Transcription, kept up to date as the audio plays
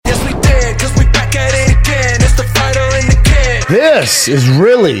This is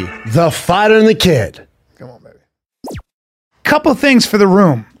really the Fighter and the Kid. Come on, baby. Couple things for the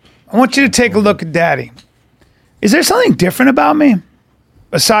room. I want you to take a look at Daddy. Is there something different about me?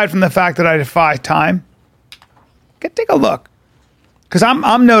 Aside from the fact that I defy time? Take a look. Because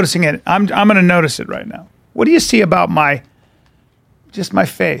I'm noticing it. I'm going to notice it right now. What do you see about my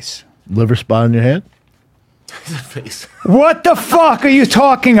face? Liver spot on your head? Face. What the fuck are you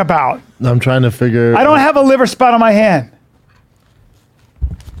talking about? I'm trying to figure. I don't have a liver spot on my hand.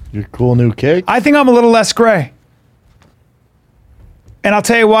 Your cool new kick? I think I'm a little less gray. And I'll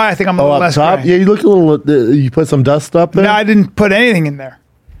tell you why I think I'm a little up less top? gray. Yeah, you look a little. You put some dust up there? No, I didn't put anything in there.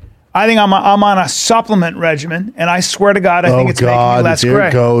 I think I'm on a supplement regimen, and I swear to God, I think it's making me less here gray.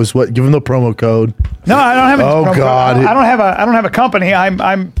 It goes. What? Give them the promo code. No, I don't have any Oh promo God! code. I don't have a company.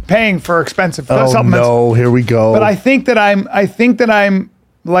 I'm paying for expensive supplements. No! Here we go. But I think that I'm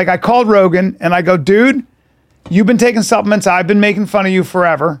like, I called Rogan and I go, dude, you've been taking supplements. I've been making fun of you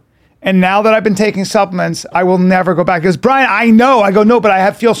forever. And now that I've been taking supplements, I will never go back. He goes, Brian, I know. I go, no, but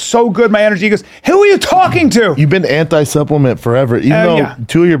I feel so good. My energy. He goes, who are you talking to? You've been anti-supplement forever, even though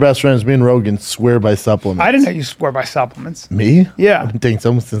two of your best friends, me and Rogan, swear by supplements. I didn't know you swear by supplements. Me? Yeah. I've been taking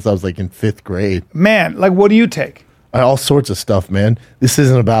supplements since I was like in 5th grade. Man, like, what do you take? All sorts of stuff, man. This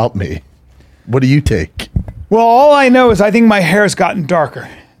isn't about me. What do you take? Well, all I know is I think my hair's gotten darker.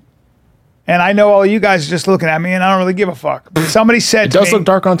 And I know all you guys are just looking at me, and I don't really give a fuck. But somebody said It does look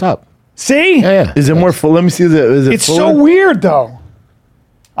dark on top. See? Yeah. Is it more full? Let me see. Is it It's fuller? so weird, though.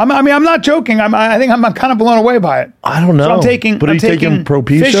 I'm not joking. I think I'm kind of blown away by it. I don't know. So I'm taking. But are you taking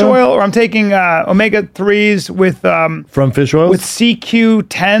Propecia? Fish oil, or I'm taking omega 3s with from fish oil with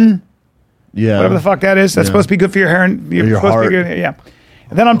CQ10. Yeah. Whatever the fuck that is. That's supposed to be good for your hair and your supposed heart. to be good. Yeah.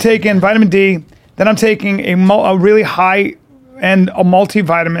 And then I'm taking vitamin D. Then I'm taking a really high end a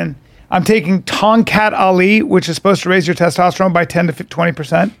multivitamin. I'm taking Tonkat Ali, which is supposed to raise your testosterone by 10 to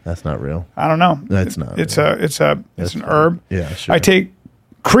 20%. That's not real. I don't know. That's not. It's real. an herb. Yeah, sure. I take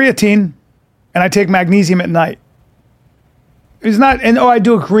creatine, and I take magnesium at night. It's not, and I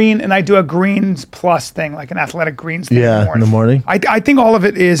do a greens plus thing, like an athletic greens thing. Yeah, in the morning. I think all of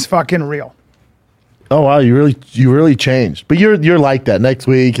it is fucking real. Oh wow, you really changed. But you're like that. Next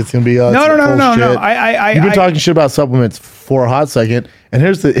week it's gonna be No. You've been talking shit about supplements for a hot second, and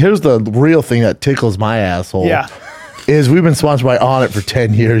here's the real thing that tickles my asshole. Yeah, is we've been sponsored by Onnit for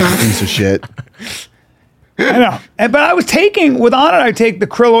 10 years. You piece of shit. I know, but I was taking with Onnit. I take the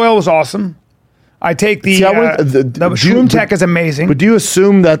krill oil was awesome. I take the Shroom Tech is amazing. But do you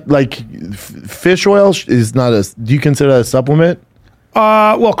assume that like fish oil is not a? Do you consider that a supplement?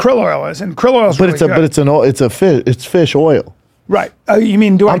 Well, krill oil is, and krill oil is really good. It's fish oil. Right. You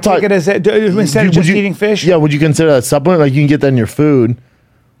mean I take it as instead of just eating fish? Yeah. Would you consider that a supplement? Like you can get that in your food.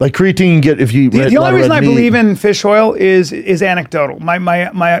 Like creatine, you can get if you. The only reason I believe in fish oil is anecdotal. My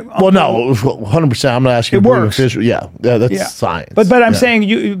well, no, 100%. I'm not asking. It works. Fish. Yeah, that's science. But I'm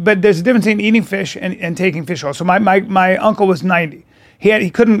saying But there's a difference between eating fish and taking fish oil. So my uncle was 90. He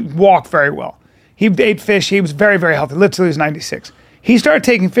couldn't walk very well. He ate fish. He was very, very healthy. Literally, he was 96. He started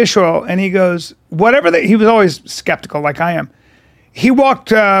taking fish oil, and he goes, he was always skeptical, like I am. He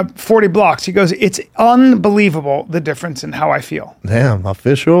walked 40 blocks. He goes, it's unbelievable the difference in how I feel. Damn, a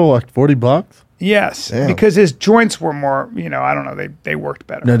fish oil walked 40 blocks? Yes, Damn. because his joints were more, I don't know, they worked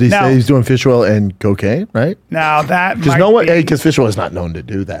better. Now, did he say he's doing fish oil and cocaine, right? Now that because fish oil is not known to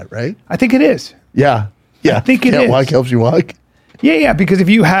do that, right? I think it is. Yeah. I think it is. Walk helps you walk? Yeah, because if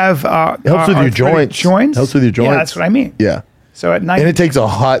you have it helps with your joints. Helps with your joints. Yeah, that's what I mean. Yeah. So at night, and it takes a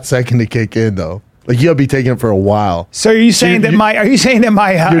hot second to kick in, though. Like you'll be taking it for a while. So are you saying that my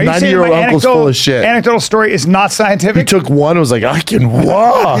 90-year-old uncle's full of shit? Anecdotal story is not scientific. He took one and was like, I can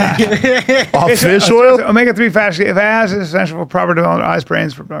walk off fish oil. Omega-3 fatty acid, if it has, is essential for proper development of eyes,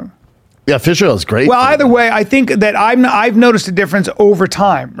 brains, for. Yeah, fish oil is great. Well, either way, I think that I've noticed a difference over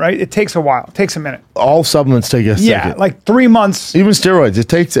time. Right, it takes a while. It takes a minute. All supplements take a second. Yeah, like 3 months. Even steroids, it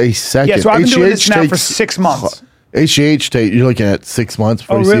takes a second. Yeah, so I've been doing this now for 6 months. HGH, you're looking at 6 months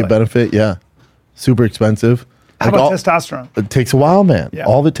before you see a benefit. Yeah. Super expensive. How about testosterone? It takes a while, man. Yeah.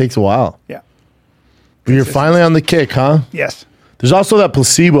 All of it takes a while. Yeah. But you're finally on the kick, huh? Yes. There's also that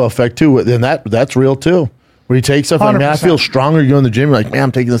placebo effect too, and that's real too. Where you take stuff like, man, I feel stronger. You go in the gym, you're like, man,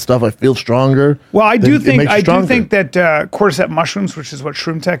 I'm taking this stuff, I feel stronger. Well, I do think that cordyceps mushrooms, which is what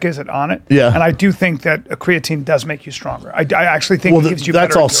Shroom Tech is, on it. Yeah. And I do think that a creatine does make you stronger. I actually think it gives you.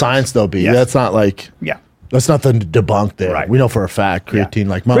 That's all science, though, B. Yes. That's not like. Yeah. That's nothing to debunk there. Right. We know for a fact creatine,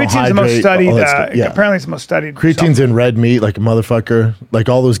 like monohydrate. Creatine's the most studied. Apparently, it's the most studied. Creatine's in red meat, like a motherfucker. Like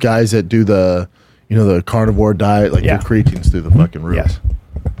all those guys that do the carnivore diet, like their creatine's through the fucking roof. Yes.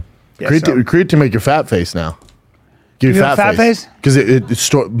 Creatine make your fat face now. Give you have fat face? Because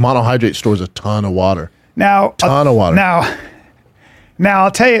monohydrate stores a ton of water. Now, Ton of water. Now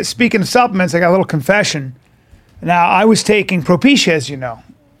I'll tell you. Speaking of supplements, I got a little confession. Now I was taking Propecia, as you know.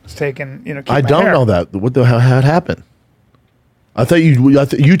 I was taking, keep I my don't hair. know that. What the hell had happened? I thought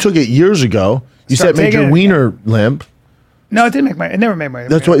you took it years ago. You said it made your wiener limp. No, it didn't make it never made my.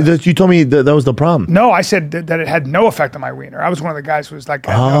 That's wiener. what you told me that was the problem. No, I said that it had no effect on my wiener. I was one of the guys who was like,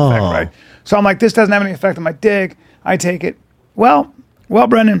 had no effect, right? So I'm like, this doesn't have any effect on my dick. I take it. Well,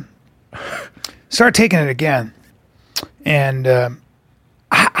 Brendan, start taking it again, and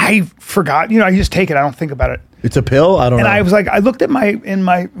I forgot. I just take it. I don't think about it. It's a pill? I don't know. And I was like, I looked at in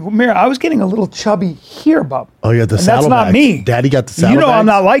my mirror. I was getting a little chubby here, bub. Oh, you got the and saddlebags. That's not me. Daddy got the saddlebags? I'm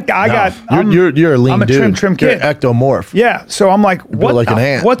not like that. You're a lean I'm a dude. trim kid. You're ectomorph. Yeah. So I'm like,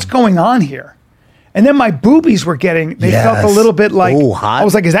 what's going on here? And then my boobies were they felt a little bit like, hot. I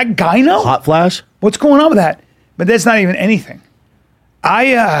was like, is that gyno? Hot flash? What's going on with that? But that's not even anything.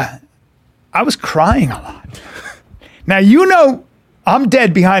 I was crying a lot. Now, I'm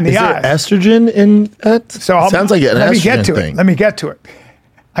dead behind the eyes. Is there estrogen in that? Sounds like an estrogen thing. Let me get to it.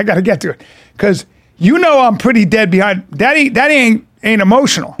 I got to get to it. Because I'm pretty dead behind. Daddy ain't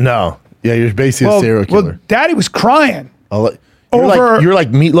emotional. No. Yeah, you're basically a serial killer. Well, Daddy was crying. You're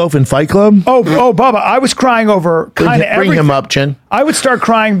like Meatloaf in Fight Club? Oh, Bubba, I was crying over kind of everything. Bring him up, Chin. I would start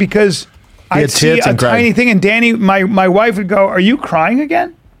crying because I'd see a tiny thing, and Danny, my wife would go, "Are you crying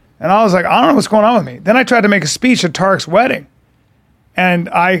again?" And I was like, "I don't know what's going on with me." Then I tried to make a speech at Tarek's wedding, and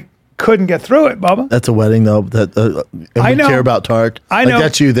I couldn't get through it, Bubba. That's a wedding, though. I know. Care about Tarek. I know.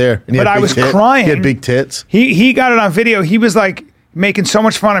 That's you there. But I was crying. He had big tits. He got it on video. He was like making so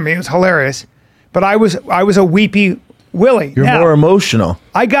much fun of me. It was hilarious. But I was a weepy Willie. You're more emotional.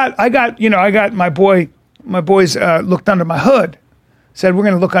 I got my boys looked under my hood. Said, we're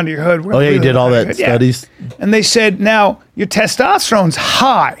going to look under your hood. You did all that studies? Yeah. And they said, now, your testosterone's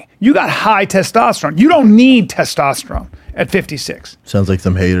high. You got high testosterone. You don't need testosterone at 56. Sounds like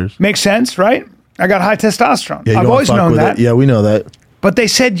some haters. Makes sense, right? I got high testosterone. Yeah, I've always known that. Yeah, we know that. But they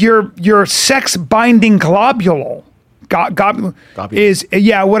said your sex-binding globule is,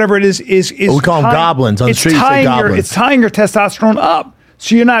 whatever it is we call them goblins. On the street, say goblins. It's tying your testosterone up.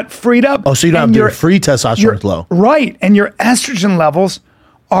 So you're not freed up. Oh, so you don't have your free testosterone low. Right. And your estrogen levels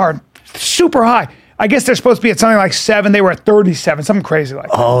are super high. I guess they're supposed to be at something like 7. They were at 37, something crazy like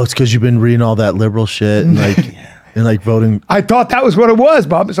that. Oh, it's because you've been reading all that liberal shit and and voting. I thought that was what it was,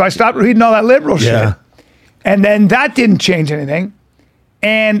 Bob. So I stopped reading all that liberal shit. And then that didn't change anything.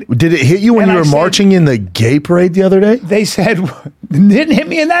 And did it hit you when you were marching in the gay parade the other day? They said it didn't hit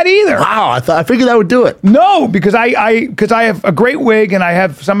me in that either. Wow, I figured that would do it. No, because I have a great wig and I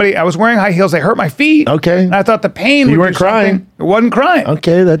have somebody. I was wearing high heels. They hurt my feet. Okay, and I thought the pain. You weren't crying. It wasn't crying.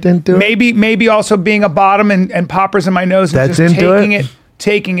 Okay, that didn't do it. Maybe also being a bottom and poppers in my nose and just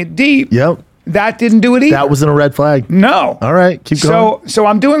taking it deep. Yep. That didn't do it either. That wasn't a red flag. No. All right, keep going. So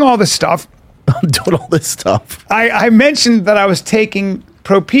I'm doing all this stuff. I'm doing all this stuff. I mentioned that I was taking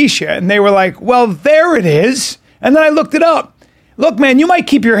Propecia, and they were like, well, there it is. And then I looked it up. Look, man, you might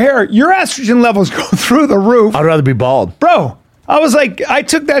keep your hair. Your estrogen levels go through the roof. I'd rather be bald. Bro, I was like, I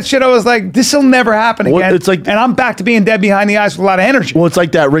took that shit. I was like, this will never happen again. Well, it's like, and I'm back to being dead behind the eyes with a lot of energy. Well, it's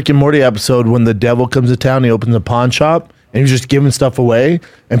like that Rick and Morty episode when the devil comes to town, he opens a pawn shop, and he's just giving stuff away,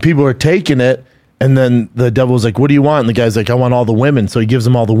 and people are taking it, and then the devil's like, what do you want? And the guy's like, I want all the women. So he gives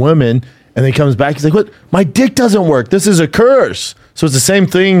them all the women, and then he comes back, he's like, what? My dick doesn't work. This is a curse. So it's the same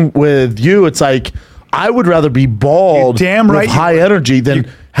thing with you. It's like, I would rather be bald with high energy than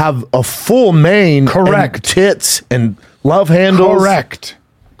have a full mane, and tits, and love handles. Correct.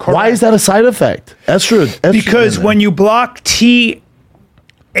 Why is that a side effect? Estrogen. Because when you block THT,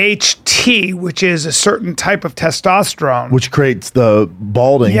 which is a certain type of testosterone, which creates the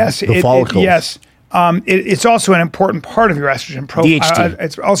balding, the follicles. Yes. It's also an important part of your estrogen profile. DHT.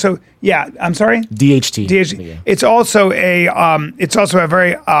 It's also, I'm sorry? DHT. DHT. It's also a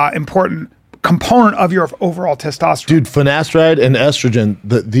very important component of your overall testosterone. Dude, finasteride and estrogen,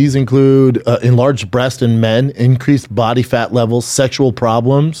 these include enlarged breast in men, increased body fat levels, sexual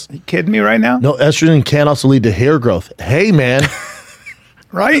problems. Are you kidding me right now? No, estrogen can also lead to hair growth. Hey, man.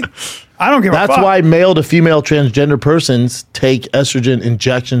 Right? I don't give a fuck. That's why male to female transgender persons take estrogen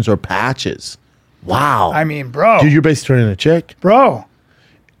injections or patches. Wow. I mean, bro. Dude, you're basically turning a chick. Bro.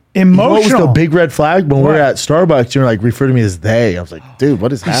 Emotional. You know what was the big red flag? When we were at Starbucks, you were like, refer to me as they. I was like, dude,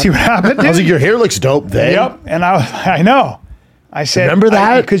 what is happening? You see what happened, dude? I was like, your hair looks dope, they. Yep. And I know. I said, remember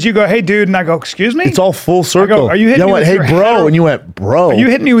that? Because you go, hey, dude. And I go, excuse me? It's all full circle. I go, are you hitting me with hey, bro. And you went, bro. Are you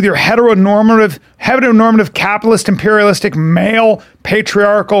hitting me with your heteronormative, capitalist, imperialistic, male,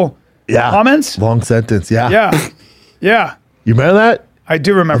 patriarchal comments? Long sentence. Yeah. Yeah. Yeah, You remember that? I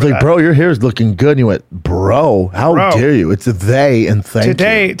do I remember was like, that. bro, your hair is looking good. And you went, bro, how Bro. dare you? It's a they and thank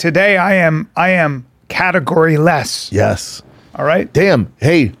you. Today I am category less. Yes. All right. Damn.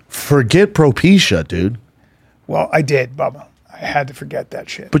 Hey, forget Propecia, dude. Well, I did, Bubba. I had to forget that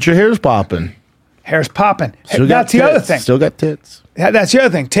shit. But your hair's popping. Hair's popping. Still got That's the tits. other thing. Still got tits. That's the other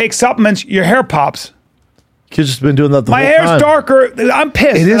thing. Take supplements, your hair pops. Kid's just been doing that the My whole hair's time. darker. I'm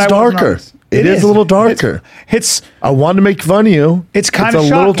pissed. It that is I wasn't on darker. this. It is a little darker. It's I wanted to make fun of you. it's kind it's of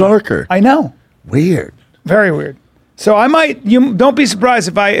a little darker. I know. Weird. Very weird. So I might. You don't be surprised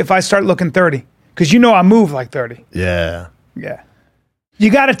if I start looking 30, because I move like 30. Yeah. Yeah. You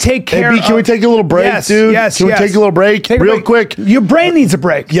got to take Hey, care. B, can we take a little break, Yes, dude? yes, Can we yes. take a little break? Take a Real break. quick. Your brain needs a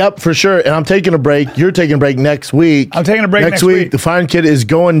break. Yep, for sure. And I'm taking a break. You're taking a break next week. I'm taking a break next week. The Fine Kid is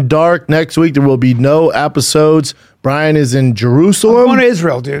going dark next week. There will be no episodes. Brian is in Jerusalem. I'm going to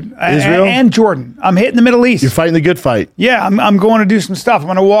Israel, dude. Israel? And Jordan. I'm hitting the Middle East. You're fighting the good fight. Yeah, I'm going to do some stuff. I'm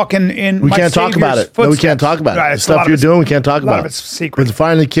going to walk in. We my can't talk about Savior's it. No, we footsteps. can't talk about it. Right, The it's a lot stuff of you're it's- doing, we can't talk a lot about of it. it's secret. But the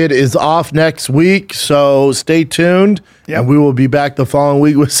Fine Kid is off next week, so stay tuned. Yep. And we will be back the following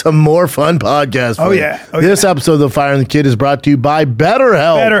week with some more fun podcasts. for Oh, you. yeah. Oh, This yeah. episode of The Fire and the Kid is brought to you by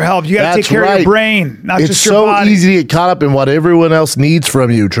BetterHelp. BetterHelp. You got to take That's care of right. your brain, not It's just your so body. easy to get caught up in what everyone else needs from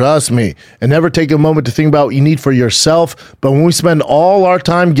you. Trust me. And never take a moment to think about what you need for yourself. But when we spend all our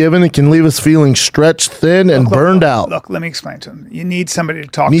time giving, it can leave us feeling stretched thin and burned out. Look, let me explain to him. You need somebody to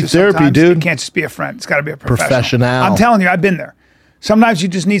talk Need to. therapy, sometimes. dude. It can't just be a friend. It's got to be a professional. Professional. I'm telling you, I've been there. Sometimes you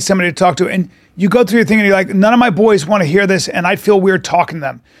just need somebody to talk to, and you go through your thing, and you're like, none of my boys want to hear this, and I'd feel weird talking to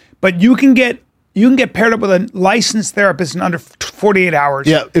them. But you can get paired up with a licensed therapist in under 48 hours.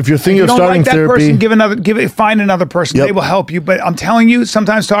 Yeah, if you're thinking You of don't starting like that therapy, person, find another person. Yep. They will help you. But I'm telling you,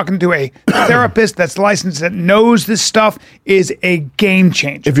 sometimes talking to a therapist that's licensed, that knows this stuff, is a game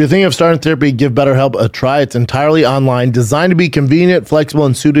changer. if you're thinking of starting therapy, give BetterHelp a try. It's entirely online, designed to be convenient, flexible,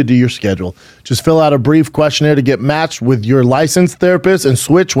 and suited to your schedule. Just fill out a brief questionnaire to get matched with your licensed therapist and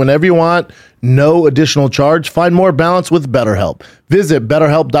switch whenever you want. No additional charge. Find more balance with BetterHelp. Visit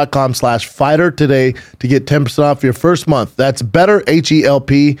BetterHelp.com/fighter today to get 10% off your first month. That's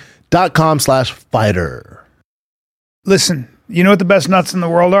BetterHelp.com/fighter. Listen, you know what the best nuts in the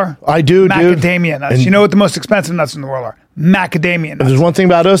world are? I do, dude. Macadamia nuts. And You know what the most expensive nuts in the world are? Macadamia if nuts. there's one thing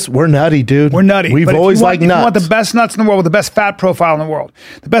about us, we're nutty, dude. We're nutty. We've But if you always want- liked if nuts. You want the best nuts in the world with the best fat profile in the world,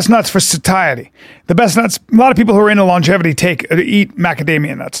 the best nuts for satiety, the best nuts. A lot of people who are into longevity eat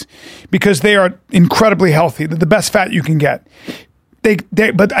macadamia nuts because they are incredibly healthy. They're the best fat you can get.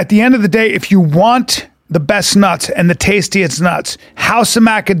 But at the end of the day, if you want the best nuts and the tastiest nuts, House of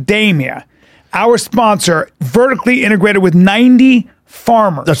Macadamia, our sponsor, vertically integrated with 90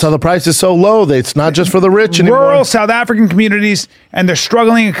 farmers. That's how the price is so low. It's not just for the rich anymore. Rural South African communities and their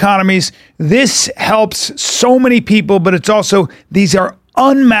struggling economies. This helps so many people, but it's also, these are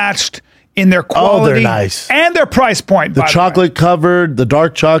unmatched in their quality nice. and their price point. The chocolate covered, the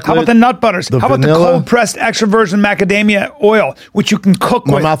dark chocolate. How about the nut butters? the How about the vanilla? cold pressed extra virgin macadamia oil, which you can cook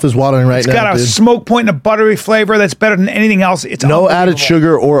My with? mouth is watering right It's now, got a dude. smoke point and a buttery flavor that's better than anything else. It's No added unbelievable.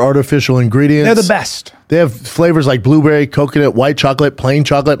 sugar or artificial ingredients. They're the best. They have flavors like blueberry, coconut, white chocolate, plain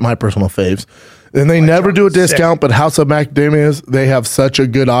chocolate, my personal faves. And they never do a chocolate's discount, but House of Macadamias, they have such a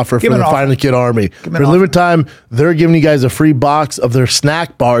good offer Give for an the offer. Find the Kid Army. an For a offer. limited time, they're giving you guys a free box of their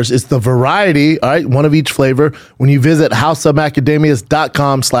snack bars. It's the variety, all right, one of each flavor. When you visit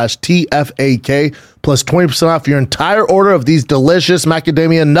houseofmacadamias.com/TFAK, plus 20% off your entire order of these delicious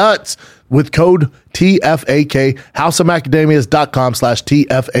macadamia nuts with code TFAK,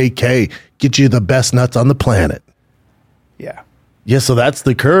 houseofmacadamias.com/TFAK. Get you the best nuts on the planet. Yeah, Yeah, so that's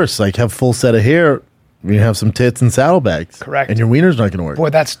the curse. Like, have full set of hair, you have some tits and saddlebags. Correct. And your wiener's not going to work. boy,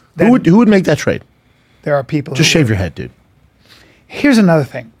 who would make that trade? there are people. Just who shave your head, dude. Here's another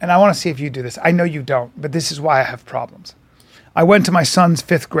thing, and I want to see if you do this. I know you don't, but this is why I have problems. I went to my son's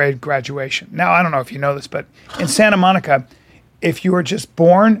 5th grade graduation. Now, I don't know if you know this, but in Santa Monica, if you were just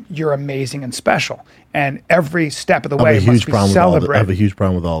born, you're amazing and special. And every step of the I way have a must huge be problem with all this. I have a celebrated. huge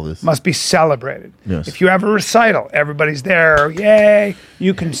problem with all this. Must be celebrated. Yes. If you have a recital, everybody's there. Yay.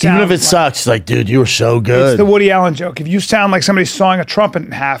 You can sound Even if it like- sucks, it's like, dude, you were so It's good. the Woody Allen joke. If you sound like somebody's sawing a trumpet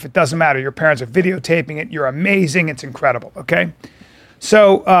in half, it doesn't matter. Your parents are videotaping it. You're amazing. It's incredible. Okay.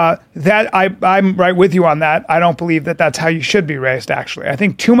 So I'm right with you on that. I don't believe that that's how you should be raised, actually. I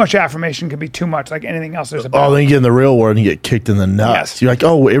think too much affirmation can be too much, like anything else. There's a Oh, balance. then you get in the real world and you get kicked in the nuts. Yes. You're like,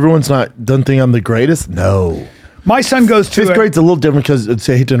 oh, everyone's doesn't think I'm the greatest? No. My son goes to Fifth grade's a little different because,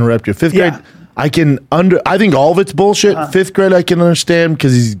 I hate to interrupt you. Fifth Yeah. grade, I think all of it's bullshit. 5th grade, I can understand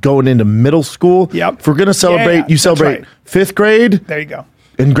because he's going into middle school. Yep. If we're going to celebrate, Yeah, you that's celebrate right. 5th grade. There you go.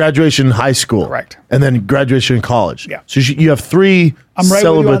 And graduation in high school. Correct. And then graduation in college. Yeah. So you have 3 I'm right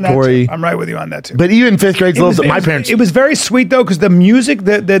celebratory. I'm right with you on that too. But even 5th grade's a little bit. My parents. It was very sweet though, because the music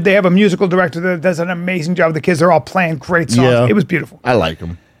that they have a musical director that does an amazing job. The kids, they're all playing great songs. Yeah. It was beautiful. I like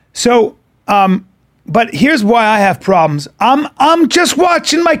them. So, but here's why I have problems. I'm just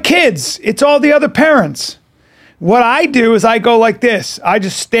watching my kids. It's all the other parents. What I do is I go like this.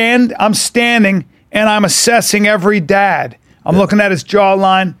 I'm standing and I'm assessing every dad. I'm looking at his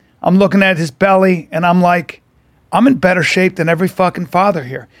jawline. I'm looking at his belly, and I'm like, I'm in better shape than every fucking father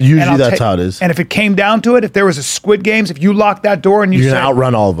here. Usually that's how it is. And if it came down to it, if there was a Squid Games, if you locked that door and You're going to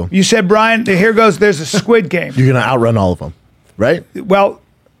outrun all of them. You said, Brian, here goes, there's a Squid Game. You're going to outrun all of them, right? Well,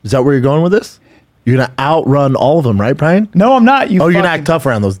 Is that where you're going with this? You're going to outrun all of them, right, Brian? no, I'm not. You're going to act tough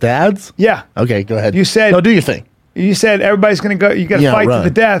around those dads? Yeah. Okay, go ahead. You said- No, do your thing. You said everybody's going to go, you got to fight to the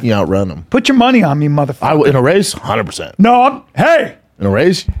death. You outrun them. Put your money on me, motherfucker. In a race, 100%. No, hey, In a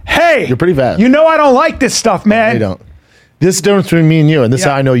race, you're pretty fast. You know I don't like this stuff, man. you don't. This is the difference between me and you, and this is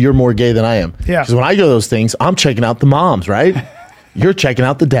Yeah. how I know you're more gay than I am. Yeah. Because when I go to those things, I'm checking out the moms, right? You're checking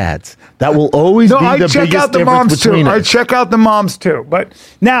out the dads. That will always No, be I the check biggest out the difference moms too. between I us. check out the moms too. But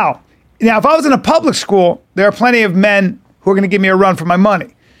now, if I was in a public school, there are plenty of men who are going to give me a run for my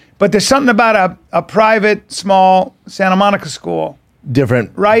money. But there's something about a private, small Santa Monica school, Different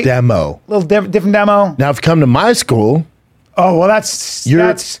Right? demo. little different demo. Now, if you come to my school, Oh well, that's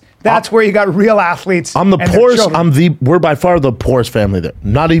where you got real athletes. I'm the and their poorest. children. We're by far the poorest family there.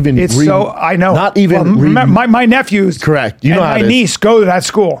 Not even. It's I know. Not even. Well, remember, my nephews. Correct. You and know how my it is. niece go to that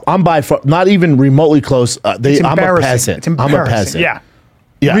school. I'm by far not even remotely close. It's I'm a embarrassing. peasant. It's embarrassing. I'm a peasant.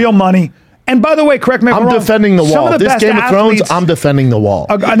 Yeah. Real money. And by the way, correct me if I'm wrong. defending the some wall. of the This best Game of Thrones, athletes- I'm defending the wall.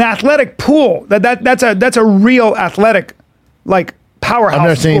 an athletic pool. That's a real athletic, like powerhouse. I've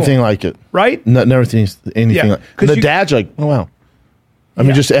never seen pool, anything like it. right? Never seen anything Yeah, like. 'cause The you- dad's like, oh wow. I mean,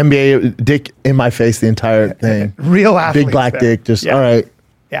 Yeah. just NBA dick in my face the entire thing. Real athletes. Big black there. dick. Just Yeah. all right.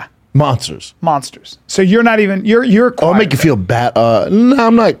 Yeah, Monsters. monsters. So you're not even you're quiet. I'll make you feel bad. No,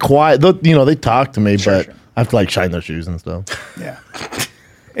 I'm not quiet. They talk to me, but sure. I have to like shine their shoes and stuff. Yeah.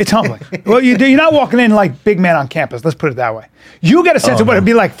 It's humbling. Well, you're not walking in like big man on campus. Let's put it that way. You get a sense of what it'd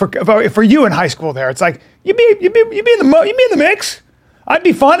be like for you in high school. There, it's like you be in the mix. I'd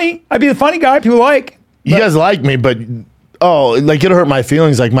be funny. I'd be the funny guy people like. You guys like me, but like it'll hurt my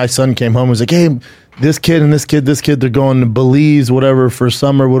feelings. Like my son came home and was like, hey, this kid and this kid, they're going to Belize, whatever, for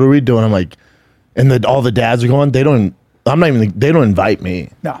summer. What are we doing? I'm like, and all the dads are going. They don't invite me.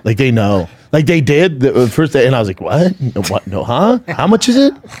 No. Like they know. Like they did the first day, and I was like, what? What? No, huh? How much is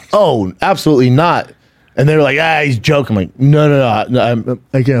it? Oh, absolutely not. And they were like, he's joking. I'm like, no,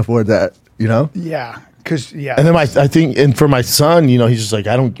 I can't afford that. You know? Yeah, because And then I think, and for my son, he's just like,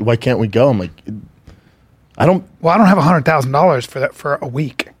 why can't we go? I'm like, I don't have $100,000 for that for a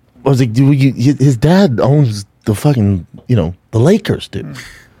week. I was like, dude, his dad owns the fucking, the Lakers, dude.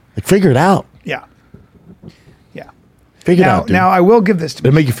 Like, figure it out. Yeah. Figure it out, dude. Now I will give this to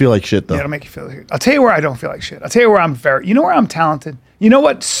It'll make you feel like shit, though. Yeah, it'll make you feel like I'll tell you where I don't feel like shit. I'll tell you where I'm very. You know where I'm talented. You know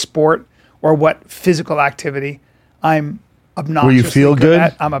what sport or what physical activity I'm obnoxiously Where you feel good?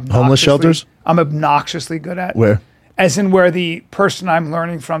 at? I'm obnoxiously, Homeless shelters? I'm obnoxiously good at. Where? As in where the person I'm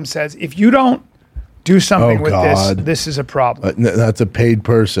learning from says, if you don't do something Oh, with God. this is a problem. That's a paid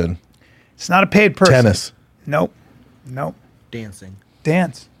person. It's not a paid person. Tennis. Nope. Dancing.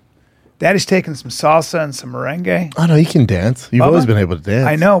 Dance. Daddy's taking some salsa and some merengue. Oh, no, you can dance. You've Bubba? always been able to dance.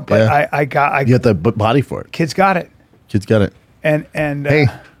 I know, but Yeah. You got the body for it. kids got it. Kids got it. And Hey,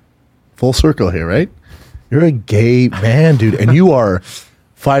 full circle here, right? You're a gay man, dude, and you are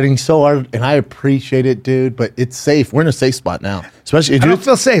fighting so hard, and I appreciate it, dude. But it's safe. We're in a safe spot now, especially. I don't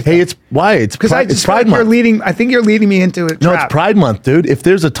feel safe, Hey, though. it's why it's because I it's just feel Pride like you're Month. leading. I think you're leading me into it. No, it's Pride Month, dude. If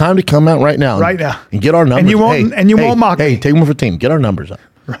there's a time to come out right now, and get our numbers, you won't mock Hey, me. take one for team. Get our numbers up.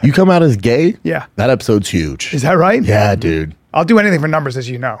 You come out as gay, Yeah. that episode's huge. Is that right? Yeah, dude. I'll do anything for numbers, as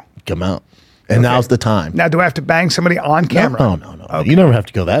you know. Come out, and now's the time. Now, do I have to bang somebody on camera? No. You never have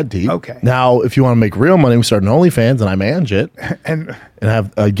to go that deep. Okay. Now, if you want to make real money, we start an OnlyFans, and I manage it, And and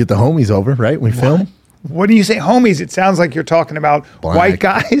have get the homies over. Right, we film. what do you say, homies? It sounds like you're talking about white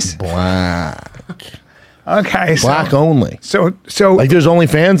guys. Black, Okay, so, black only. So Like there's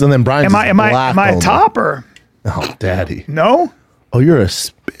OnlyFans, and then Brian's am I black a only. top or Oh, daddy. no? Oh, you're a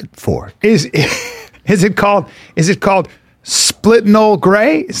spit fork. Is it called Split Knoll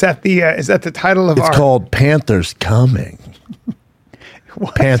Gray? Is that the title of It's our called Panthers Coming.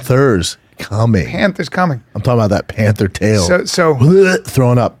 Panthers Coming. Panthers Coming? I'm talking about that panther tail. So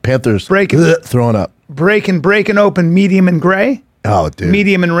Throwing up. Panthers Breaking. throwing up. breaking open medium and gray, Oh, dude.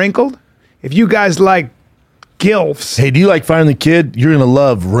 medium and wrinkled. If you guys like gilfs. Hey, do you like Finding the Kid? You're gonna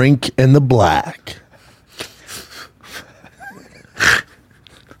love Rink and the Black.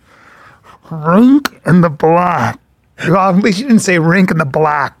 Rink and the Black. Well, at least you didn't say Rink and the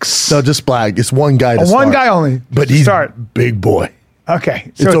Blacks. No, just Black. It's one guy. To One start. guy only. But to he's start. big boy.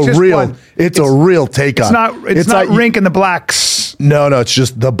 Okay, So it's a just real. one. It's a real take on. It's not like, Rink and the Blacks. No, it's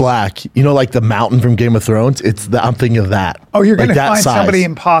just the Black. You know, like the mountain from Game of Thrones. I'm thinking of that. Oh, you're Like gonna that find size. somebody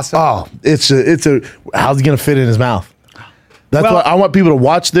impossible. Oh, it's a. How's he gonna fit in his mouth? That's Well- what I want people to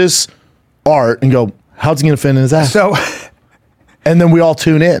watch this art and go. How's he gonna fit in his ass? So, and then we all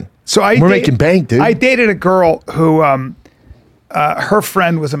tune in. We're making bank, dude. I dated a girl who, her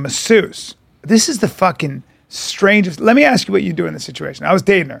friend was a masseuse. This is the fucking strangest. Let me ask you what you do in this situation. I was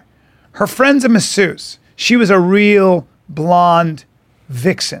dating her. Her friend's a masseuse. She was a real blonde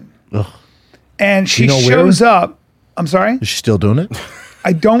vixen. Ugh. And she You know shows up. I'm sorry? Is she still doing it?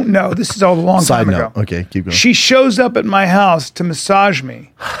 I don't know. This is all a long Side time note. ago. Okay, keep going. She shows up at my house to massage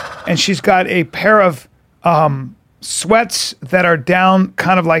me, and she's got a pair of sweats that are down,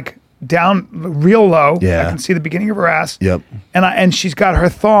 kind of like down real low. Yeah. I can see the beginning of her ass. Yep. And she's got her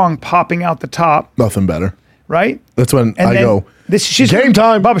thong popping out the top, Nothing better. right? That's when And I then go. she's game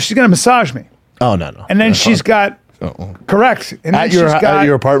time. Bubba. She's gonna massage me, Oh no. and then she's got correct. And then At your she's got, at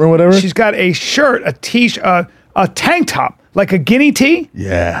your apartment, whatever. She's got a shirt, a t-shirt, a tank top, like a guinea tee,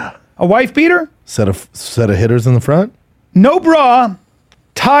 Yeah. a wife beater, Set of hitters in the front. no bra,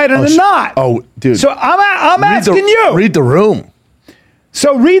 tied in a knot. Oh, dude. So I'm asking you. Read the room.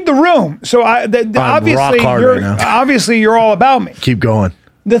 So read the room. So obviously rock hard you're right now. obviously you're all about me. Keep going.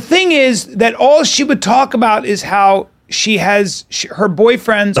 The thing is that all she would talk about is how her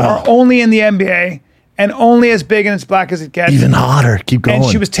boyfriends are only in the NBA and only as big and as black as it gets. Even hotter. Keep going.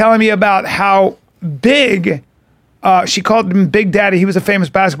 And she was telling me about how big. She called him Big Daddy. He was a famous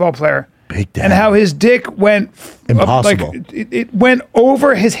basketball player. Big Daddy. And how his dick went Impossible. It went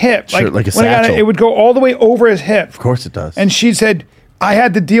over his hip. Sure, like a when I got satchel. it would go all the way over his hip. Of course it does. And she said, I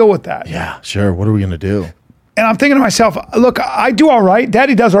had to deal with that. yeah, sure. What are we gonna do? And I'm thinking to myself, look, I do all right.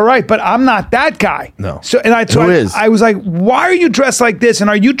 Daddy does all right, but I'm not that guy. No. Who is? I was like, why are you dressed like this? And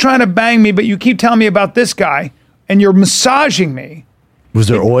are you trying to bang me, but you keep telling me about this guy and you're massaging me? Was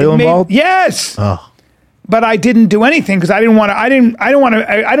there oil involved? Yes. Oh. But I didn't do anything because I didn't want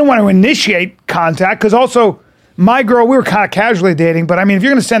to initiate contact because also my girl, we were kind of casually dating, but I mean, if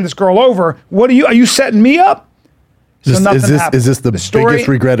you're going to send this girl over, are you setting me up? So nothing happened. Is this the biggest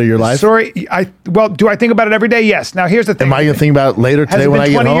regret of your life? Story. Do I think about it every day? Yes. Now here's the thing. Am I gonna think about it later today it when been I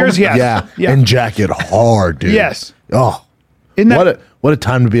get 20 home? years? Yes. Yeah. And jack it hard, dude. Yes. Oh. Isn't that, What a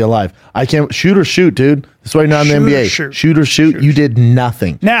time to be alive. I can't shoot or shoot, dude. That's why you're not in the NBA. Shoot or shoot. You did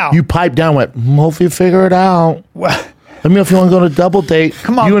nothing. Now- you piped down, went, hopefully you figure it out. well, Let me know if you want to go on a double date.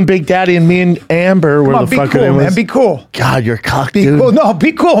 Come on. You and Big Daddy and me and Amber were come on, the be fucking cool, man. Be cool. God, you're cocked, Be dude. cool. No,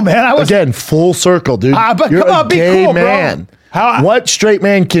 be cool, man. I was Again, full circle, dude. But You're come on, a be gay cool, bro. man. How- What straight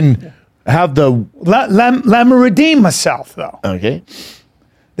man can have the... let me redeem myself though. Okay.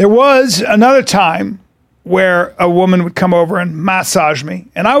 There was another time where a woman would come over and massage me,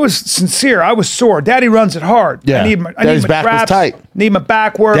 and I was sincere. I was sore. Daddy runs it hard. Yeah. I need my Daddy's back was traps, tight. Need my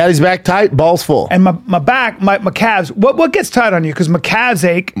back work. Daddy's back tight, balls full. and my back, my calves. What gets tight on you? Because my calves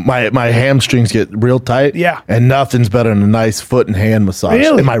ache. My hamstrings get real tight. Yeah. And nothing's better than a nice foot and hand massage.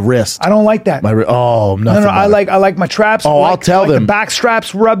 Really? And my wrist. I don't like that. Nothing. No, I like my traps. Oh, I'll tell them. The back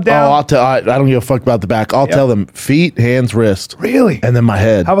straps rubbed Oh, down. I'll tell. I don't give a fuck about the back. I'll tell them feet, hands, wrist. Really? And then my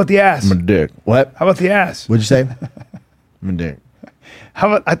head. How about the ass? I'm a dick. What? How about the ass? What'd you say? I'm a dick. How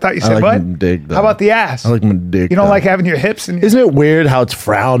about? I thought you I said like what? my dick, though. How about the ass? I like my dick. You don't though. like having your hips and Isn't it weird how it's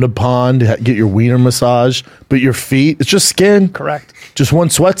frowned upon to get your wiener massage, but your feet, it's just skin? correct? Just one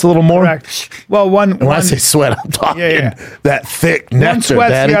sweats a little more. Correct. Well, one. And when I say sweat, I'm talking Yeah. that thick one nectar,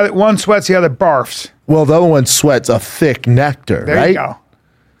 sweats Daddy. the other. One sweats the other. Barfs. Well, the other one sweats a thick nectar, There right? you go.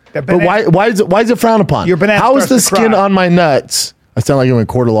 The But why is it frowned upon? Your banana How is the starts to skin cry. on my nuts? I sound like I'm in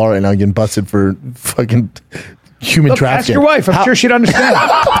court of law right now, getting busted for fucking human Look, trafficking. ask your wife. I'm sure she'd understand.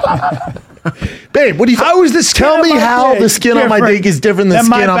 Babe, what do you? How is the skin Tell on me my how dick the skin on my different dick is different than than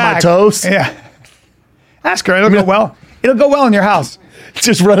skin on my back? toes. Yeah. Ask her. It'll go well. It'll go well in your house.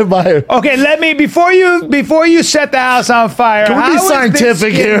 Just run it by her. Okay, let me before you set the house on fire. Can we be how is this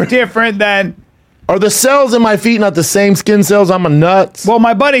scientific skin here? Different than. Are the cells in my feet not the same skin cells on my nuts? Well,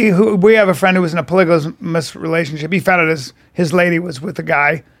 my buddy, we have a friend who was in a polygamous relationship. He found out his lady was with a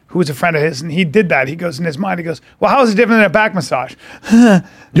guy who was a friend of his, and he did that. He goes in his mind, he goes, well, how is it different than a back massage?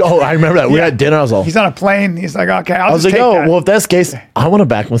 Oh, I remember that. We Yeah. had dinner. I was all. He's on a plane. He's like, okay, I was like, take oh, that. well, if that's the case, I want a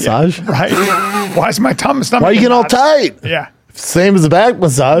back massage. Right. Why is my stomach? Why are you getting all tight? Yeah. Same as the back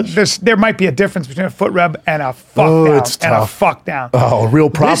massage. There might be a difference between a foot rub and a fuck down. It's and a tough. fuck down. Oh, a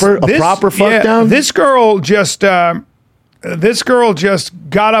proper fuck down? This girl just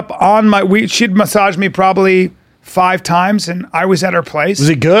got up on she'd massaged me probably 5 times, and I was at her place. Was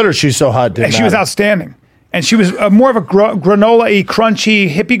it good or she's so hot? And she was outstanding. And she was more of a granola-y, crunchy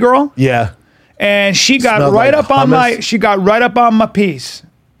hippie girl. Yeah. And she got Smelled right like up on hummus. she got right up on my piece,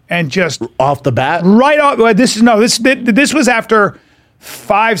 and just Off the bat? right off. Well, this was after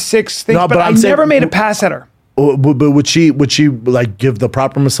 5, 6 things, No, but but I I'm saying- never made a pass at her. But would she like give the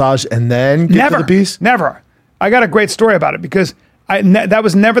proper massage and then get Never, to the piece? never. I got a great story about it because that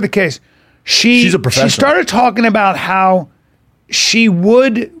was never the case. She's a professional. She started talking about how she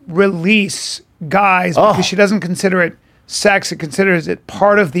would release guys because she doesn't consider it sex; it considers it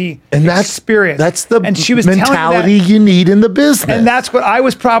part of the experience. That's the and she was telling me mentality that, you need in the business. and that's what I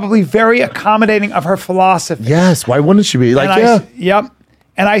was probably very accommodating of her philosophy. yes. Why wouldn't she be? Like, And yep.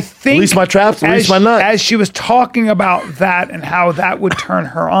 And I think Release my traps, release my nut. As she was talking about that and how that would turn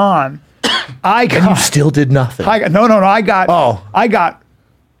her on, I got. you still did nothing. I got no. I got. Oh. I got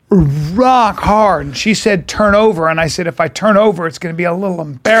rock hard, and she said, "Turn over," and I said, "If I turn over, it's going to be a little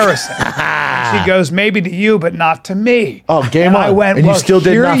embarrassing." She goes, "Maybe to you, but not to me." Oh, game and on. I went, And you "Well, still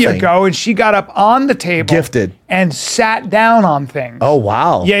did here nothing. you go." And she got up on the table, Gifted. and sat down on things. Oh,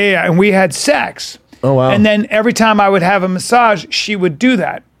 wow. Yeah. And we had sex. Oh, wow. And then every time I would have a massage, she would do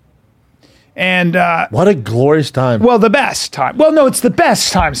that. And What a glorious time. well, the best time. Well, no, it's the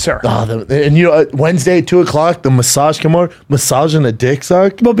best time, sir. And you know, Wednesday at 2:00, the massage come over, massaging a dick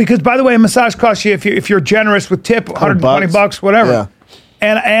suck. Well, because by the way, a massage costs you if you're generous with tip, $120, whatever. Yeah.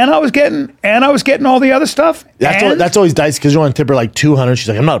 And I was getting all the other stuff. That's always dicey because you want to tip her like 200. She's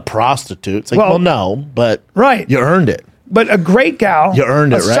like, I'm not a prostitute. It's like, well no, but Right. you earned it. But a great gal. You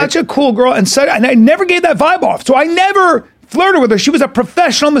earned it, right? Such a cool girl, and I never gave that vibe off. So I never flirted with her. She was a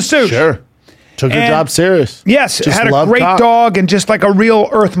professional masseuse. Sure. Took her And- job serious. Yes, Just had a loved great cock. dog and just like a real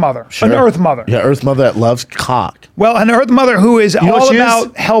earth mother. Sure. An earth mother. Yeah, Earth Mother that loves cock. Well, an earth mother who is know what all she is?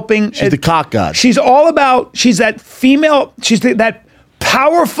 about helping. She's the cock god. She's all about, she's that female, that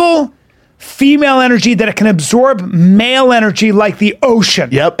powerful female energy that it can absorb male energy like the ocean.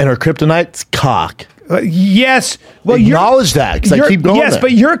 Yep, and her kryptonite's cock. Yes. Well, Acknowledge that because I keep going Yes, there.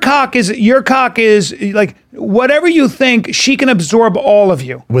 but your cock is like whatever you think, she can absorb all of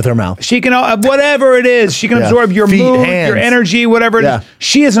you. With her mouth. She can, whatever it is, she can Yeah. absorb your Feet, mood, hands. your energy, whatever it is. Yeah.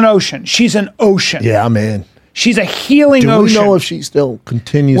 She is an ocean. She's an ocean. Yeah, man. She's a healing Do ocean. we know if she still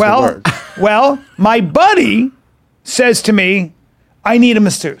continues to work? Well, my buddy says to me, I need a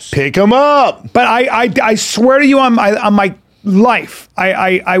masseuse. Pick him up. But I swear to you on my life,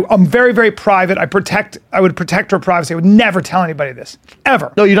 I'm very, very private. I would protect her privacy. I would never tell anybody this.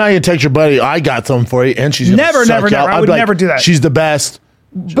 Ever. No, you're not going to text your buddy, I got something for you, and she's gonna Never, suck never, you never. out. I I'd would be like, never do that. She's the best.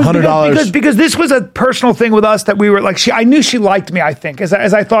 $100. Because this was a personal thing with us that we were like, I knew she liked me, I think. As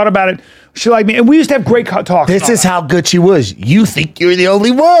I thought about it, she liked me. And we used to have great talks. This is how good she was. You think you're the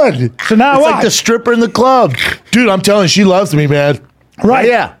only one. So now it's what? like the stripper in the club. Dude, I'm telling you, she loves me, man. Right.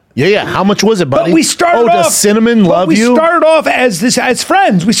 Yeah. How much was it, buddy? But we started off. Does Cinnamon love you? We started off as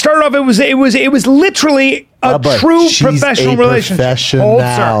friends. We started off. It was literally a but true she's professional a relationship. professional. Hold,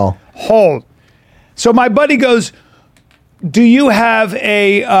 sir. Hold. So my buddy goes, "Do you have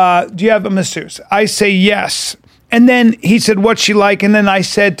a masseuse?" I say yes. And then he said, "What's she like?" And then I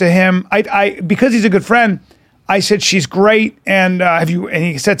said to him, I because he's a good friend, I said, "She's great." And have you? And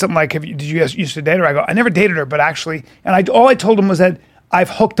he said something like, "Did you guys used to date her?" I go, "I never dated her, but actually," and all I told him was that I've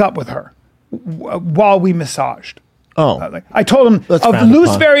hooked up with her while we massaged. Oh. I told him That's a frowned loose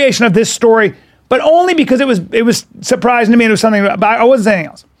upon. variation of this story, but only because it was surprising to me and it was something. But I wasn't saying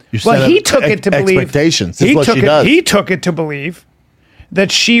anything else. Well, Well, he took it to believe expectations. This is what took she it. does. He took it to believe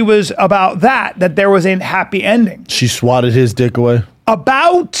that she was about that there was a happy ending. She swatted his dick away.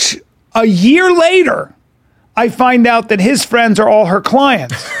 About a year later, I find out that his friends are all her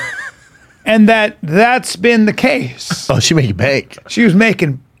clients, and that's been the case. Oh, she made you bank. She was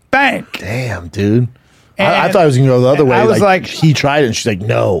making bank. Damn, dude. I And- thought I was going to go the other and way. I was like- he tried it, and she's like,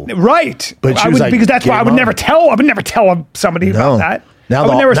 no. Right. But she I was would, like, because that's why I would game never tell somebody about that. Now, I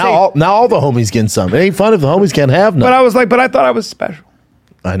would never say. now all the homies getting some. It ain't fun if the homies can't have none. But I was like, but I thought I was special,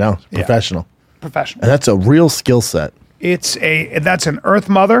 I know. Professional. professional. And that's a real skill set. That's an Earth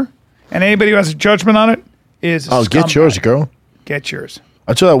Mother, and anybody who has a judgment on it is. Oh, get scumbag. yours, girl. Get yours.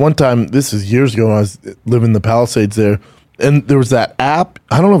 I tell you that one time, this is years ago when I was living in the Palisades there, and there was that app.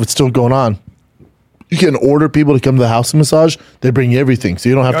 I don't know if it's still going on. You can order people to come to the house and massage. They bring you everything, so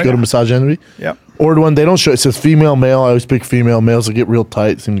you don't have to go to Massage Envy. Yep. Order one. They don't show. It says female, male. I always pick female. Males will get real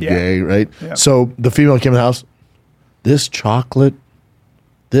tight, seem Yeah. gay, right? Yeah. So the female came to the house. this chocolate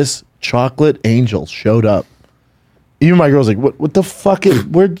angel showed up. Even my girl's like, what the fuck is,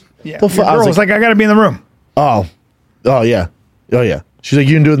 where, Yeah. the fuck? Your girl was like, I got to be in the room. Oh, yeah. Oh, yeah. She's like,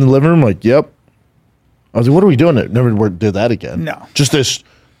 you can do it in the living room? I'm like, yep. I was like, what are we doing? Never did that again. No. Just this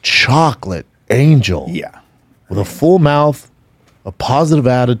chocolate angel. Yeah. With a full mouth, a positive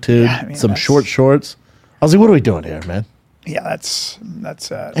attitude, Yeah, I mean, some that's- short shorts. I was like, what are we doing here, man? Yeah, that's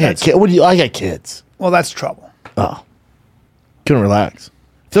I got kids. well, that's trouble. Oh. Couldn't relax.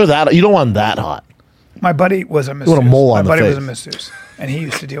 If they're that, you don't want them that hot. My buddy was a masseuse. want a mole on the My buddy was a face. masseuse, and he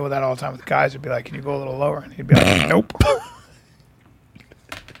used to deal with that all the time with guys. Would be like, "Can you go a little lower?" And he'd be like, "Nope."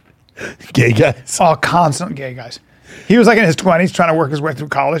 Gay guys. All constant gay guys. He was like in his 20s, trying to work his way through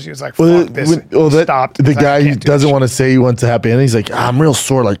college. He was like, Well, "Fuck this." Stopped. The He's like, guy "I who can't do doesn't this want to say he wants a happy ending. He's like, I'm real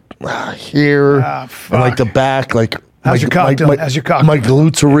sore, like here, and like the back, like. How's your cock doing? How's your cock My doing?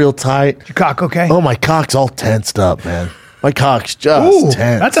 glutes are real tight. shit." Your cock okay? Oh, my cock's all tensed up, man. My cock's just Ooh,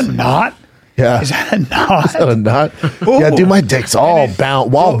 tense. that's a knot. yeah. Is that a knot? Is that a knot? Ooh. Yeah, dude, my dick's all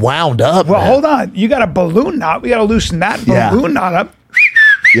wound up. Well, man. hold on. You got a balloon knot. We got to loosen that Yeah. balloon knot up.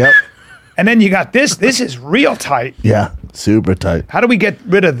 Yep. And then you got this. This is real tight. Yeah, super tight. How do we get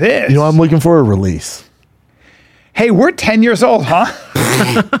rid of this? You know, I'm looking for a release. Hey, we're 10 years old, huh?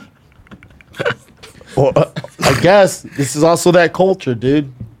 Well, I guess this is also that culture,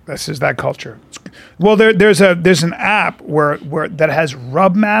 dude. This is that culture. Well, there's an app where that has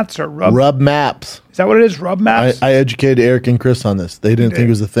rub mats or rub. Rub maps. Is that what it is? Rub mats. I educated Eric and Chris on this. They didn't think it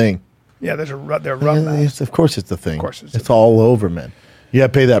was a thing. Yeah, there are rub mats. Yes, of course it's a thing. Of course it's it's all over, man. You got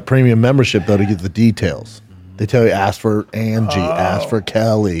to pay that premium membership, though, to get the details. They tell you, ask for Angie, ask for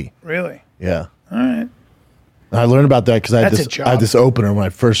Kelly. Really? Yeah. All right. And I learned about that because I That's a job. had this opener when I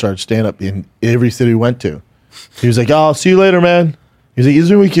first started stand-up in every city we went to. He was like, oh, I'll see you later, man. He's like,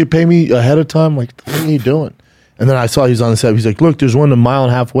 isn't we could pay me ahead of time? I'm like, what are you doing? And then I saw he was on the set. He's like, look, there's one a mile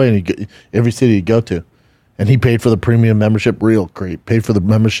and a half away, and every city you go to. And he paid for the premium membership, real creep. Paid for the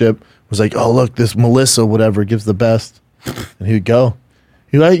membership. Was like, oh, look, this Melissa, whatever, gives the best. And he would go.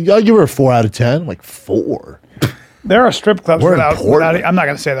 He's like, I'll give her a 4 out of 10. I'm like, 4? There are strip clubs We're without. important. I'm not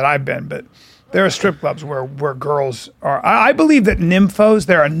going to say that I've been, but there are strip clubs where girls are. I believe that nymphos.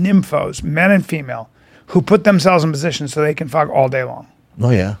 There are nymphos, men and female, who put themselves in positions so they can fuck all day long.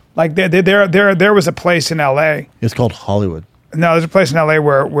 Oh, yeah. Like there was a place in L.A. It's called Hollywood. No, there's a place in LA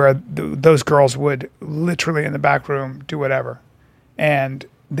where those girls would literally in the back room do whatever, and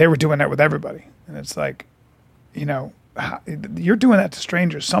they were doing that with everybody. And it's like, you know, you're doing that to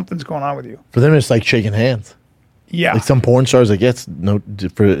strangers. Something's going on with you. For them, it's like shaking hands. Yeah, Like some porn stars, like, it's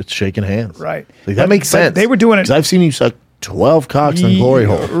it's shaking hands. right. Like, that But- makes but sense. They were doing it 'Cause I've seen you suck 12 cocks in glory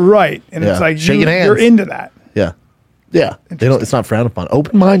hole. right, and Yeah. it's like Shaking hands. you're into that. Yeah. Yeah. They don't, it's not frowned upon.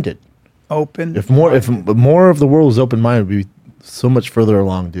 Open-minded. Open. If more of the world was open-minded, we'd be so much further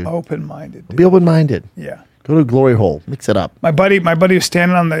along, dude. Open-minded. Be open-minded. Yeah. Go to glory hole. Mix it up. My buddy was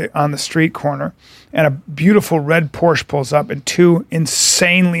standing on the street corner, and a beautiful red Porsche pulls up, and 2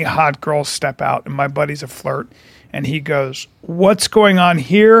 insanely hot girls step out, and my buddy's a flirt, and he goes, "What's going on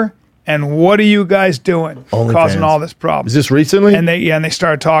here? And what are you guys doing, OnlyFans. causing all this problem?" Is this recently? And they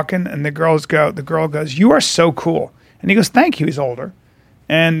started talking, and the girl goes, "You are so cool," and he goes, "Thank you." He's older,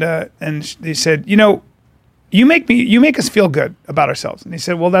 and he said, "You know, you make us feel good about ourselves." And he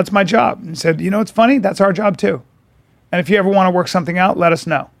said, "Well, that's my job." And he said, "You know, it's funny. That's our job too. And if you ever want to work something out, let us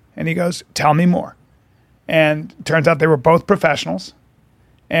know." And he goes, "Tell me more." And it turns out they were both professionals,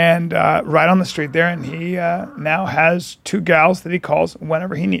 and right on the street there. And he now has 2 gals that he calls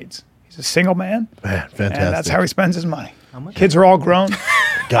whenever he needs. He's a single man, Man, fantastic. and that's how he spends his money. Kids are all grown.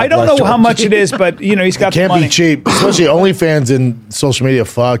 God I don't bless know how George. much it is, but you know he's got the Can't money. be cheap. Especially OnlyFans and social media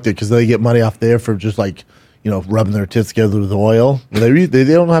fucked it because they get money off there for just like, you know, rubbing their tits together with oil. They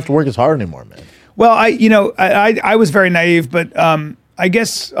don't have to work as hard anymore, man. Well, I was very naive, but I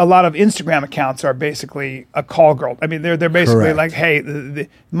guess a lot of Instagram accounts are basically a call girl. I mean, they're basically Correct. like, hey,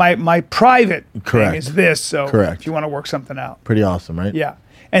 my private Correct. thing is this, so Correct. if you want to work something out, Pretty awesome, right? yeah.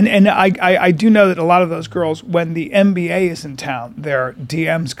 And I do know that a lot of those girls, when the NBA is in town, their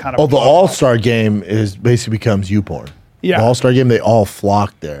DMs kind of. Oh, the blow up. All-Star game is basically becomes YouPorn. Yeah. The All-Star game, they all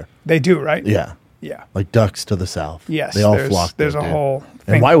flock there. They do, right? Yeah. Yeah. Like ducks to the south. Yes. They all there's, flock there. There's a dude. whole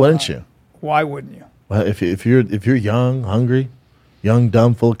thing. And why wouldn't you? Why wouldn't you? Well, if you're young, hungry, young,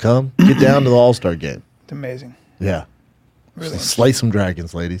 dumb, full of cum, get down to the All-Star game. It's amazing. Yeah. Really. Slay some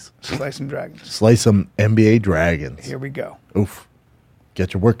dragons, ladies. Slay some dragons. Slay some NBA dragons. Here we go. Oof.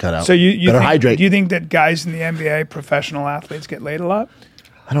 Get your work cut out. So you better think, hydrate. Do you think that guys in the NBA, professional athletes, get laid a lot?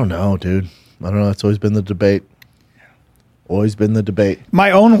 I don't know, dude. I don't know. That's always been the debate. Always been the debate.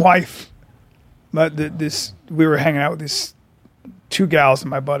 My own wife but we were hanging out with these two gals and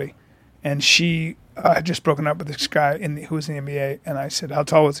my buddy, and she had just broken up with this guy who was in the NBA, and I said, how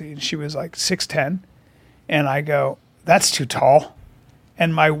tall was he? And she was like 6'10", and I go, that's too tall.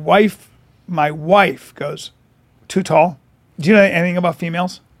 And my wife goes, too tall? Do you know anything about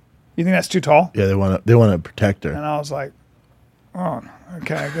females? You think that's too tall? Yeah, they want to protect her. And I was like, oh,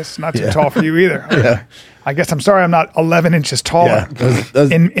 okay, I guess not too tall for you either. Yeah. I guess I'm sorry I'm not 11 inches taller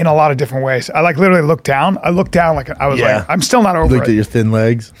in a lot of different ways. I like literally looked down. I looked down like I was like, I'm still not over Looked at your thin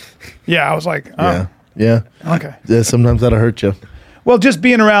legs. Yeah, I was like, oh. Yeah. Okay. Yeah, sometimes that'll hurt you. Well, just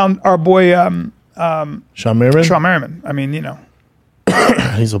being around our boy Sean Merriman? Sean Merriman. I mean, you know.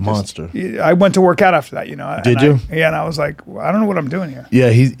 He's a monster. I went to work out after that, you know. Did you? Yeah, and I was like, well, I don't know what I'm doing here.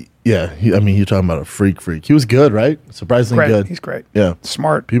 Yeah, I mean, you're talking about a freak. He was good, right? Surprisingly good. He's great. Yeah.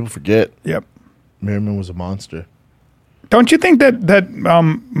 Smart. People forget. Yep. Merriman was a monster. Don't you think that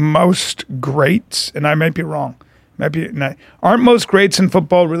most greats, and I might be wrong, aren't most greats in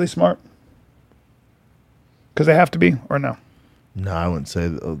football really smart? Because they have to be, or no? No, I wouldn't say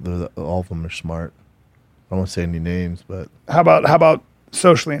all of them are smart. I won't say any names, but how about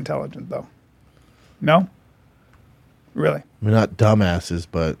socially intelligent though? No, really. I mean, not dumbasses,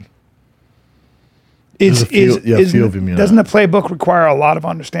 but doesn't the playbook require a lot of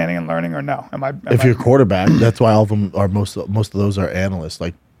understanding and learning, or no? If you're a quarterback, that's why all of them are most of those are analysts,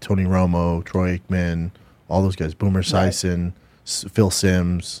 like Tony Romo, Troy Aikman, all those guys, Boomer Esiason, Phil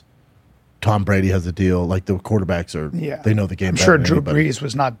Simms. Tom Brady has a deal. Like the quarterbacks they know the game. I'm sure Drew Brees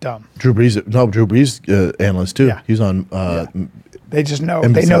was not dumb. Drew Brees analyst too. Yeah. He's on. They just know.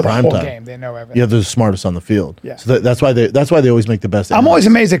 They know the whole game. They know everything. Yeah, they're the smartest on the field. Yeah. So that's why they always make the best. I'm always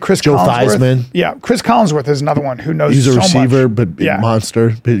amazed at Chris Collinsworth. Theismann. Yeah, Chris Collinsworth is another one who knows. He's a receiver, much. but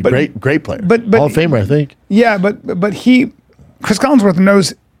monster. Great player. But Hall of Famer, I think. Yeah, but Chris Collinsworth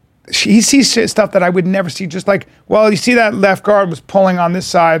knows. He sees stuff that I would never see. Just like, well, you see that left guard was pulling on this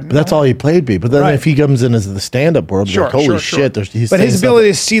side. But that's all he played. But then if he comes in as the stand-up world, holy shit! But his ability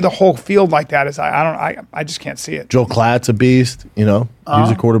to see the whole field like that is, I just can't see it. Joe Klatt's a beast. You know, he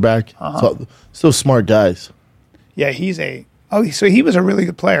was a quarterback. So smart guys. Yeah, so he was a really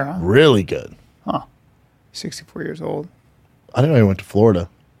good player, huh? Really good. Huh. 64 years old. I didn't know he went to Florida.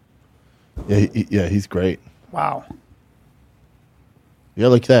 Yeah, he's great. Wow. Yeah,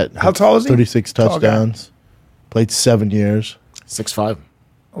 like that. How tall is he? 36 touchdowns. Played 7 years. 6'5".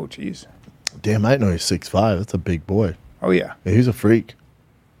 Oh, jeez. Damn, I didn't know he's 6'5". That's a big boy. Oh, yeah. Yeah, he's a freak.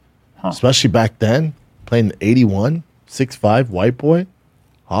 Huh. Especially back then, playing 81, 6'5", white boy.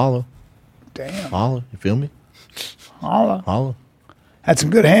 Holla. Damn. Holla. You feel me? Holla. Had some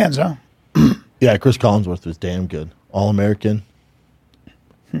good hands, huh? Yeah, Chris Collinsworth was damn good. All-American.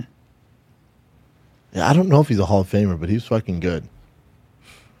 Yeah, I don't know if he's a Hall of Famer, but he's fucking good.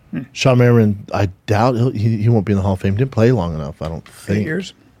 Sean Merriman, I doubt he won't be in the Hall of Fame. He didn't play long enough, I don't think. 8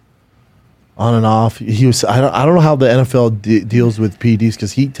 years? On and off. He was. I don't know how the NFL deals with PEDs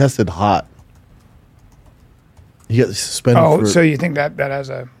because he tested hot. He got suspended. Oh, so you think that has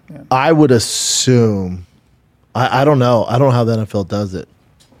a? Yeah. I would assume. I don't know. I don't know how the NFL does it.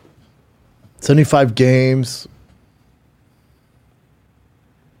 75 games,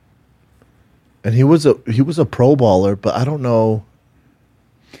 and he was a Pro Bowler, but I don't know.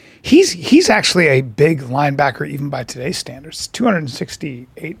 He's actually a big linebacker even by today's standards.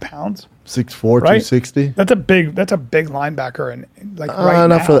 268 pounds. 6'4", 260. That's a big linebacker and right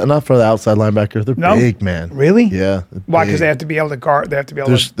not for the outside linebacker. They're big, man. Really? Yeah. Why? Because they have to be able to guard. They have to be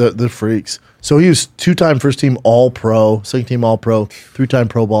able to. They're freaks. So he was 2-time first team All Pro, second team All Pro, 3-time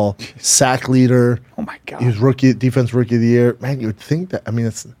Pro Ball, sack leader. Oh my God. He was defense rookie of the year. Man, you would think that. I mean,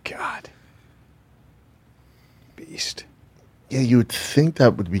 it's God. Beast. Yeah, you would think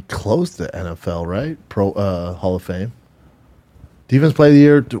that would be close to NFL, right? Hall of Fame. Defense Player of the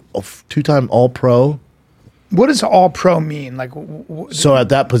Year, 2-time All Pro. What does All Pro mean? Like, so at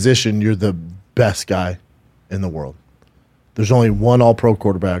that position, you're the best guy in the world. There's only one All Pro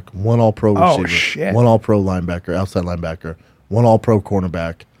quarterback, one All Pro receiver, shit. one All Pro linebacker, outside linebacker, one All Pro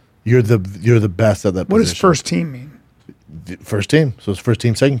cornerback. You're the best at that position. What does first team mean? First team. So it's first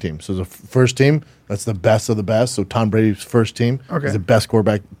team, second team. So the first team, that's the best of the best. So Tom Brady's first team is the best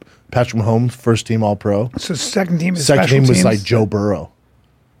quarterback. Patrick Mahomes, first team All Pro. So second team is second special team was teams? like Joe Burrow.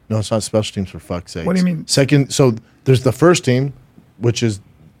 No, it's not special teams for fuck's sake. What do you mean? Second. So there's the first team, which is,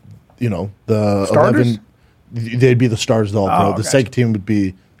 the starters? 11. They'd be the starters of the All Pro. The second team would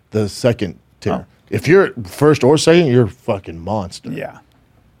be the second tier. If you're first or second, you're a fucking monster. Yeah.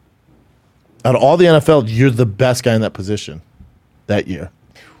 Out of all the NFL, you're the best guy in that position that year.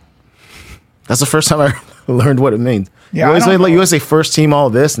 That's the first time I learned what it means. Yeah, you always I don't say, like, know. you always say first team all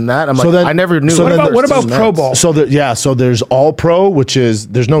this and that. I'm So like, then- I never knew. so then What about first team Pro meant. Bowl? So there's all pro, which is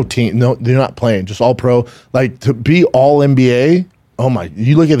there's no team. No, they're not playing. Just all pro. Like to be all NBA. Oh my!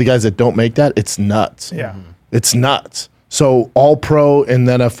 You look at the guys that don't make that. It's nuts. Yeah. It's nuts. So all pro in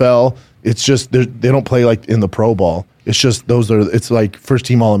the NFL. It's just they don't play like in the Pro Bowl. It's just those are. It's like first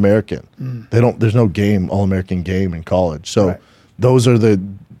team All American. They don't. There's no game All American game in college. So Right. those are the.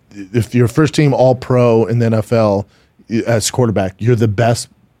 If you're first team All Pro in the NFL as quarterback, you're the best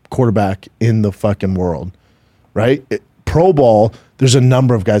quarterback in the fucking world, right? Pro Bowl. There's a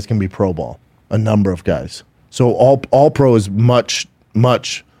number of guys can be Pro Bowl. A number of guys. So all pro is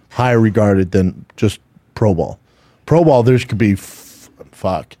much higher regarded than just Pro Bowl. Pro Bowl, there could be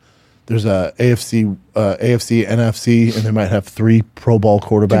fuck. There's a AFC, NFC, and they might have 3 Pro Bowl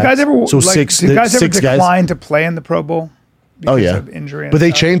quarterbacks. Do guys ever so like, six, do guys ever six decline guys. to play in the Pro Bowl? Oh Because yeah, of injury. And but they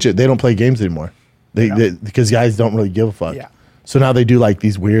stuff? change it. They don't play games anymore. They because guys don't really give a fuck. Yeah. So now they do like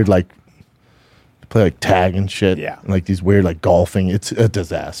these weird like play like tag and shit. Yeah. Like these weird like golfing. It's a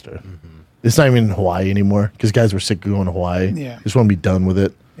disaster. It's not even in Hawaii anymore because guys were sick of going to Hawaii. Yeah. Just want to be done with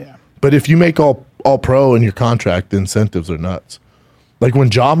it. Yeah. But if you make all pro in your contract, the incentives are nuts. Like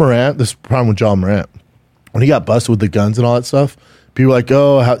when Ja Morant, this is the problem with Ja Morant, when he got busted with the guns and all that stuff, people were like,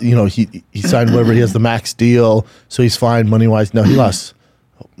 oh, how, he signed whatever, he has the max deal, so he's fine money wise. No, he lost,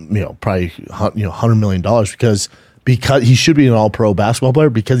 probably $100 million because he should be an all pro basketball player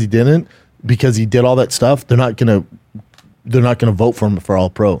because he didn't, because he did all that stuff. They're not gonna vote for him for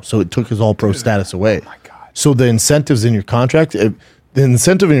all pro. So it took his all pro status away. Oh my God. So the incentives in your contract, the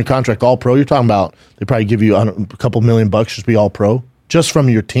incentive in your contract, all pro, you're talking about, they probably give you a couple $1 million just to be all pro, just from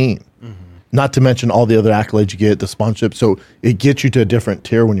your team. Not to mention all the other accolades you get, the sponsorship. So it gets you to a different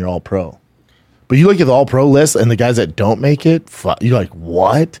tier when you're all pro. But you look at the all pro list and the guys that don't make it, you're like,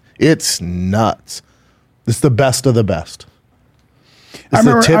 what? It's nuts. It's the best of the best. It's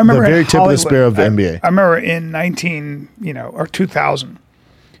the very tip of the spear of the NBA. I remember in 2000,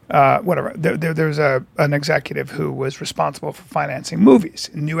 whatever, there was an executive who was responsible for financing movies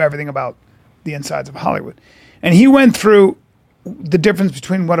and knew everything about the insides of Hollywood. And he went through the difference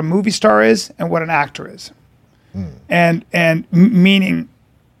between what a movie star is and what an actor is. And meaning,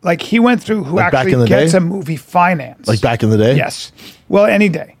 like, he went through who Like back in actually the gets day? a movie financed. Like back in the day? Yes. Well, any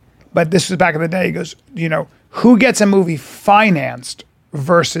day. But this was back in the day. He goes, who gets a movie financed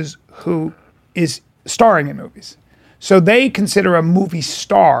versus who is starring in movies. So they consider a movie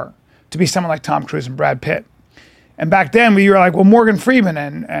star to be someone like Tom Cruise and Brad Pitt. And back then we were like, well, Morgan Freeman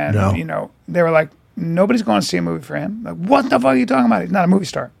and No. they were like, nobody's going to see a movie for him. Like, what the fuck are you talking about? He's not a movie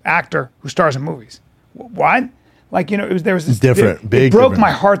star. Actor who stars in movies. What? Like, there was this Different, It big broke difference.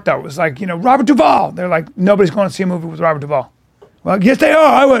 my heart though. It was like, Robert Duvall. They're like, nobody's going to see a movie with Robert Duvall. Well, yes, they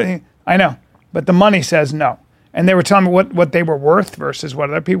are. I know, but the money says no. And they were telling me what they were worth versus what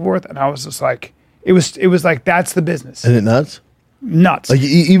other people were worth, and I was just like, it was like that's the business. Isn't it nuts? Nuts. Like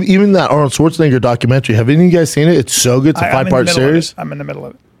even that Arnold Schwarzenegger documentary. Have any of you guys seen it? It's so good. It's a I'm in the 5-part middle of series. it. I'm in the middle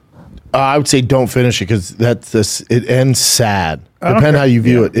of it. I would say don't finish it because it ends sad. don't Depending care. how you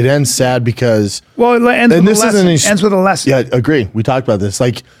view Yeah. it. It ends sad because Well, it ends and with this a lesson. isn't Ends with a lesson. Yeah, agree. We talked about this.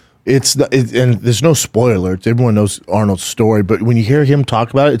 Like and there's no spoiler. Everyone knows Arnold's story, but when you hear him talk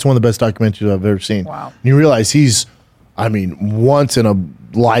about it, it's one of the best documentaries I've ever seen. Wow. And you realize he's, once in a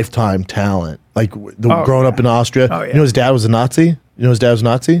lifetime talent. Like growing up in Austria. Oh, yeah. You know his dad was a Nazi? You know his dad was a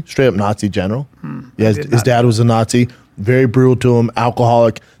Nazi? Straight up Nazi general. Yeah, his dad was a Nazi. Very brutal to him,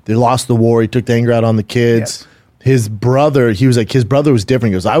 alcoholic. They lost the war. He took the anger out on the kids. Yes. His brother, his brother was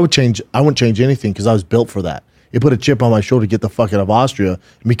different. He goes, I wouldn't change anything because I was built for that. It put a chip on my shoulder to get the fuck out of Austria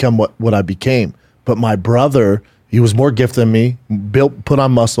and become what I became. But my brother, he was more gifted than me, put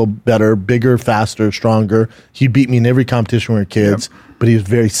on muscle better, bigger, faster, stronger. He beat me in every competition when we were kids, but he was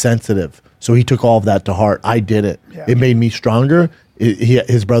very sensitive. So he took all of that to heart. I did it. Yeah. It made me stronger.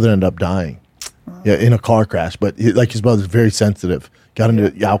 His brother ended up dying. Yeah, in a car crash. But his brother's very sensitive. Got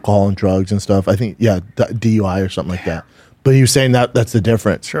into alcohol and drugs and stuff. I think, DUI or something like that. But he was saying that's the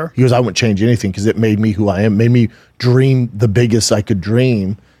difference. Sure. He goes, I wouldn't change anything because it made me who I am, made me dream the biggest I could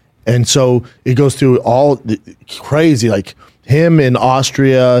dream. And so it goes through all crazy, like him in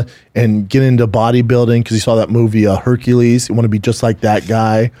Austria and getting into bodybuilding because he saw that movie Hercules. He wanted to be just like that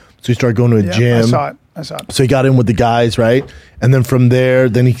guy. So he started going to a gym. I saw it. So he got in with the guys, right? And then from there,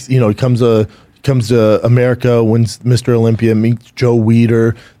 then he comes to America, wins Mr. Olympia, meets Joe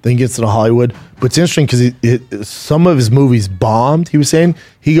Weider, then gets to Hollywood. But it's interesting because some of his movies bombed. He was saying,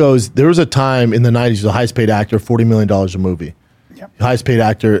 he goes, there was a time in the 90s, he was the highest paid actor, $40 million a movie. highest paid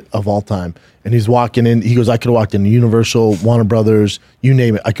actor of all time. And he's walking in. He goes, I could have walked in Universal, Warner Brothers, you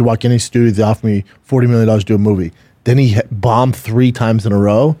name it. I could walk in any studio. They offer me $40 million to do a movie. Then he bombed 3 times in a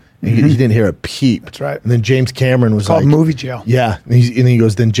row. And he didn't hear a peep. That's right. And then James Cameron was called like, movie jail. Yeah. And he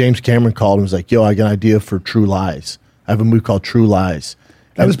goes, then James Cameron called and was like, yo, I got an idea for True Lies. I have a movie called True Lies.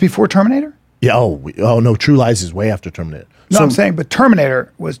 That was before Terminator? Yeah. Oh no, True Lies is way after Terminator. No, So- I'm saying, but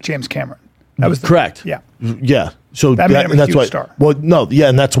Terminator was James Cameron. That was correct. Yeah. Yeah. So That made him a that's huge why. star. Well, no, yeah,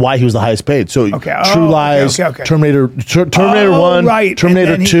 and that's why he was the highest paid. So Okay. True Oh, Lies, okay. Terminator, Terminator Oh, 1, right.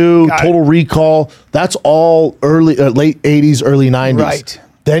 Terminator And then 2, got Total Recall. That's all late 80s, early 90s. Right.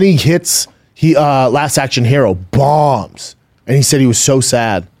 Then he hits Last Action Hero, bombs, and he said he was so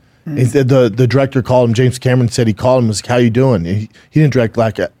sad. He said the director called him. James Cameron said he called him. Was like, how you doing? He didn't direct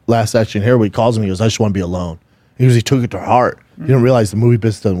Last Action Hero. But he calls him. He goes, I just want to be alone. He took it to heart. He didn't realize the movie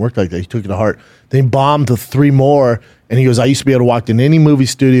business doesn't work like that. He took it to heart. Then he bombed the 3 more, and he goes, I used to be able to walk in any movie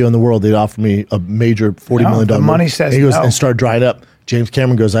studio in the world. They'd offer me a major $40 million the money movie. says and he goes, no. and started drying up. James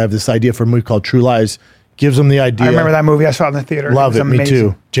Cameron goes, I have this idea for a movie called True Lies. Gives him the idea. I remember that movie. I saw it in the theater. Love it. was Me amazing.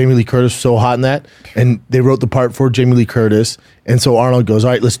 too. Jamie Lee Curtis was so hot in that. And they wrote the part for Jamie Lee Curtis. And so Arnold goes, all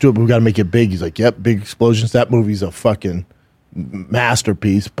right, let's do it, but we got to make it big. He's like, yep, big explosions. That movie's a fucking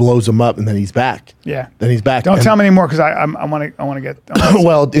masterpiece. Blows him up, and then he's back. Yeah. Then he's back. Don't And- tell me anymore because I want to get.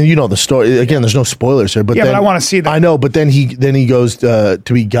 well, and you know the story. Again, there's no spoilers here. But Yeah, then, but I wanna see that. I know, but then he goes to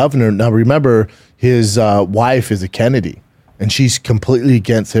be governor. Now, remember, his wife is a Kennedy, and she's completely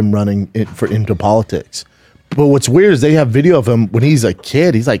against him running into politics. But what's weird is they have video of him when he's a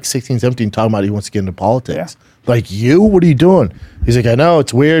kid. He's like 16, 17, talking about he wants to get into politics. Yeah. Like, you? What are you doing? He's like, I know,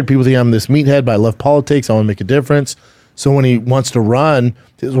 it's weird. People think I'm this meathead, but I love politics. I want to make a difference. So when he wants to run,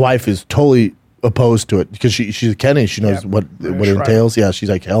 his wife is totally opposed to it because she's a Kennedy. She knows Yeah. what That's it right. entails. Yeah, she's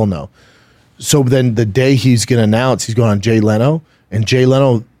like, hell no. So then the day he's going to announce, he's going on Jay Leno, and Jay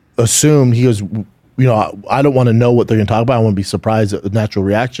Leno assumed, he goes, I don't want to know what they're going to talk about. I want to be surprised at the natural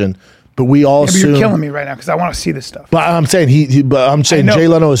reaction. But we all But assume. you're killing me right now because I want to see this stuff. But I'm saying I know. Jay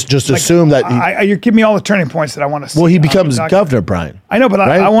Leno has just assumed that. You're giving me all the turning points that I want to see. Well, he on the becomes document. governor, Brian. I know, but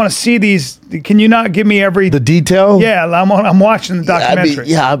right? I want to see these. Can you not give me every? The detail. Yeah, I'm watching the I mean,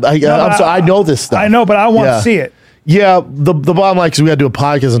 documentary. I'm sorry, I know this stuff. I know, but I want Yeah. to see it. Yeah, the bottom line, because we got to do a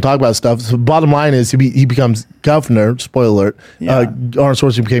podcast and talk about stuff. So the bottom line is he becomes governor. Spoiler alert. Yeah. Arnold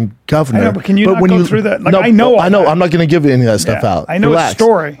Schwarzenegger became governor. I know, but can you not when go through that? Like, no, I know all I know. that. I'm not going to give any of that stuff Yeah. out. I know his Relax.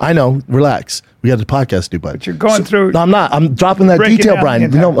 story. I know. Relax. We got a podcast to do, bud. But you're going through. No, I'm not. I'm dropping that breaking detail, down Brian. the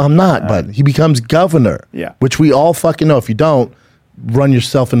entire- No, I'm not, bud. He becomes governor. Yeah. Which we all fucking know. If you don't, run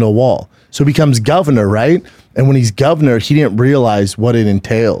yourself into a wall. So he becomes governor, right? And when he's governor, he didn't realize what it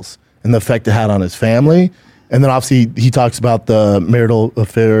entails and the effect it had on his family. And then obviously he talks about the marital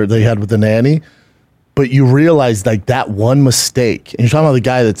affair they had with the nanny. But you realize like that one mistake, and you're talking about the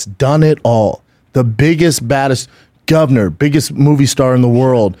guy that's done it all, the biggest, baddest governor, biggest movie star in the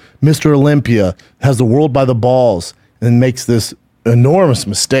world, Mr. Olympia, has the world by the balls, and makes this enormous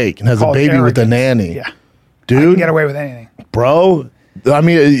mistake and has a Called baby with a arrogance. nanny. Yeah. I Dude, can get away with anything. bro. I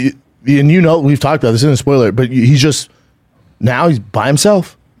mean, and you know, we've talked about this, isn't a spoiler, but he's just, now he's by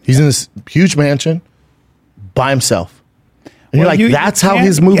himself. He's in this huge mansion by himself. And Well, you're like, that's how can't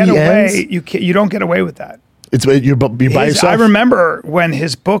his movie get away- ends? You don't get away with that. You're by yourself? I remember when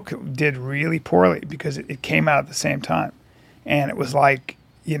his book did really poorly because it came out at the same time, and it was like,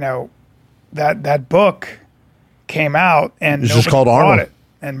 that book came out and It's just nobody called bought Arnold. it,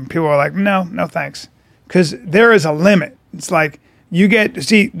 and people were like, no thanks, because there is a limit. It's like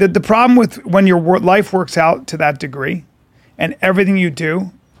the problem with when your life works out to that degree, and everything you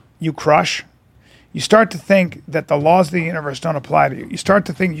do, you crush. You start to think that the laws of the universe don't apply to you. You start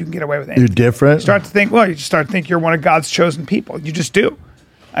to think you can get away with anything. You're different. You start to think, you just start to think you're one of God's chosen people. You just do.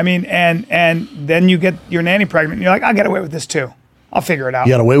 I mean, and then you get your nanny pregnant, and you're like, I'll get away with this too. I'll figure it out.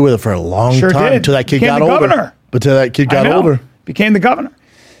 You got away with it for a long Sure time did. until that kid Became got the older. governor. But till that kid I got know. older. Became the governor.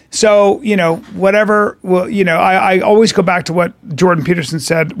 So, whatever, I always go back to what Jordan Peterson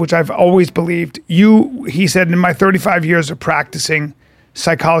said, which I've always believed. He said, in my 35 years of practicing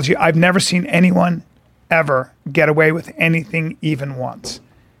psychology, I've never seen anyone ever get away with anything even once.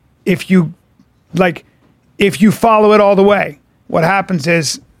 If you follow it all the way, what happens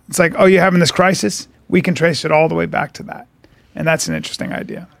is, it's like, oh, you're having this crisis? We can trace it all the way back to that. And that's an interesting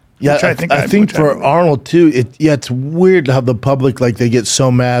idea. Yeah, which I think for believe. Arnold too, it's weird how the public, like, they get so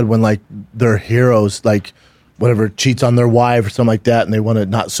mad when, like, their heroes, like, whatever, cheats on their wife or something like that, and they want to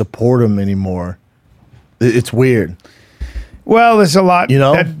not support him anymore. It's weird. Well, there's a lot.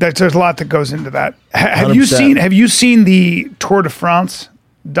 There's a lot that goes into that. Have 100%. you seen the Tour de France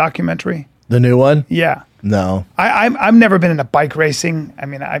documentary? The new one? Yeah. No. I've never been into bike racing. I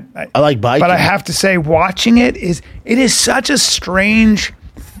mean, I like biking. but I have to say, watching it is such a strange.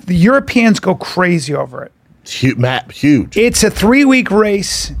 The Europeans go crazy over it. Huge. It's a 3-week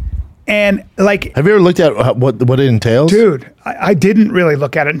race, and like, have you ever looked at what it entails? dude, I didn't really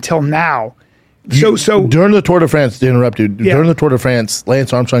look at it until now. So During the Tour de France, to interrupt you, during the Tour de France,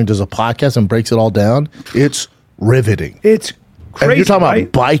 Lance Armstrong does a podcast and breaks it all down. It's riveting. it's crazy. And you're talking right?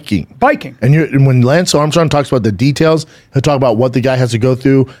 about biking. Biking. And when Lance Armstrong talks about the details, he'll talk about what the guy has to go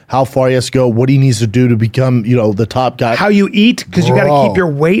through, how far he has to go, what he needs to do to become, the top guy. How you eat, because you got to keep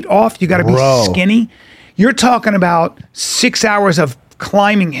your weight off. You got to be skinny. You're talking about 6 hours of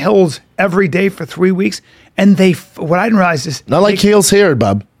climbing hills every day for 3 weeks. And what I didn't realize is Not like hills here,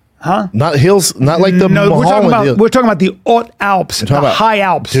 bub. Huh? Not hills, not like the no. We're talking Mulholland about the Haute Alps, the about- high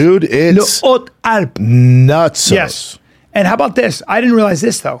Alps, Dude, it's the Haute Alps. nuts. Yes. And how about this? I didn't realize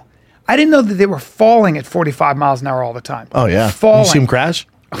this though. I didn't know that they were falling at 45 miles an hour all the time. Oh yeah. Falling, You see them crash?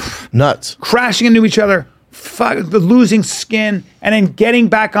 Nuts. crashing into each other, losing skin, and then getting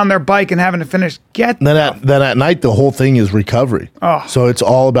back on their bike and having to finish. Then at night, the whole thing is recovery. Oh. So it's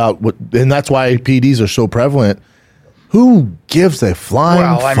all about and that's why PDs are so prevalent. Who gives a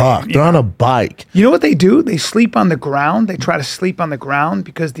flying fuck? They're on a bike. You know what they do? They sleep on the ground. They try to sleep on the ground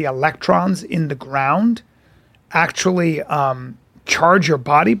because the electrons in the ground actually charge your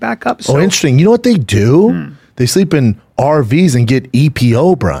body back up. So, Interesting. You know what they do? They sleep in RVs and get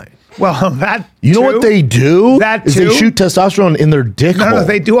EPO, Brian. well, that You know too. what they do? That is too? they shoot testosterone in their dick hole. No,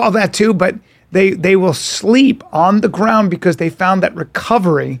 they do all that too, but they will sleep on the ground because they found that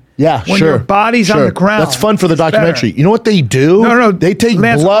recovery. Yeah, when sure. your body's on Sure. the ground. That's fun for the it's better. documentary. You know what they do? No, They take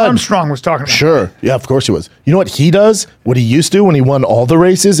Lance blood. Armstrong was talking about. Sure. Yeah, of course he was. You know what he does? What he used to when he won all the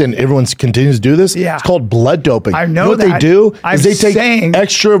races and everyone continues to do this? Yeah. It's called blood doping. I know You know what that. they do? I'm is they take saying-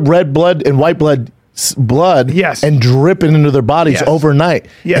 extra red blood and white blood Yes. and drip it into their bodies Yes. overnight.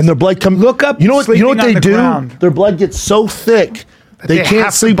 Yes. And their blood comes. Look up You know what sleeping on they the do? ground. Their blood gets so thick they they have can't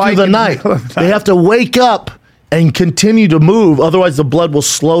to sleep through bike the in the night. middle of the They night. have to wake up and continue to move. Otherwise, the blood will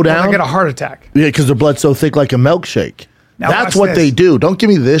slow down. They get a heart attack. Yeah, because their blood's so thick like a milkshake. Now That's watch what this. they do. Don't give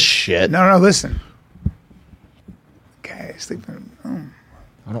me this shit. No, listen. Okay, sleeping.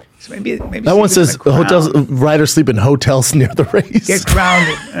 So maybe That one sleeping says on the ground. hotels riders sleep in hotels near the race. Get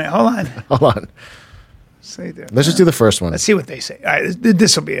grounded. All right, hold on. Hold on. Say there. Let's just do the first one. Let's see what they say. All right,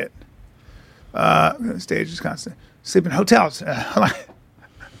 this will be it. Stage is constant. Sleep in hotels. Hold on.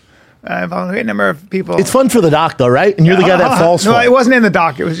 Involving a great number of people. It's fun for the doc, though, right? And you're the guy that falls No, for it it. wasn't in the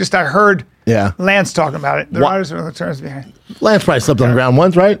doc. It was just I heard Yeah. Lance talking about it. The What? riders are the turns behind. Lance probably slept on the ground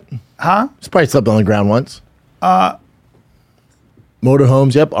once, right? Huh? He's probably slept on the ground once.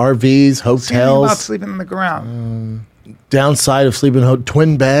 Motorhomes, yep. RVs, Something about hotels. sleeping on the ground. Downside of sleeping in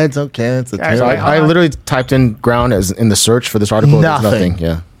twin beds. Okay, that's a Guys, So terrible. I literally typed in ground as in the search for this article. There's Nothing. nothing.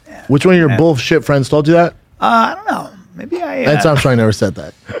 Yeah. Which one of your bullshit friends told you that? I don't know. Maybe I. Lance Armstrong never said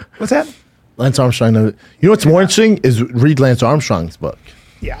that. What's that? Lance Armstrong never. You know what's more interesting is read Lance Armstrong's book.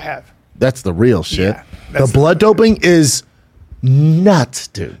 Yeah, I have. That's the real shit. Yeah, the that's blood doping is nuts,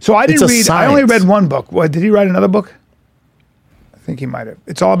 dude. So I It's didn't a read. I only science. read one book. What did he write? Another book? I think he might have.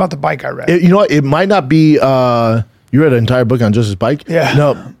 It's all about the bike. I read. You know what? It might not be. You read an entire book on just his bike? Yeah.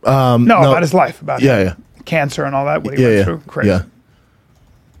 No. no, about his life, about Yeah, him. Cancer and all that. What he Yeah, went yeah, through. Crazy. yeah.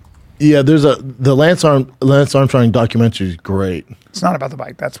 Yeah, there's the Lance Armstrong documentary is great. It's not about the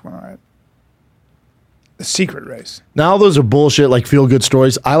bike. That's one I read. The Secret Race. Now those are bullshit, like feel good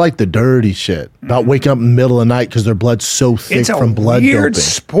stories. I like the dirty shit about waking up in the middle of the night because their blood's so thick It's a from blood weird doping.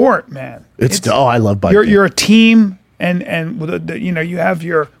 sport, man. I love biking. You're a team, and with you have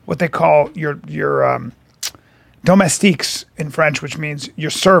your what they call your domestiques in French, which means your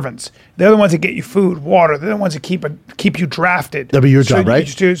servants. They're the ones that get you food, water. They're the ones that keep you drafted. That'd be your job, right?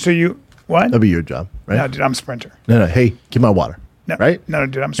 So you what? That'd be your job, right? No, dude, I'm a sprinter. No. Hey, give my water. No, right? No,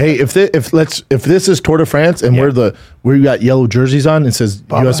 dude, I'm a Hey, sprinter. if this is Tour de France and Yeah. we got yellow jerseys on and says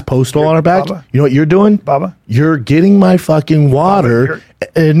Bubba, U.S. Postal you're- on our back, Bubba. you know what you're doing? Bubba. You're getting my fucking water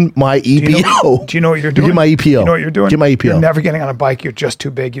in my EPO. Do you know what you're doing? Get my EPO. You know what you're doing? Get my EPO. You're never getting on a bike. You're just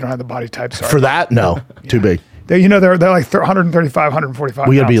too big. You don't have the body type. Sorry. For that, no, too big. They're like 135, 145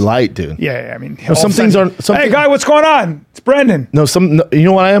 We gotta be pounds. light, dude. Yeah, I mean, some all of a things sudden, aren't- some hey, thing- guy, what's going on? It's Brendan. No, you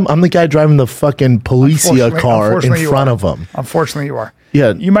know what I am? I'm the guy driving the fucking Policia car in Unfortunately, you front are. of them. Unfortunately, you are.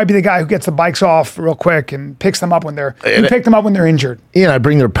 Yeah. You might be the guy who gets the bikes off real quick and picks them up when they're injured. Yeah, I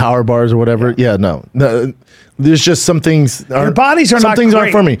bring their power bars or whatever. Yeah, no. There's just some things. Your bodies are some not things great.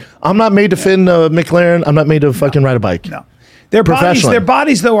 aren't for me. I'm not made to fit in a McLaren. I'm not made to fucking ride a bike. No. Professionally. Their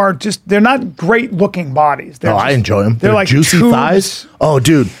bodies though are just they're not great looking bodies. They're I just- enjoy them. They're like juicy tubes. thighs. Oh,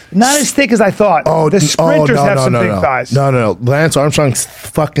 dude. Not as thick as I thought. The sprinters have some big thighs. No. Lance Armstrong's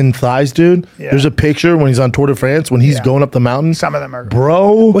fucking thighs, dude. Yeah. There's a picture when he's on Tour de France when he's Yeah. going up the mountain. Some of them are.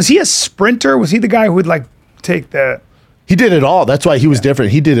 Bro. Was he a sprinter? Was he the guy who would like take the? He did it all. That's why he was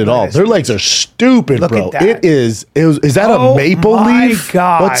different. He did it all. is Their legs are stupid, Look bro. at that. It is that Oh a maple my leaf?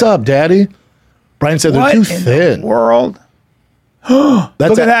 God. What's up, Daddy? Brian said they're What too in thin. the world? That's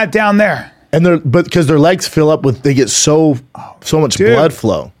Look at that down there. And because their legs fill up with, they get so much dude. blood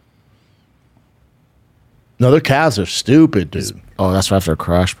flow. No, their calves are stupid, dude. Oh, that's right after a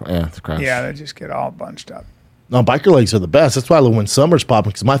crash. Yeah, the crash. Yeah, they just get all bunched up. No, biker legs are the best. That's why I love when summer's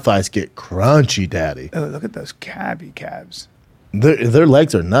popping because my thighs get crunchy, Daddy. Oh, look at those calves. Their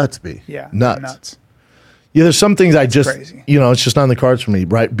legs are nuts, B. Yeah, nuts. Yeah, there's some things I just, crazy. it's just not in the cards for me,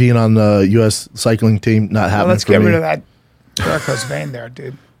 right? Being on the U.S. cycling team, not Well, happening let's for get me. rid of that varicose vein there,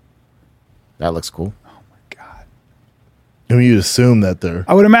 dude. That looks cool. God. I mean, you'd assume that they're...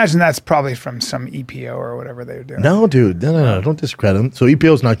 I would imagine that's probably from some EPO or whatever they were doing. No, dude. No. Don't discredit them. So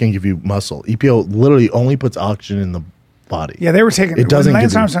EPO is not going to give you muscle. EPO literally only puts oxygen in the body. Yeah, they were taking. It doesn't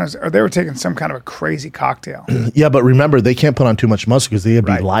Lance give you- Armstrong, or they were taking some kind of a crazy cocktail. Yeah, but remember, they can't put on too much muscle because they have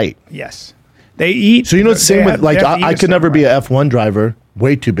to Right. be light. Yes, they eat. So it's the same with, like, I could never be a. a F1 driver.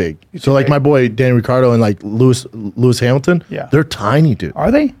 Way too big. So, too like, big. my boy, Danny Ricciardo and, like, Lewis Hamilton, Yeah. they're tiny, dude.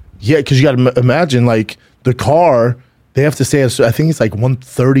 Are they? Yeah, because you got to imagine, like, the car, they have to stay at, I think it's like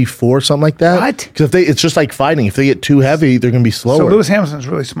 134, something like that. What? Because it's just like fighting. If they get too heavy, they're going to be slower. So Lewis Hamilton's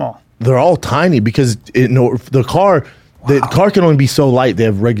really small. They're all tiny because the car can only be so light. They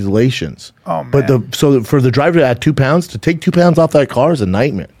have regulations. Oh, But man. so for the driver to add 2 pounds, to take 2 pounds off that car is a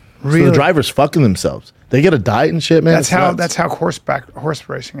nightmare. So Really? the driver's fucking themselves. They get a diet and shit, man. That's It's nuts. that's how horse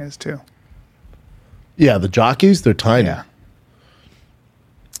racing is too. Yeah, the jockeys, they're tiny. Yeah.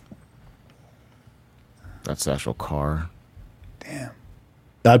 That's the actual car. Damn.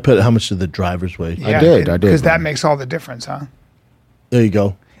 I'd put how much did the drivers weigh? Yeah, did, because that man. makes all the difference, huh? There you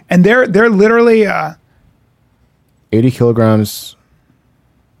go. And they're literally 80 kilograms.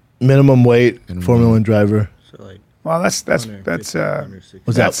 Minimum weight, Formula One driver. So like well, that's 150, 160.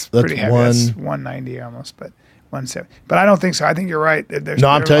 Was that's that's pretty heavy. one? That's 190 almost, but 170. But I don't think so. I think you're right. No,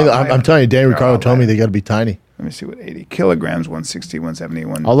 I'm telling you, I'm telling you, Danny Ricciardo told me they got to be tiny. Let me see what 80 kilograms, 160,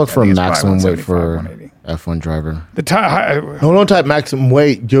 170, I'll look for a 170 is probably maximum weight for 175, 180. F1 driver. The tire. No, don't type maximum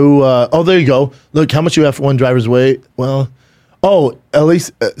weight. Do there you go. Look, how much you F1 drivers weigh? Well, at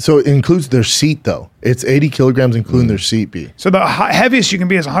least so it includes their seat though. It's 80 kilograms including their seat. B. So the heaviest you can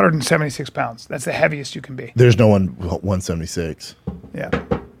be is 176 pounds. That's the heaviest you can be. There's no one 176 Yeah.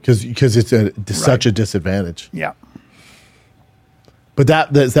 because it's such a disadvantage. Yeah. But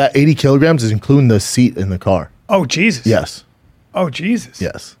that 80 kilograms is including the seat in the car. Oh Jesus. Yes. Oh Jesus.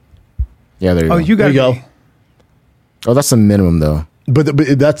 Yes. Yeah, there you Oh, go. you got There you go. Oh, that's the minimum though. But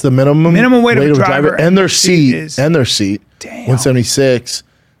that's the minimum weight of a driver and their seat seat is- and their seat. Damn. 176.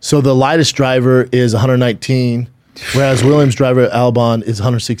 So the lightest driver is 119, whereas Williams driver Albon is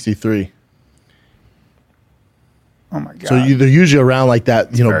 163. Oh my God. So they're usually around like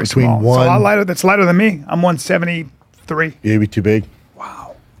that, Very between small. one. It's a lot lighter. That's lighter than me. I'm 173. Maybe too big.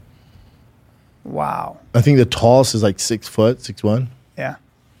 Wow. Wow. I think the tallest is like 6 foot, 6'1". Yeah.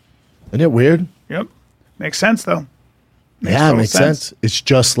 Isn't it weird? Yep. Makes sense though. Yeah, it total makes sense. It's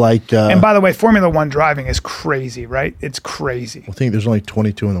just like And by the way, Formula One driving is crazy, right? It's crazy. I think there's only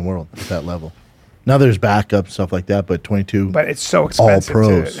 22 in the world at that level. Now there's backup stuff like that, but 22. But it's so expensive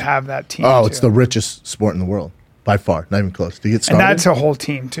pros. to have that team. Oh, it's too. the richest sport in the world by far. Not even close. To get And started, that's a whole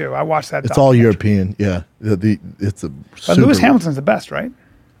team too. I watched that. it's all documentary. European. Yeah, it's a. But super- Lewis Hamilton's the best, right?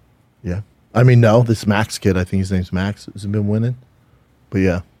 Yeah, I mean, no, this Max kid. I think his name's Max. Has been winning, but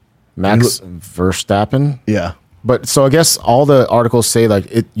yeah, Max Verstappen. yeah. But so I guess all the articles say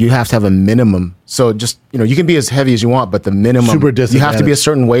like you have to have a minimum. So just you can be as heavy as you want, but the minimum Super you have to be disadvantage. a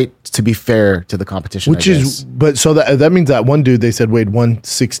certain weight to be fair to the competition. Which I is, guess. but so that means that one dude they said weighed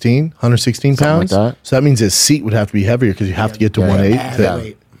 116 Something pounds. like that. So that means his seat would have to be heavier because you have to get to Yeah, 1.8. yeah. to- Yeah.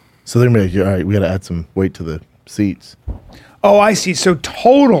 Wait. So they're gonna be like, all right, we got to add some weight to the seats. Oh, I see. So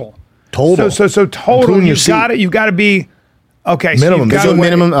total. Total. So total. Including your You've got to be okay. Minimum. So, Is you've So got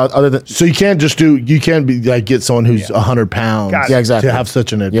minimum other than So you can't be like get someone who's 100 pounds. Got it. Yeah, exactly. To have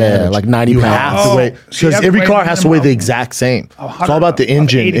such an advantage. like 90 you pounds. have to Oh, weigh so you because have to every weigh car has to weigh minimum. the exact same. It's 100 all about the of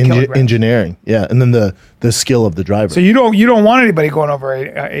engine 80 kilograms. engineering. Yeah, and then the skill of the driver. So you don't want anybody going over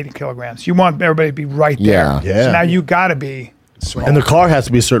 80 kilograms. You want everybody to be right there. Yeah. Yeah. So now you got to be small. And the car has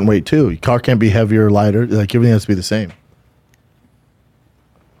to be a certain weight too. Your car can't be heavier or lighter. Like everything has to be the same.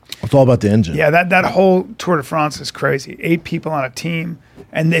 It's all about the engine. Yeah, that whole Tour de France is crazy. 8 people on a team,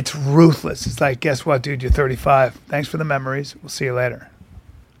 and it's ruthless. It's like, guess what, dude? You're 35. Thanks for the memories. We'll see you later.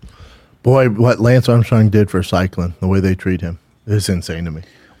 Boy, what Lance Armstrong did for cycling, the way they treat him, is insane to me.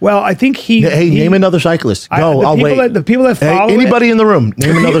 Well, I think name another cyclist. Go, I'll wait. The people that follow anybody in the room,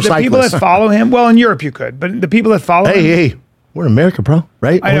 name another the cyclist. people that follow him, well, in Europe you could, but the people that follow him. Hey, we're in America, bro,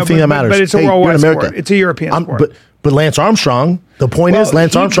 right? I know, Only thing that matters. But it's a worldwide sport. It's a European sport. But Lance Armstrong, the point is,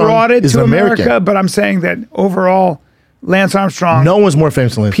 Lance Armstrong brought it is to American. America, but I'm saying that overall, Lance Armstrong. No one's more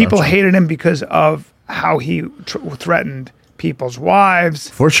famous than Lance People Armstrong. hated him because of how he threatened people's wives.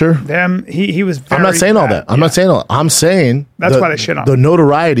 For sure. He was very I'm not saying all that. I'm not saying all that. I'm saying that's why they shit on the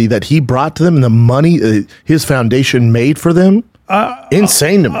notoriety that he brought to them and the money his foundation made for them.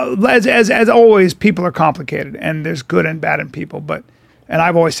 Insane to me. As always, people are complicated, and there's good and bad in people. And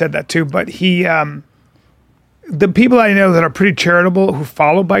I've always said that too. But the people I know that are pretty charitable who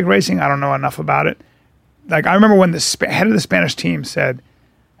follow bike racing, I don't know enough about it. Like I remember when the head of the Spanish team said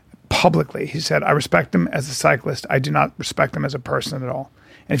publicly, he said, "I respect him as a cyclist. I do not respect him as a person at all."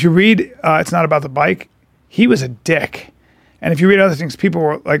 And if you read, it's not about the bike. He was a dick. And if you read other things, people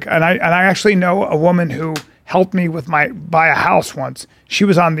were like, and I actually know a woman who helped me with buy a house once. She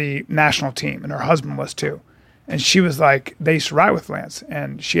was on the national team, and her husband was too. And she was like, they used to ride with Lance,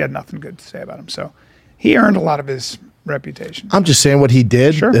 and she had nothing good to say about him. So he earned a lot of his reputation. I'm just saying what he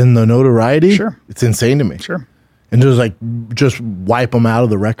did in the notoriety. Sure. It's insane to me. Sure. And just wipe him out of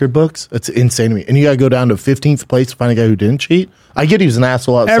the record books. It's insane to me. And you got to go down to 15th place to find a guy who didn't cheat. I get he was an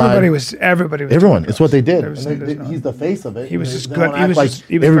asshole outside. Everybody was. Everyone. It's what they did. He's the face of it. He was just They good. don't act like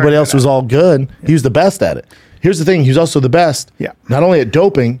everybody else was all good. Yeah. He was the best at it. Here's the thing. He was also the best. Yeah. Not only at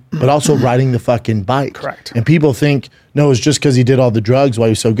doping, but also riding the fucking bike. Correct. And people think, no, it's just because he did all the drugs why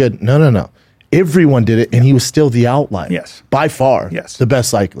he was so good. No. Everyone did it, and he was still the outlier. Yes. By far. Yes. The best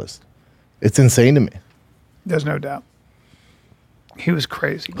cyclist. It's insane to me. There's no doubt. He was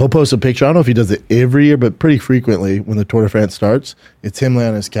crazy. He'll post a picture. I don't know if he does it every year, but pretty frequently when the Tour de France starts, it's him laying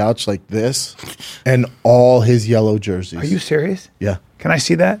on his couch like this and all his yellow jerseys. Are you serious? Yeah. Can I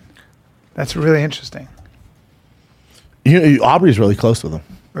see that? That's really interesting. Aubrey's really close with him.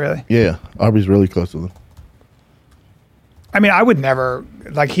 Really? Yeah. Aubrey's really close with him. I mean, I would never,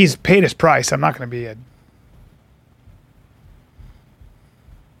 like, he's paid his price. I'm not going to be a...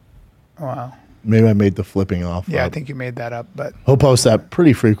 Wow. Maybe I made the flipping off. Yeah, I think you made that up, but... He'll post that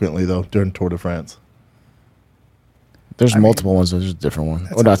pretty frequently, though, during Tour de France. There's multiple ones. There's a different one.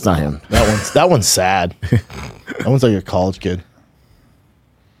 Oh, that's not him. That one's sad. That one's like a college kid.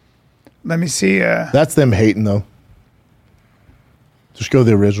 Let me see. That's them hating, though. Just go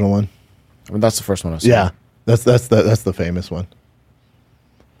the original one. I mean, that's the first one I saw. Yeah, that's the famous one.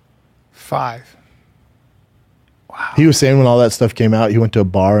 5. Wow. He was saying when all that stuff came out, he went to a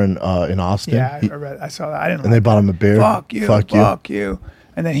bar in Austin. Yeah, I saw that. I didn't. And they bought him a beer. Fuck you.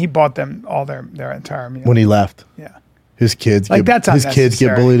 And then he bought them all their entire meal. When he left. Yeah. His kids like get, his kids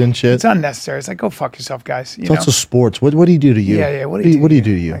get bullied and shit. It's unnecessary. It's like, go fuck yourself, guys. It's also sports. What do you do to you? Yeah. What do you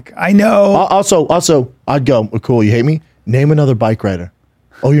do to you? Like, I know. Also, I'd go, cool, you hate me? Name another bike rider.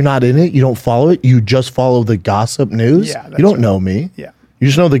 Oh, you're not in it? You don't follow it? You just follow the gossip news? Yeah. You don't know me. Yeah. You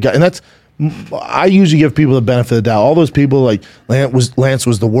just know the guy. And that's, I usually give people the benefit of the doubt. All those people, like, Lance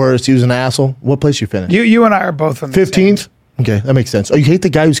was the worst. He was an asshole. What place you finished? You and I are both on the 15th? Okay, that makes sense. Oh, you hate the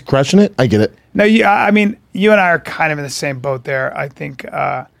guy who's crushing it? I get it. No, I mean, you and I are kind of in the same boat there. I think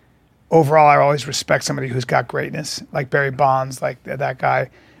overall, I always respect somebody who's got greatness, like Barry Bonds, like that guy.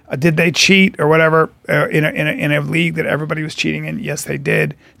 Did they cheat or whatever in a league that everybody was cheating in? Yes, they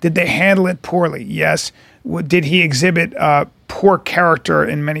did. Did they handle it poorly? Yes. Did he exhibit poor character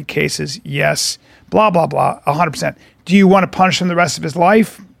in many cases? Yes. Blah, blah, blah, 100%. Do you want to punish him the rest of his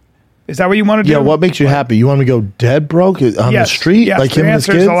life? Is that what you want to do? Yeah, what makes you happy? You want to go dead broke on the street? Yes, like him and his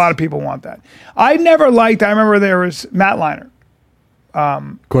kids? A lot of people want that. I remember there was Matt Leinart.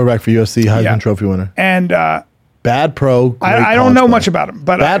 Quarterback for USC, Heisman Trophy winner. And bad pro. I don't know much about him,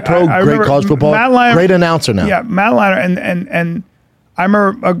 but bad pro, great college football, Matt Leinart, great announcer now. Yeah, Matt Leinart, and I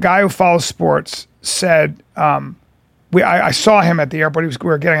remember a guy who follows sports said, I saw him at the airport. We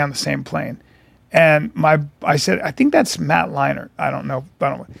were getting on the same plane. And I said, I think that's Matt Leinart. I don't know.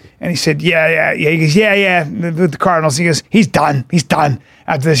 And he said, yeah. He goes, yeah. With the Cardinals, he goes, he's done.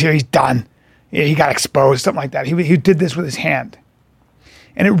 After this year, he's done. Yeah, he got exposed, something like that. He did this with his hand.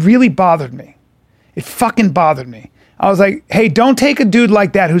 And it really bothered me. It fucking bothered me. I was like, hey, don't take a dude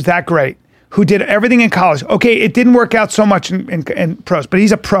like that who's that great, who did everything in college. Okay, it didn't work out so much in pros, but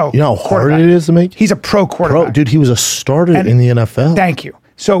he's a pro. You know how hard it is to make? He's a pro quarterback. Dude, he was a starter in the NFL. Thank you.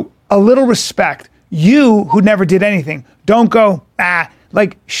 So a little respect. You, who never did anything, don't go,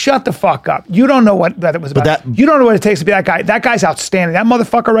 Like, shut the fuck up. You don't know what that it was about. You don't know what it takes to be that guy. That guy's outstanding. That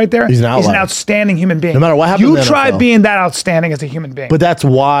motherfucker right there, he's an outstanding human being. No matter what happens you in the try NFL. being that outstanding as a human being. But that's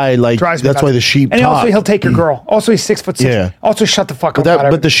why, like, Drives me that's nuts. why the sheep and talk. also, he'll take your girl. Also, he's 6'6". Yeah. Also, shut the fuck up.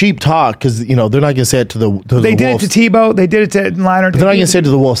 about But the sheep talk because they're not going to say it to the They did wolf. it to Tebow. They did it to Liner. But they're not going to say it to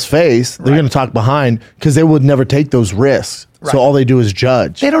the wolf's face. They're going to talk behind because they would never take those risks. Right. So all they do is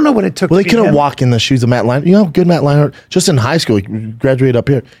judge. They don't know what it took. Well, to they be couldn't him. walk in the shoes of Matt Leinart. You know how good Matt Leinart, just in high school, he graduated up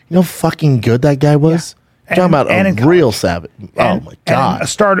here. You know how fucking good that guy was? Yeah. Talking about and a real savage. Oh, my God. And a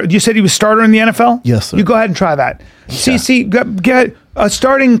starter. You said he was starter in the NFL? Yes, sir. You go ahead and try that. See, get a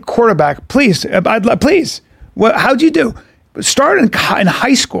starting quarterback, please. Please. How'd you do? Start in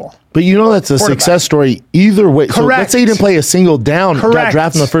high school. But you know that's a success story either way. Correct. So let's say he didn't play a single down, got Correct.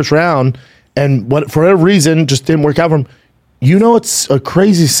 drafted in the first round, and for whatever reason just didn't work out for him. You know it's a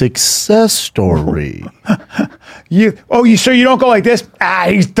crazy success story. You sure you don't go like this?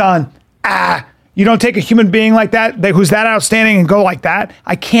 He's done. You don't take a human being like that who's that outstanding and go like that?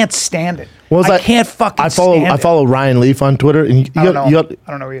 I can't stand it. I can't fucking stand it. I follow Ryan Leaf on Twitter, and I don't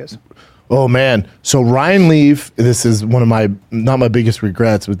know who he is. Oh man! So Ryan Leaf, this is one of not my biggest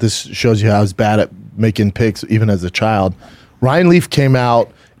regrets, but this shows you how I was bad at making picks even as a child. Ryan Leaf came out,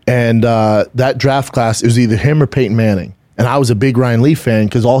 and that draft class, it was either him or Peyton Manning. And I was a big Ryan Leaf fan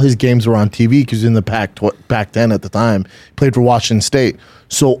because all his games were on TV because he was in the Pac-10 at the time. Played for Washington State.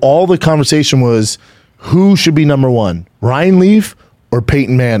 So all the conversation was who should be number one, Ryan Leaf or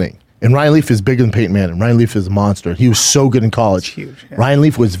Peyton Manning? And Ryan Leaf is bigger than Peyton Manning. Ryan Leaf is a monster. He was so good in college. Huge, yeah. Ryan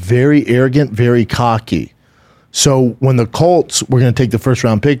Leaf was very arrogant, very cocky. So when the Colts were going to take the first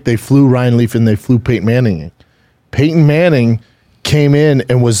round pick, they flew Ryan Leaf and they flew Peyton Manning in. Peyton Manning came in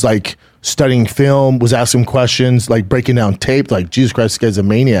and was like studying film, was asking questions, like breaking down tape, like, Jesus Christ, this guy's a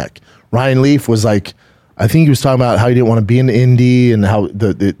maniac. Ryan Leaf was like, I think he was talking about how he didn't want to be in Indy and how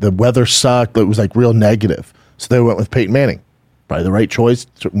the weather sucked. It was like real negative. So they went with Peyton Manning. Probably the right choice,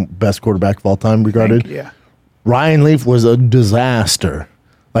 best quarterback of all time regarded. Yeah. Ryan Leaf was a disaster.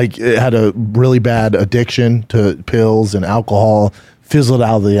 Like, it had a really bad addiction to pills and alcohol, fizzled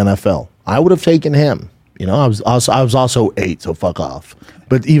out of the NFL. I would have taken him. You know, I was also 8, so fuck off.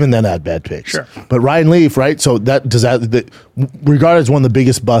 But even then, I had bad picks. Sure. But Ryan Leaf, right? So regarded as one of the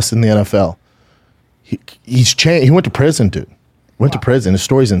biggest busts in the NFL. He's changed. He went to prison, dude. Went to prison. His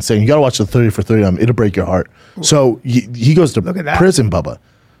story's insane. You got to watch the 30 for 30 on him. It'll break your heart. So he goes to prison, Bubba.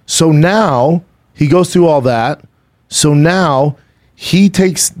 So now he goes through all that. So now he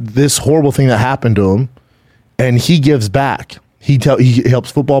takes this horrible thing that happened to him and he gives back. He helps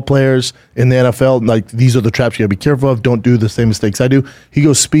football players in the NFL. Like, these are the traps you got to be careful of. Don't do the same mistakes I do. He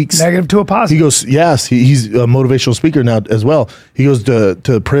goes, speaks. Negative to a positive. He goes, yes, he's a motivational speaker now as well. He goes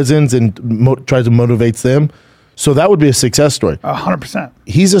to prisons and tries to motivate them. So that would be a success story. 100%.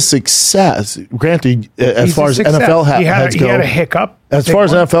 He's a success. Granted, as far as NFL heads go. He had a hiccup. As far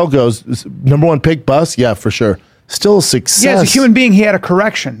as NFL goes, number one pick bust, yeah, for sure. Still a success. Yeah, as a human being, he had a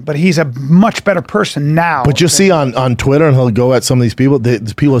correction, but he's a much better person now. But you see on Twitter, and he'll go at some of these people.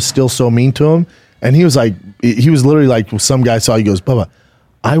 The people are still so mean to him, and he was literally like, some guy saw. He goes, Bubba,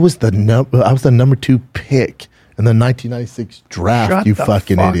 I was the number 2 pick in the 1996 draft. Shut you the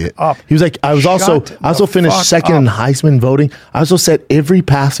fucking fuck idiot. up. He was like, I also finished second in Heisman voting. I also set every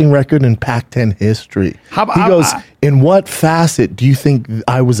passing record in Pac-10 history. He goes, in what facet do you think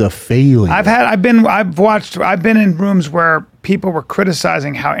I was a failure? I've been in rooms where people were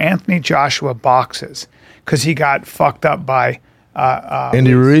criticizing how Anthony Joshua boxes because he got fucked up by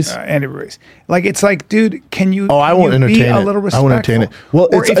Andy Ruiz. Andy Ruiz. Like, it's like, dude, can you? I won't entertain be it. a little respectful? I won't entertain it. Well,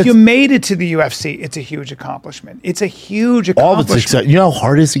 or if you made it to the UFC, it's a huge accomplishment. It's a huge accomplishment. All the success. You know how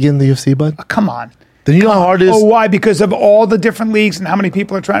hard it is to get in the UFC, bud? Come on. Then you know how hard it is. Oh, why? Because of all the different leagues and how many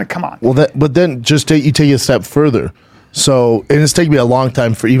people are trying to come on. Well, but then just take it a step further. So, and it's taken me a long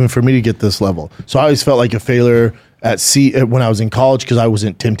time for me to get this level. So I always felt like a failure when I was in college because I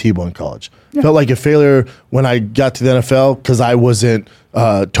wasn't Tim Tebow in college. Yeah. Felt like a failure when I got to the NFL because I wasn't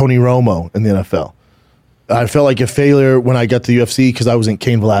Tony Romo in the NFL. I felt like a failure when I got to the UFC because I wasn't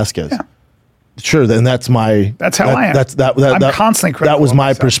Cain Velasquez. Yeah. Sure, then that's how I am. I'm constantly critical. That was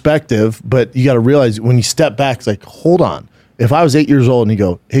my perspective, but you got to realize when you step back, it's like, hold on. If I was 8 years old and you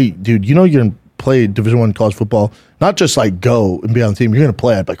go, hey, dude, you know you're going to play Division I college football, not just like go and be on the team, you're going to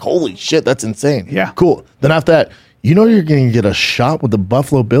play. I'd be like, holy shit, that's insane. Yeah. Cool. Then after that, you know you're going to get a shot with the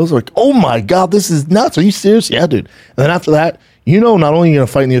Buffalo Bills? Like, oh my God, this is nuts. Are you serious? Yeah, dude. And then after that, you know not only are you going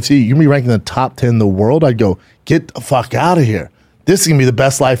to fight in the UFC, you're going to be ranked in the top 10 in the world. I'd go, get the fuck out of here. This is going to be the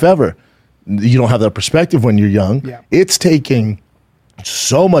best life ever. You don't have that perspective when you're young. Yeah. It's taking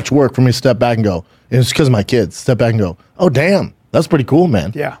so much work for me to step back and go, and it's because of my kids, step back and go, oh, damn, That's pretty cool,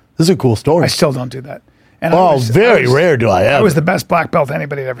 man. Yeah. This is a cool story. I still don't do that. And very rare do I ever. I was the best black belt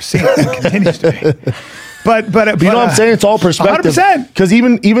anybody had ever seen and continues to be. But you you know what I'm saying? It's all perspective. 100%. Because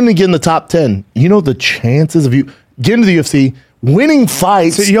even to get in the top 10, you know the chances of you getting to the UFC, winning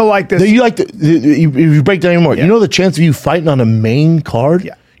fights. So you'll like this. If you break down more, you know the chance of you fighting on a main card?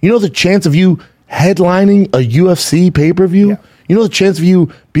 Yeah. You know the chance of you headlining a UFC pay-per-view? Yeah. You know the chance of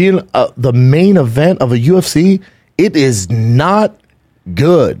you being the main event of a UFC? It is not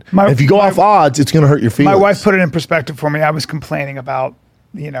good. If you go off odds, it's going to hurt your feelings. My wife put it in perspective for me. I was complaining about,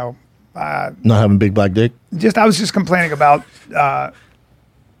 not having big black dick. I was just complaining about. I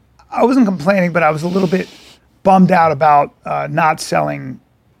wasn't complaining, but I was a little bit bummed out about not selling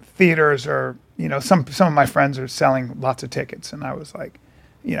theaters, or some of my friends are selling lots of tickets, and I was like,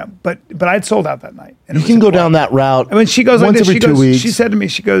 but I'd sold out that night. And you can go down that route. And when she goes once like this, every 2 weeks. she said to me,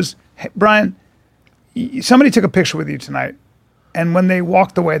 she goes, "Hey, Brian, somebody took a picture with you tonight, and when they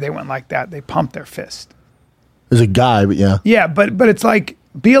walked away, they went like that. They pumped their fist." There's a guy, but yeah. Yeah, but it's like,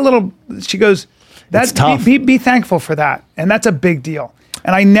 be a little. She goes, That's tough. Be thankful for that, and that's a big deal.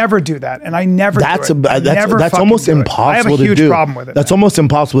 And I never do that, and I never. That's do it. that's almost impossible to do. I have a huge problem with it. That's almost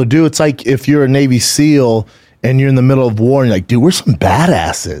impossible to do. It's like if you're a Navy SEAL and you're in the middle of war, and you're like, dude, we're some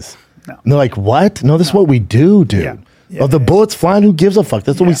badasses. No. And they're like, what? No, this is what we do, dude. Yeah. The bullets flying, who gives a fuck?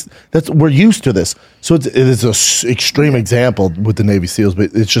 That's what we're used to this. So it is a extreme example with the Navy SEAls,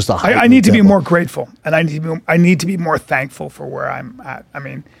 but it's just a. I need to be more grateful, and I need to be more thankful for where I'm at. I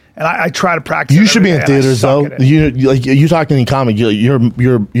mean, and I try to practice. You should be in theaters though. You talking in comic.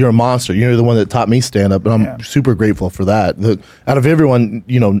 You're a monster. You're the one that taught me stand up, and I'm super grateful for that. Out of everyone,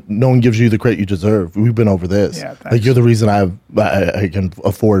 no one gives you the credit you deserve. We've been over this. Yeah, like you're the reason I can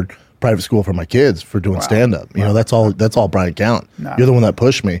afford private school for my kids for doing stand up. That's all Brian Callen. No. You're the one that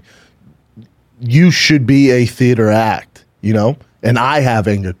pushed me. You should be a theater act, and I have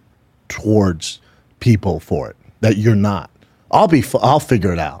anger towards people for it that you're not. I'll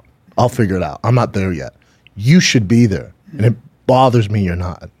figure it out. I'm not there yet. You should be there. And it bothers me you're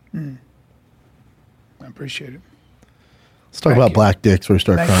not. I appreciate it. Let's talk about black dicks before we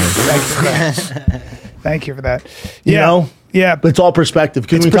start crying. Thank you for that. Yeah. But it's all perspective.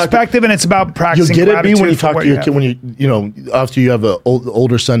 It's perspective, and it's about practicing. You'll get it, B, when you talk to your kid, when obviously you have an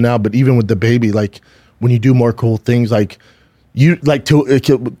older son now, but even with the baby, like when you do more cool things, like you like to,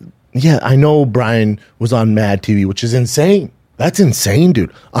 I know Brian was on Mad TV, which is insane. That's insane,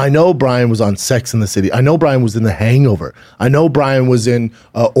 dude. I know Brian was on Sex and the City. I know Brian was in The Hangover. I know Brian was in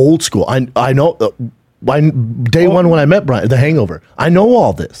Old School. I know day one when I met Brian, The Hangover. I know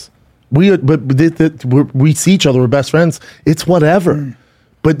all this. We see each other. We're best friends. It's whatever.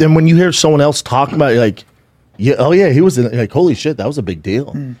 But then when you hear someone else talk about it, like, he was in, like, holy shit, that was a big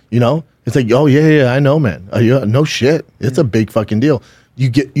deal. It's like, oh yeah, I know, man. No shit, it's a big fucking deal.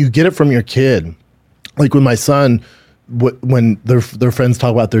 You get it from your kid. Like with my son, when their friends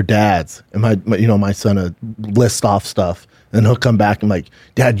talk about their dads, and my son list off stuff, and he'll come back and like,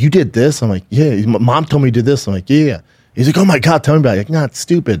 Dad, you did this. I'm like, yeah. Mom told me you did this. I'm like, yeah. He's like, oh my God, tell me about it. Like, no, it's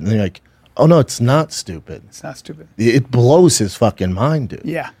stupid. And you're like, oh no, it's not stupid. It's not stupid. It blows his fucking mind, dude.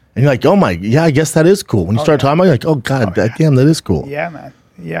 Yeah. And you're like, oh my, yeah, I guess that is cool. When you start talking about it, you're like, oh God, damn, that is cool. Yeah, man.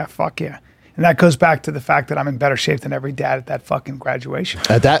 Yeah, fuck yeah. And that goes back to the fact that I'm in better shape than every dad at that fucking graduation.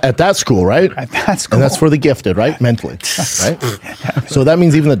 At that school, right? At that school. And that's for the gifted, right? Mentally, right? So that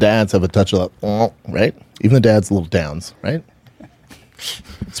means even the dads have a touch of that, right? Even the dads, little downs, right?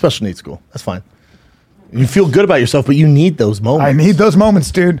 Special needs school. That's fine. You feel good about yourself, but you need those moments. I need those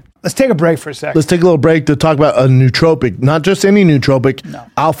moments, dude. Let's take a break for a second. Let's take a little break to talk about a nootropic. Not just any nootropic,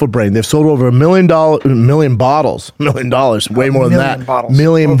 Alpha Brain. They've sold over $1 million bottles. $1 million, way more than that. Bottles.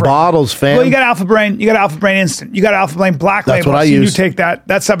 Million bottles, fam. Well, you got Alpha Brain. You got Alpha Brain Instant. You got Alpha Brain Black Label. That's what I so use. You take that.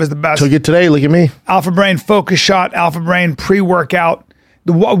 That stuff is the best. Took it today. Look at me. Alpha Brain Focus Shot. Alpha Brain Pre-Workout.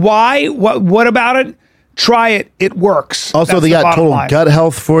 Why? What about it? Try it. It works. Also, That's they got total line. gut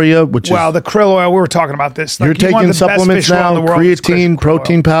health for you, which is... Well, the krill oil, we were talking about this. You're taking supplements now, creatine,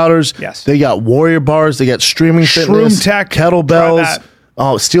 protein powders. Yes. They got Warrior bars. They got streaming fitness, Tech, kettlebells,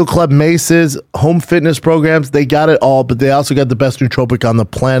 Steel Club maces, home fitness programs. They got it all, but they also got the best nootropic on the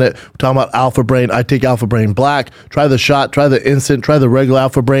planet. We're talking about Alpha Brain. I take Alpha Brain Black. Try the shot. Try the instant. Try the regular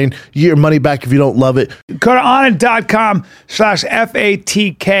Alpha Brain. You get your money back if you don't love it. Go to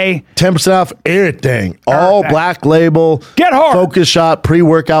onnit.com/FATK. 10% off everything. All Black Label. Get hard. Focus Shot,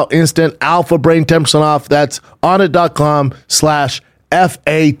 pre-workout, instant, Alpha Brain, 10% off. That's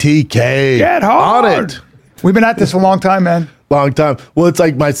onnit.com/FATK. Get hard. On it. We've been at this a long time, man. Long time. Well, it's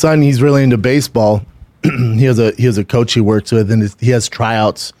like my son, he's really into baseball. He has a coach he works with, and he has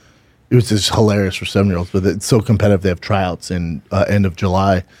tryouts It was just hilarious for 7-year-olds, but it's so competitive. They have tryouts in end of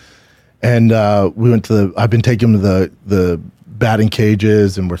July. And we went to I've been taking him to the batting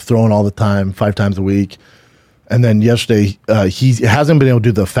cages, and we're throwing all the time, 5 times a week. And then yesterday, he hasn't been able to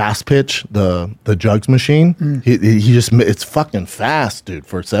do the fast pitch, the jugs machine. He just, it's fucking fast, dude.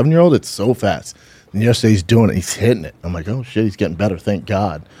 For a 7-year-old, it's so fast. And yesterday he's doing it. He's hitting it. I'm like, oh shit, he's getting better. Thank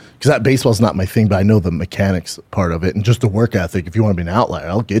God. Because that baseball's not my thing, but I know the mechanics part of it and just the work ethic. If you want to be an outlier,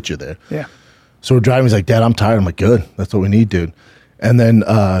 I'll get you there. Yeah. So we're driving. He's like, Dad, I'm tired. I'm like, good. That's what we need, dude. And then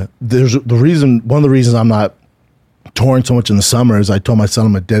there's one of the reasons I'm not touring so much in the summer is I told my son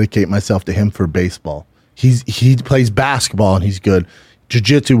I'm going to dedicate myself to him for baseball. He plays basketball and he's good.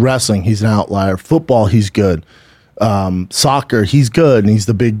 Jiu-jitsu, wrestling, he's an outlier. Football, he's good. Soccer, he's good, and he's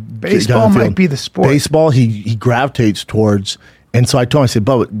the big baseball might be the sport. Baseball, he gravitates towards. And so I told him, I said,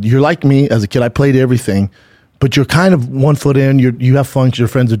 Bubba, you're like me as a kid. I played everything, but you're kind of 1 foot in. You have fun because your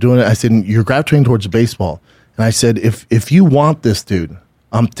friends are doing it. I said, you're gravitating towards baseball. And I said, if you want this, dude,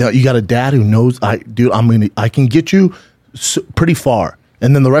 you got a dad who knows. I can get you pretty far,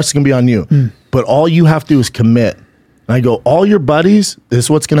 and then the rest is gonna be on you. But all you have to do is commit. And I go, all your buddies, this is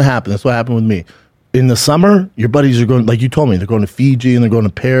what's gonna happen. That's what happened with me. In the summer, your buddies are going, like you told me, they're going to Fiji and they're going to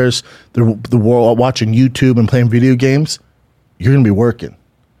Paris. They're watching YouTube and playing video games. You're going to be working.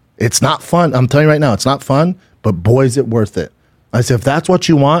 It's not fun. I'm telling you right now, it's not fun, but boy, is it worth it. I said, if that's what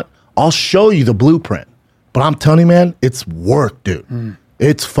you want, I'll show you the blueprint. But I'm telling you, man, it's work, dude.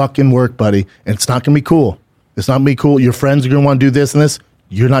 It's fucking work, buddy. And it's not going to be cool. It's not going to be cool. Your friends are going to want to do this and this.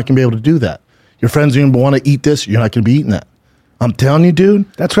 You're not going to be able to do that. Your friends are going to want to eat this. You're not going to be eating that. I'm telling you,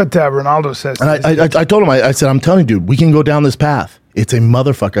 dude. That's what Ronaldo says. And I told him, I said, I'm telling you, dude, we can go down this path. It's a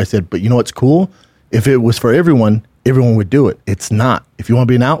motherfucker. I said, but you know what's cool? If it was for everyone would do it. It's not. If you want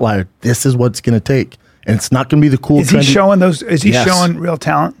to be an outlier, this is what it's going to take. And it's not going to be the cool, Is he showing real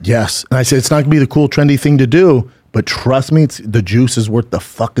talent? Yes. And I said, it's not going to be the cool, trendy thing to do, but trust me, the juice is worth the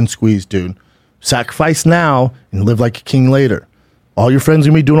fucking squeeze, dude. Sacrifice now and live like a king later. All your friends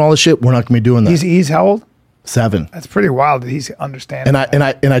are going to be doing all this shit. We're not going to be doing that. He's how old? 7. That's pretty wild that he's understanding. And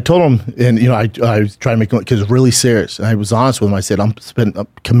I told him, and I was trying to make him, because it's really serious. And I was honest with him. I said, I'm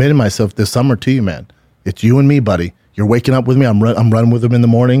committing myself this summer to you, man. It's you and me, buddy. You're waking up with me. I'm running with him in the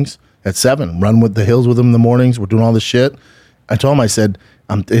mornings at 7. I'm running with the hills with him in the mornings. We're doing all this shit. I told him, I said,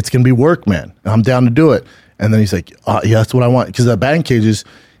 it's gonna be work, man. I'm down to do it. And then he's like, yeah, that's what I want. Because at batting cages,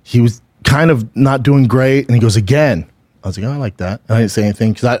 he was kind of not doing great, and he goes, again. I was like, oh, I like that. And I didn't say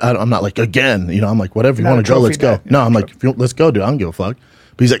anything because I'm not like, again. I'm like, whatever you want to go, let's go. No, I'm like, let's go, dude. I don't give a fuck.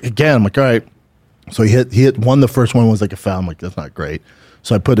 But he's like, again. I'm like, all right. So he hit one. The first one was like a foul. I'm like, that's not great.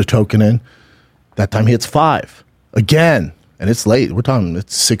 So I put a token in. That time he hits 5 again, and it's late. We're talking,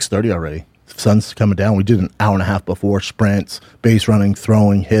 it's 6:30 already. The sun's coming down. We did an hour and a half before, sprints, base running,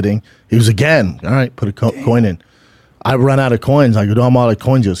 throwing, hitting. He was again. All right, put a coin in. I run out of coins. I go, I'm out of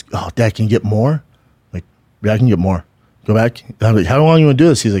coins. He goes, oh, Dad, can you get more? I'm like, yeah, I can get more. Go back. I'm like, how long you want to do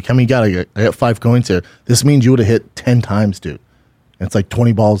this? He's like, how many you got? I got 5 coins here. This means you would have hit 10 times, dude. And it's like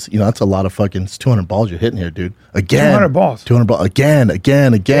 20 balls. That's a lot of fucking, it's 200 balls you're hitting here, dude. Again. 200 balls. 200 balls. Again.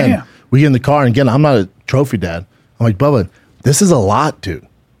 Damn. We get in the car, and again, I'm not a trophy dad. I'm like, Bubba, this is a lot, dude.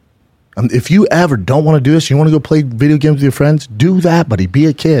 If you ever don't want to do this, you want to go play video games with your friends, do that, buddy. Be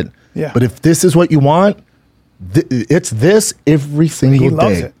a kid. Yeah. But if this is what you want, it's this every single day.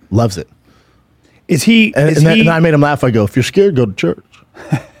 Loves it. Loves it. And I made him laugh. I go, if you're scared, go to church.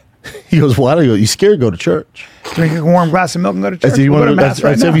 He goes, what? I go, you scared, go to church. Drink a warm glass of milk and go to church.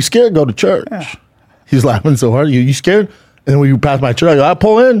 I said, if you're scared, go to church. Yeah. He's laughing so hard. You scared? And then when you pass my church, I go, I'll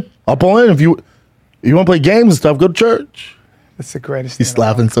pull in. If you want to play games and stuff, go to church. That's the greatest thing. He's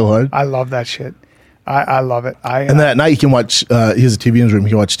laughing so hard. I love that shit. I love it. And then at night, he can watch, he has a TV in his room. He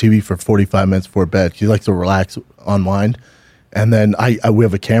can watch TV for 45 minutes before bed. He likes to relax, unwind. And then we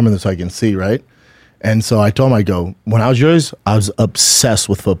have a camera so I can see, right? And so I told him, I go, when I was yours, I was obsessed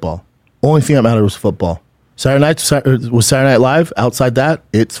with football. Only thing that mattered was football. Saturday night was Saturday Night Live. Outside that,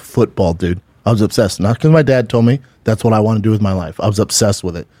 it's football, dude. I was obsessed. Not because my dad told me that's what I want to do with my life. I was obsessed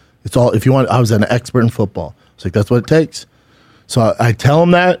with it. It's all, if you want, I was an expert in football. It's like, that's what it takes. So I tell him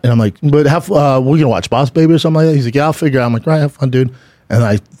that, and I'm like, but we're going to watch Boss Baby or something like that. He's like, yeah, I'll figure it out. I'm like, right, have fun, dude.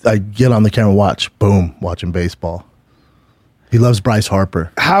 And I get on the camera and watch, boom, watching baseball. He loves Bryce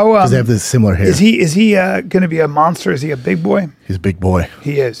Harper. How because they have this similar hair. Is he going to be a monster? Is he a big boy? He's a big boy.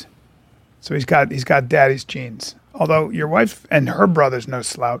 He is. So he's got daddy's genes. Although your wife and her brother's no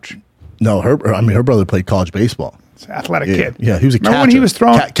slouch. No, her brother played college baseball. It's an athletic kid. Yeah, he was a catcher. When he was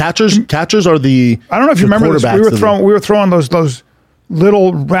throwing catchers are the. I don't know if you remember this. We were throwing those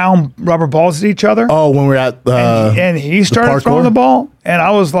little round rubber balls at each other. Oh, when we were at And he started throwing the ball, and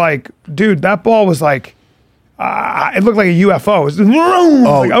I was like, dude, that ball was like, it looked like a UFO. It was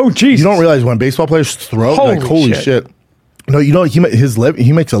like, oh, Jesus. You don't realize when baseball players throw, holy shit. No, you know, he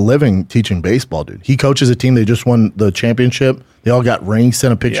makes a living teaching baseball, dude. He coaches a team. They just won the championship. They all got rings.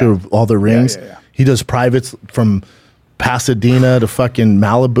 Sent a picture of all their rings. Yeah. He does privates from Pasadena to fucking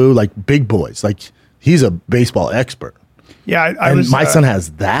Malibu, like big boys. Like he's a baseball expert. Yeah, my son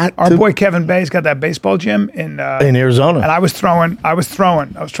has that. Our boy Kevin Bay's got that baseball gym in Arizona. And I was trying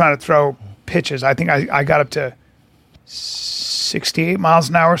to throw pitches. I think I got up to 68 miles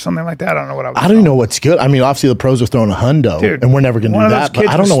an hour, something like that. I don't know what I was. I don't even know what's good. I mean, obviously the pros are throwing a hundo, dude, and we're never going to do that. But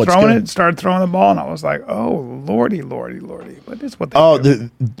I don't know what's good. Started throwing the ball, and I was like, "Oh, lordy!" But it's what they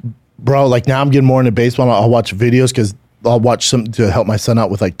do. Bro, like now I'm getting more into baseball. I'll watch videos because I'll watch something to help my son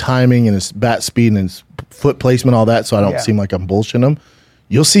out with like timing and his bat speed and his foot placement, all that, so I don't seem like I'm bullshitting him.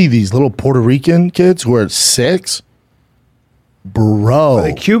 You'll see these little Puerto Rican kids who are 6. Bro. Are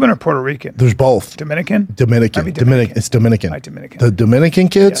they Cuban or Puerto Rican? There's both. Dominican. It's Dominican. Like Dominican. The Dominican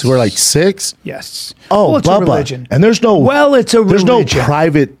kids who are like 6. Yes. Oh, it's a religion. And there's no. Well, it's a religion. There's no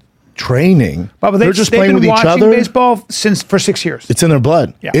private training. But they're just playing with each other. They've been watching baseball for 6 years. It's in their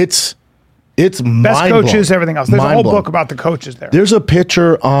blood. Yeah. It's best coaches, everything else. There's a whole book about the coaches there. There's a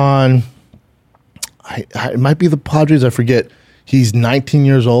picture on. It might be the Padres. I forget. He's 19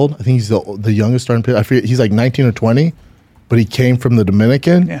 years old. I think he's the youngest starting pitcher. I forget. He's like 19 or 20. But he came from the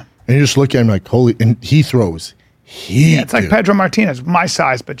Dominican, and you just look at him like, holy, and he throws heat. Yeah, it's like Pedro Martinez, my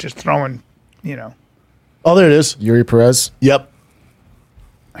size, but just throwing, you know. Oh, there it is. Yuri Perez. Yep.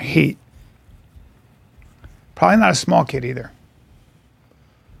 Heat. Probably not a small kid either.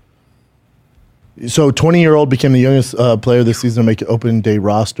 So 20-year-old became the youngest player this season to make an opening day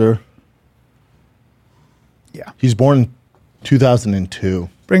roster. Yeah. He's born in 2002.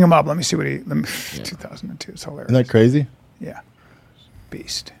 Bring him up. Let me see what 2002. It's hilarious. Isn't that crazy? Yeah.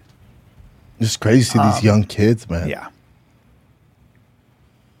 Beast. It's crazy to see these young kids, man. Yeah.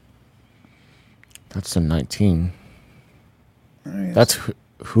 That's a 19. That's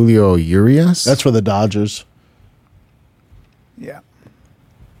Julio Urias? That's for the Dodgers. Yeah.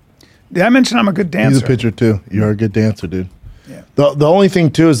 Did I mention I'm a good dancer? He's a pitcher, too. You're a good dancer, dude. Yeah. The only thing,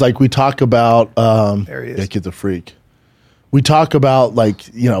 too, is like we talk about... there he is. That kid's a freak. We talk about,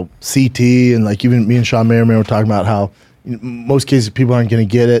 like, you know, CT and, like, even me and Sean Merriman were talking about how most cases people aren't going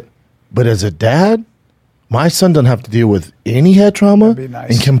to get it. But as a dad, my son doesn't have to deal with any head trauma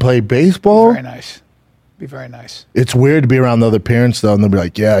and can play baseball. Be very nice. It's weird to be around the other parents, though, and they'll be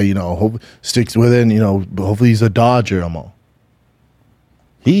like, yeah, you know, hope sticks with it, and, you know, hopefully he's a Dodger. I'm all,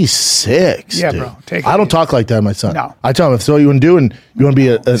 he's 6, yeah, dude. bro. I don't talk like that to my son. No. I tell him, if so you want to do, and you want to be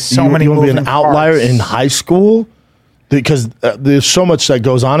you want to be an outlier in high school, because there's so much that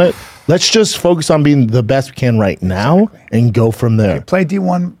goes on it. Let's just focus on being the best we can right now and go from there. Play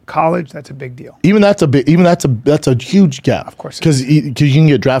D1 college, that's a big deal. That's a huge gap. Of course, because you can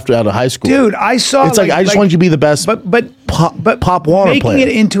get drafted out of high school. Dude, I saw. It's like I just want you to be the best. But pop water making player.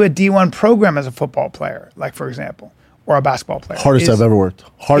 it into a D1 program as a football player, like for example, or a basketball player, hardest I've ever worked.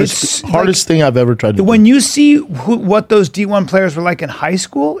 Hardest thing I've ever tried to do. When you see what those D1 players were like in high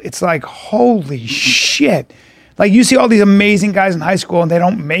school, it's like holy shit. Like you see all these amazing guys in high school and they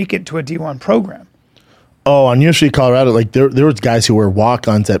don't make it to a D1 program. Oh, on University of Colorado, like there was guys who were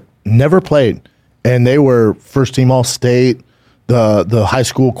walk-ons that never played, and they were first team All-State, the high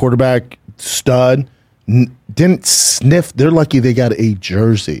school quarterback stud, didn't sniff. They're lucky they got a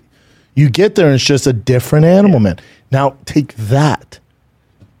jersey. You get there and it's just a different animal, man. Now take that,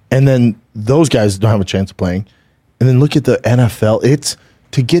 and then those guys don't have a chance of playing, and then look at the NFL.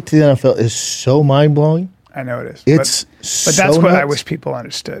 To get to the NFL is so mind-blowing. I know it is. It's but that's what I wish people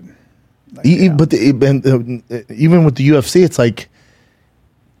understood. Like, even with the UFC, it's like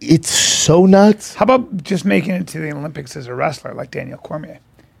it's so nuts. How about just making it to the Olympics as a wrestler like Daniel Cormier?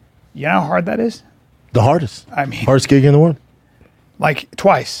 You know how hard that is? The hardest. I mean, hardest gig in the world. Like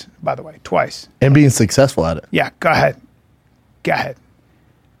twice, by the way, twice. And being successful at it. Yeah, go ahead.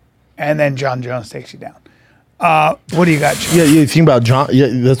 And then John Jones takes you down. What do you got, John? Yeah, you think about John. Yeah,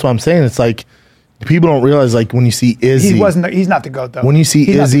 that's what I'm saying. It's like people don't realize, like when you see Izzy, he's not the GOAT though. When you see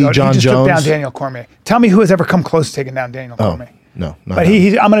Izzy, John Jones, took down Daniel Cormier. Tell me who has ever come close to taking down Daniel Cormier. No, not but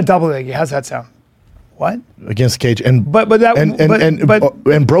I'm going to double leg you. How's that sound? What? Against Cage and but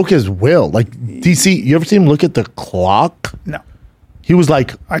broke his will. Like DC, you ever see him look at the clock? No. He was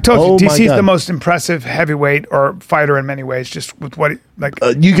like, I told you, DC's the most impressive heavyweight or fighter in many ways. Just with what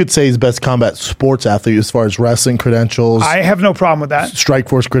you could say he's best combat sports athlete as far as wrestling credentials. I have no problem with that.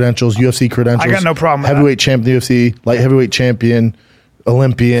 Strikeforce credentials, UFC credentials. I got no problem with heavyweight champion of the UFC, light heavyweight champion,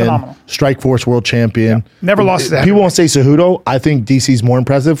 Olympian, Phenomenal. Strike Force world champion. Never lost to the People won't say Cejudo. I think DC's more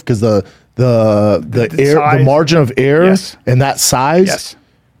impressive because the air, size. the margin of air, Yes. and that size. Yes.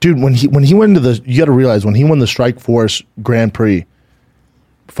 Dude, when he went into the, you got to realize when he won the Strike Force Grand Prix,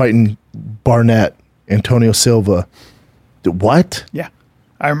 fighting Barnett, Antonio Silva. What? Yeah.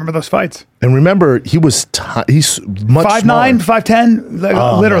 I remember those fights. And remember, he's much 5'9", smaller. 5'10",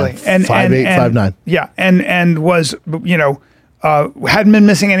 Oh, literally. man. And 5'8", 5'9". Yeah, and was, hadn't been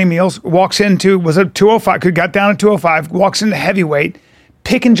missing any meals, walks into, was at 205, got down at 205, walks into heavyweight,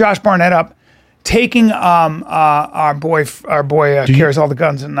 picking Josh Barnett up, taking our boy carries all the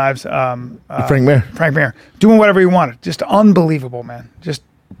guns and knives, Frank Mir. Frank Mir, doing whatever he wanted. Just unbelievable, man. Just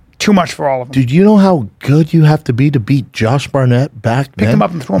too much for all of them. Dude, you know how good you have to be to beat Josh Barnett back then? Picked him up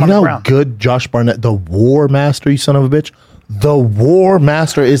and threw him you on know the how ground. good Josh Barnett, the War Master, you son of a bitch? The War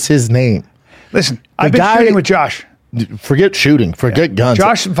Master is his name. Listen, I've been shooting with Josh. Forget shooting. Forget guns.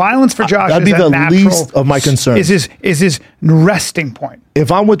 Josh, violence for Josh That'd is be the a natural, least of my concerns. Is his resting point.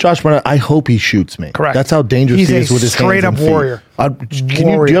 If I'm with Josh Barnett, I hope he shoots me. Correct. That's how dangerous He's he a is with his straight hands up and feet.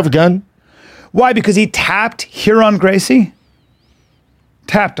 warrior. Do you have a gun? Why? Because he tapped Huron Gracie.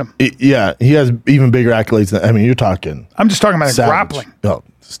 Tapped him. Yeah, he has even bigger accolades than, I mean, you're talking I'm just talking about savage. grappling. Oh,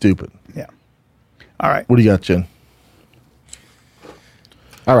 stupid. Yeah. All right. What do you got, Jen?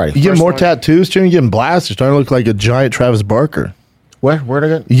 All right. You get first more one. tattoos, Jen? You getting blasted. You're starting to look like a giant Travis Barker. Where'd I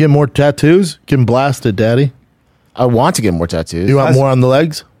get? You get more tattoos? Getting blasted, daddy. I want to get more tattoos. You want more on the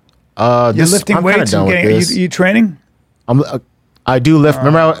legs? You're This- lifting I'm kinda weights done and with getting. this. You training? I do lift.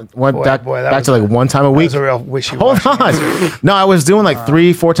 Remember, I went boy, back that back was to like one time a That week. was a real Hold wishy-washy. on. No, I was doing like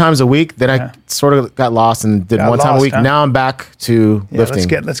 3-4 times a week. Then I sort of got lost and did Got one time a lost, week. huh? Now I'm back to Yeah, lifting.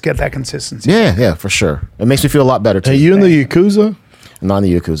 let's get that consistency. Yeah, for sure. It makes me feel a lot better too. Hey, you in the Yakuza? I'm not in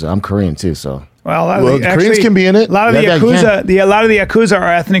the Yakuza. I'm Korean too, so. Well, a lot of Well, the, Koreans actually, can be in it. A lot of the Yeah, Yakuza, a lot of the Yakuza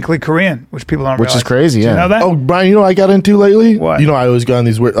are ethnically Korean, which people don't Which is realize. crazy, Did yeah. you know that? Oh, Brian, you know what I got into lately? What? You know, I always got on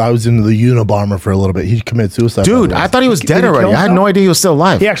these weird, I was into the Unabomber for a little bit. He committed suicide. Dude, by the way. I thought he was dead he already. kill I had himself? no idea he was still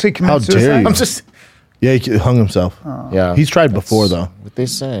alive. He actually committed How dare suicide. you. I'm just. Yeah, he hung himself. Yeah. He's tried before, though. What they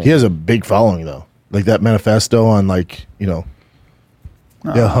say. He has a big following, though. Like that manifesto on, like, yeah,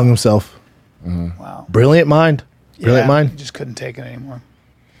 hung himself. Wow. Brilliant mind. Brilliant Yeah, mind. just couldn't take it anymore.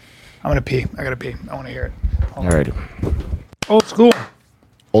 I'm gonna pee. I gotta pee. I want to hear it. All right. Old school.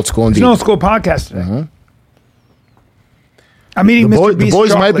 Old school It's indeed. an old school podcast today. Mm-hmm. I'm eating The, Mr. Beast boys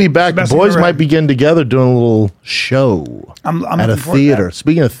might chocolate. be It's back. the The best thing boys I've might ever be getting together doing a little show I'm at a looking forward to theater. that.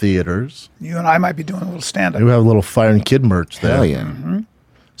 Speaking of theaters, You and I might be doing a little stand up. we have a little Fire and Kid merch there. Hell yeah.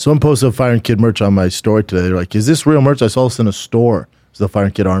 Someone posted a Fire and Kid merch on my story today. They're like, "Is this real merch? I saw this in a store. It's the Fire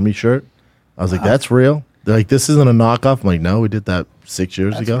and Kid Army shirt." I was like, "That's real." They're like, "This isn't a knockoff." I'm like, "No, we did that 6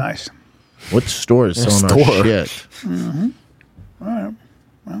 years That's ago." nice. What store is selling our store. shit?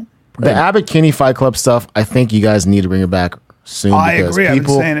 The Abbott Kinney Fight Club stuff, I think you guys need to bring it back soon. I because agree. I've been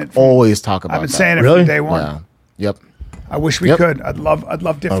people saying it from- always talk about I've been that. saying it Really? from day one. Yeah. Yep. I wish we Yep. could. I'd love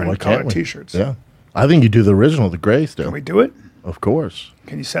Oh, different why color can't we? T-shirts. Yeah, I think you do the original, the gray still. Can we do it? Of course.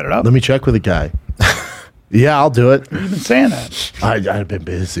 Can you set it up? Let me check with the guy. Yeah, I'll do it. You've been saying that. I've been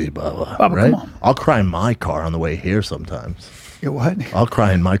busy, Bubba. Bubba, right? come on. I'll cry in my car on the way here sometimes. You what? I'll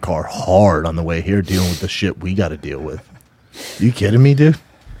cry in my car hard on the way here dealing with the shit we got to deal with. You kidding me, dude?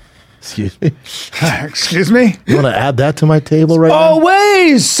 Excuse me. Excuse me? You want to add that to my table right now?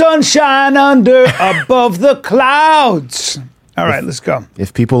 Always sunshine under above the clouds. All right, let's go.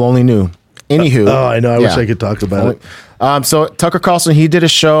 If people only knew. Anywho. Oh, I know. I wish yeah. I could talk about it. So Tucker Carlson, he did a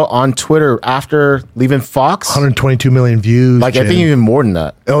show on Twitter after leaving Fox. 122 million views. Like, I think even more than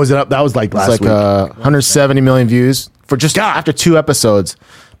that. Oh, is it up? That was like It's last like week. 170 million views for just after 2 episodes.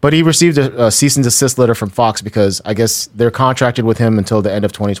 But he received a cease and desist letter from Fox because I guess they're contracted with him until the end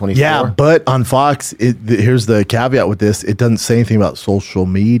of 2024. Yeah, but on Fox, here's the caveat with this: it doesn't say anything about social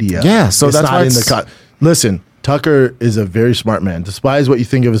media. Yeah, so it's that's not why in the. it's- Listen, Tucker is a very smart man. Despise what you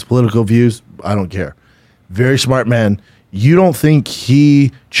think of his political views, I don't care. Very smart man. You don't think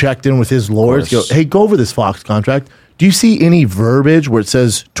he checked in with his lawyers? Go, course. hey, go over this Fox contract. Do you see any verbiage where it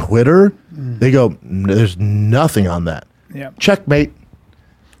says Twitter? They go, there's nothing on that. Yeah. Checkmate.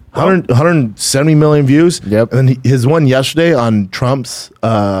 170 million views. Yep. And then his one yesterday on Trump's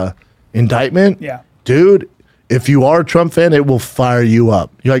indictment. Yeah. Dude, if you are a Trump fan, it will fire you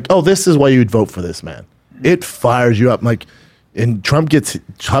up. You're like, oh, this is why you would vote for this man. It fires you up. Like, and Trump gets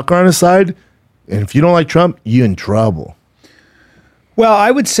Tucker on his side. And if you don't like Trump, you in trouble. Well,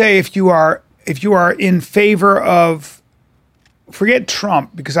 I would say if you are in favor of, forget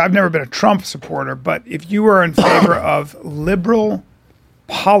Trump, because I've never been a Trump supporter, but if you are in favor of liberal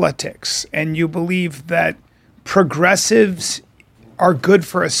politics and you believe that progressives are good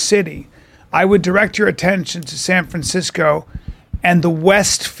for a city, I would direct your attention to San Francisco and the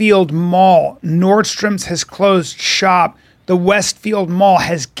Westfield Mall. Nordstrom's has closed shop. The Westfield Mall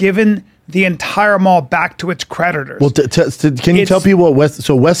has given the entire mall back to its creditors. Well, can you tell people what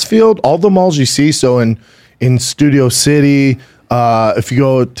Westfield, all the malls you see, so in Studio City, if you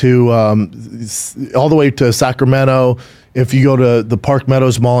go to all the way to Sacramento, if you go to the Park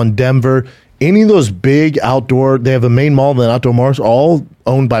Meadows Mall in Denver, any of those big outdoor, they have a main mall and then outdoor malls, all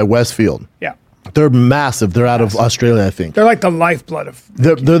owned by Westfield. Yeah. They're massive. They're out of Australia, I think. They're like the lifeblood of...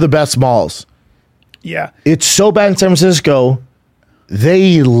 They're the best malls. Yeah. It's so bad in San Francisco,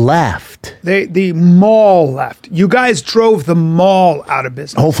 they left. The mall left. You guys drove the mall out of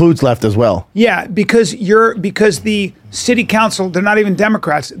business. Whole Foods left as well. Yeah, because the city council, they're not even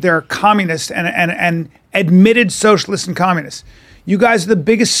Democrats, they're communists and admitted socialists and communists. You guys are the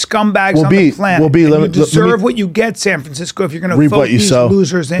biggest scumbags on the planet. You deserve what you get, San Francisco, if you're going to vote these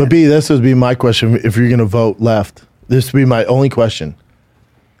losers in. But B, this would be my question if you're going to vote left. This would be my only question.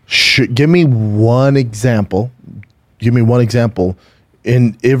 Give me one example.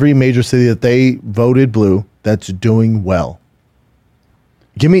 In every major city that they voted blue that's doing well.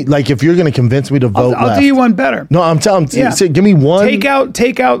 Give me, like, if you're going to convince me to vote left. I'll do you one better. No, I'm telling you. Yeah. Give me one.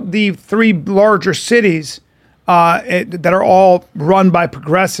 Take out the three larger cities that are all run by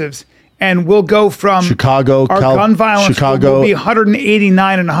progressives, and we'll go from Chicago, gun violence Chicago will be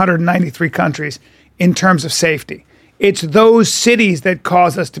 189 and 193 countries in terms of safety. It's those cities that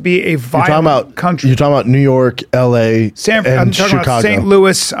cause us to be a violent country. You're talking about New York, L.A., I'm talking Chicago. about St.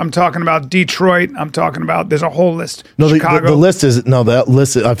 Louis. I'm talking about Detroit. I'm talking about, there's a whole list. No, Chicago. the list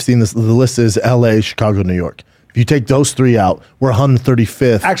is, I've seen this. The list is L.A., Chicago, New York. If you take those three out, we're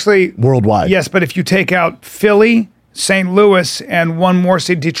 135th actually worldwide. Yes, but if you take out Philly, St. Louis, and one more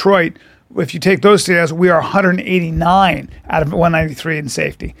city, Detroit, if you take those cities, we are 189 out of 193 in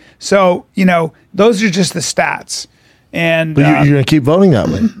safety. So, those are just the stats. And but you're going to keep voting that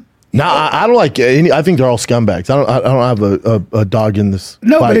way. No, I don't like any. I think they're all scumbags. I don't have a dog in this.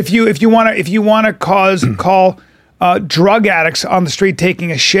 No, fight. But if you want to call drug addicts on the street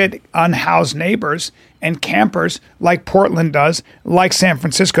taking a shit, unhoused neighbors and campers like Portland does, like San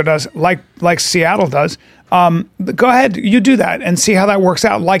Francisco does, like Seattle does, go ahead, you do that and see how that works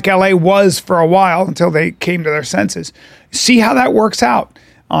out. Like LA was for a while until they came to their senses. See how that works out.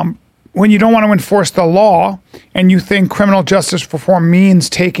 When you don't want to enforce the law and you think criminal justice reform means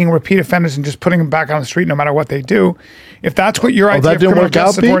taking repeat offenders and just putting them back on the street no matter what they do, if that's what your idea of criminal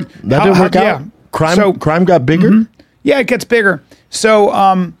justice reform... That didn't work out? Yeah. Crime got bigger? Mm-hmm. Yeah, it gets bigger.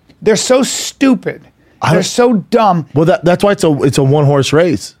 So they're so stupid. They're so dumb. Well, that's why it's a one-horse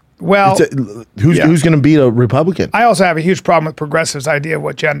race. Well, who's going to beat a Republican? I also have a huge problem with progressives' idea of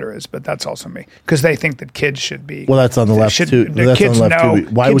what gender is, but that's also me because they think that kids should be. Well, that's on the left too. The kids know.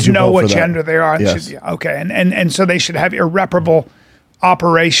 Why would you know vote what for that? gender they are? Yes. Okay, and so they should have irreparable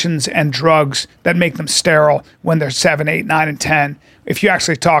operations and drugs that make them sterile when they're 7, 8, 9, and 10. If you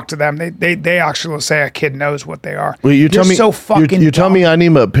actually talk to them, they actually will say a kid knows what they are. Well, you're so fucking. You're telling me I need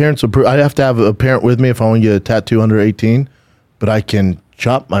my parents. I have to have a parent with me if I want to get a tattoo under 18, but I can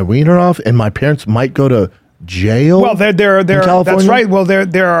chop my wiener off, and my parents might go to jail. Well, there. That's right. Well,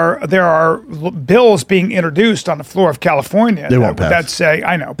 there are bills being introduced on the floor of California. They won't pass. That say,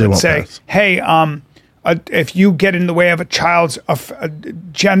 I know, but say, pass. Hey, if you get in the way of a child's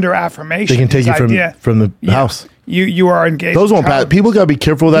gender affirmation, they can take you from the house. You are engaged. Those won't pass. People got to be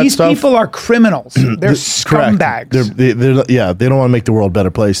careful with that stuff. These people are criminals. They're scumbags. They don't want to make the world a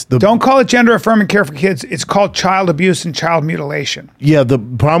better place. Don't call it gender affirming care for kids. It's called child abuse and child mutilation. Yeah, the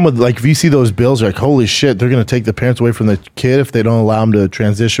problem with, like, if you see those bills, you're like, holy shit, they're going to take the parents away from the kid if they don't allow them to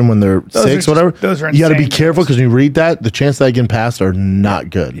transition when they're 6 or whatever. Those are insane. You got to be careful because when you read that, the chances that getting passed are not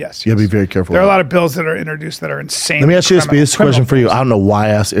good. Yes. You got to be very careful. There are a lot of bills that are introduced that are insane. Let me ask you this question for you. I don't know why I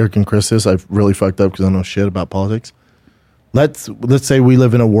asked Eric and Chris this. I've really fucked up because I don't know shit about politics. Let's say we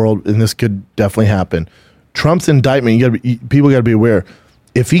live in a world, and this could definitely happen. Trump's indictment, people got to be aware.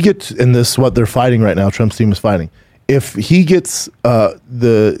 If he gets, and this is what they're fighting right now, Trump's team is fighting. If he gets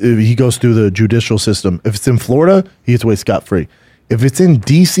if he goes through the judicial system, if it's in Florida, he gets away scot-free. If it's in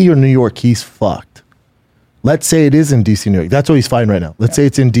D.C. or New York, he's fucked. Let's say it is in D.C. New York. That's what he's fighting right now. Let's say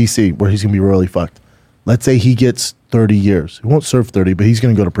it's in D.C. where he's going to be really fucked. Let's say he gets 30 years. He won't serve 30, but he's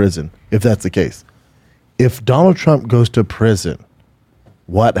going to go to prison if that's the case. If Donald Trump goes to prison,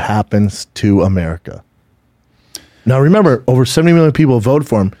 what happens to America? Now, remember, over 70 million people voted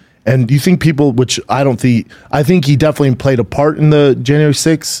for him. And you think people, which I think he definitely played a part in the January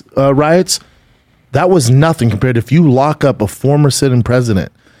 6th riots. That was nothing compared to if you lock up a former sitting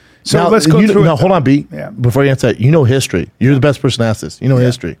president. So Now, let's go through it. No, hold on, B. Yeah. Before you answer that, you know history. You're the best person to ask this. You know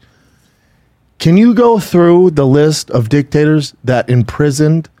history. Can you go through the list of dictators that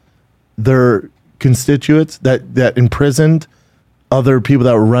imprisoned their constituents, that imprisoned other people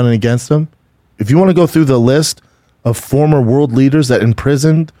that were running against them? If you want to go through the list of former world leaders that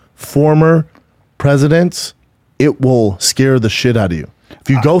imprisoned former presidents, it will scare the shit out of you. If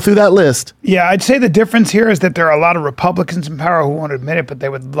you go through that list. Yeah, I'd say the difference here is that there are a lot of Republicans in power who won't admit it, but they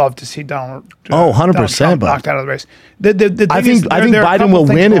would love to see Donald 100%, Trump but knocked out of the race. The thing I is, think there are a Biden couple will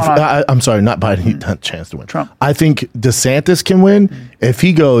things win if going on. I'm sorry, not Biden. He doesn't have a chance to win. Trump. I think DeSantis can win if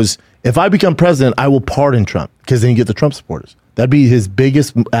he goes. If I become president, I will pardon Trump because then you get the Trump supporters. That'd be his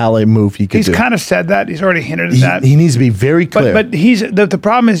biggest ally move he could He's do. kind of said that. He's already hinted at that. He needs to be very clear. But he's the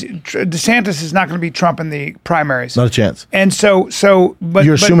problem is DeSantis is not going to beat Trump in the primaries. Not a chance. And but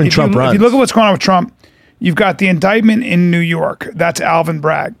You're assuming Trump runs. If you look at what's going on with Trump, you've got the indictment in New York. That's Alvin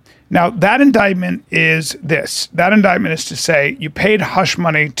Bragg. Now, that indictment is this. That indictment is to say you paid hush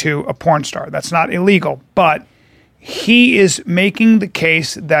money to a porn star. That's not illegal, but he is making the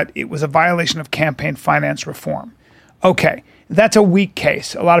case that it was a violation of campaign finance reform. Okay, that's a weak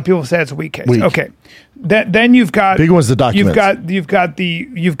case. A lot of people say it's a weak case. Weak. Okay, then you've got Big one's the documents.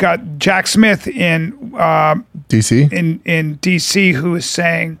 You've got Jack Smith in DC in DC who is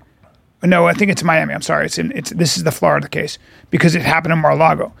saying, no, I think it's Miami. I'm sorry. This is the Florida case because it happened in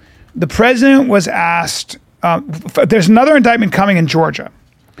Mar-a-Lago. The president was asked. There's another indictment coming in Georgia,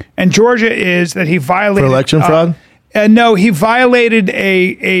 and Georgia is that he violated for election fraud. No, he violated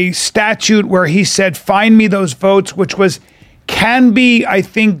a statute where he said, "Find me those votes," which can be, I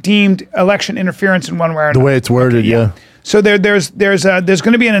think, deemed election interference in one way or another. The way it's worded, yeah. So there's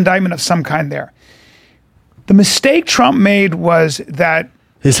going to be an indictment of some kind there. The mistake Trump made was that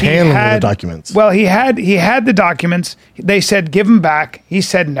his handling of the documents. Well, he had the documents. They said give them back. He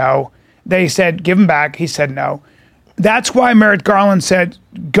said no. They said give them back. He said no. That's why Merrick Garland said,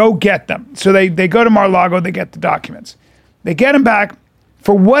 go get them. So they go to Mar-a-Lago, they get the documents. They get them back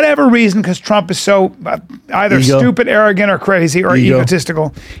for whatever reason, because Trump is so either stupid, arrogant, or crazy, or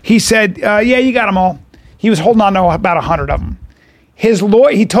egotistical. He said, yeah, you got them all. He was holding on to about 100 of them.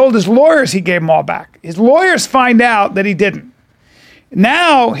 He told his lawyers he gave them all back. His lawyers find out that he didn't.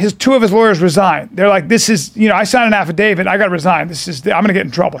 Now, two of his lawyers resign. They're like, this is, I signed an affidavit, I got to resign. I'm going to get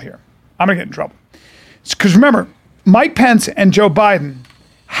in trouble here. I'm going to get in trouble. Because remember, Mike Pence and Joe Biden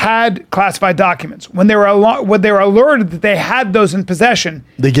had classified documents. When they were alerted that they had those in possession,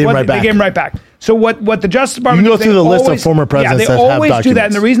 they gave them right back. They gave them right back. So what the Justice Department you can go through the list of former presidents that have documents. They always do that.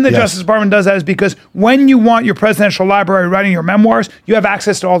 And the reason the Justice Department does that is because when you want your presidential library writing your memoirs, you have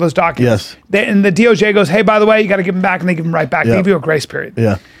access to all those documents. Yes. And the DOJ goes, hey, by the way, you got to give them back, and they give them right back. They give you a grace period.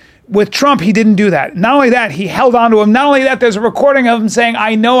 Yeah. With Trump, he didn't do that. Not only that, he held on to him. Not only that, there's a recording of him saying,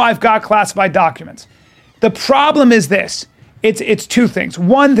 I know I've got classified documents. The problem is this. It's two things.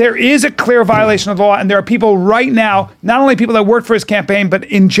 One, there is a clear violation of the law, and there are people right now, not only people that work for his campaign, but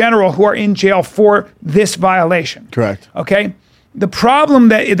in general, who are in jail for this violation. Correct. Okay? The problem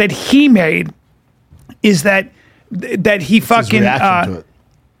that he made is that he fucking... to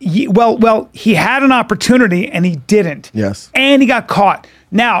it. Well, he had an opportunity, and he didn't. Yes. And he got caught.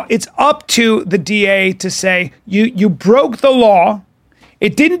 Now, it's up to the DA to say, you broke the law.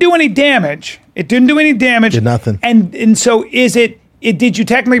 It didn't do any damage. Did nothing. And so did you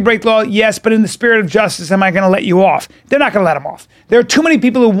technically break the law? Yes, but in the spirit of justice, am I going to let you off? They're not going to let him off. There are too many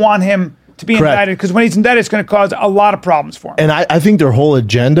people who want him to be indicted, because when he's indicted, it's going to cause a lot of problems for him. And I think their whole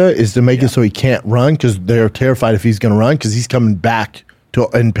agenda is to make it so he can't run, because they're terrified if he's going to run, because he's coming back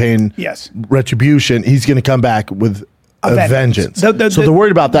and paying retribution. He's going to come back with a vengeance. So they're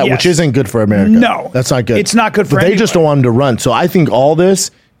worried about that, which isn't good for America. No. That's not good. It's not good for anyone. They just don't want him to run. So I think all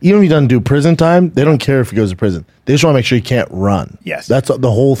this, even if he doesn't do prison time, they don't care if he goes to prison. They just want to make sure he can't run. Yes. That's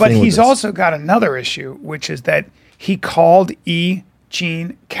the whole thing. But he's also got another issue, which is that he called E.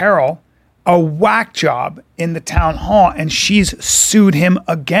 Jean Carroll a whack job in the town hall, and she's sued him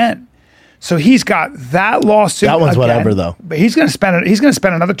again. So he's got that lawsuit. That one's again, whatever, though. But he's going to spend it. He's going to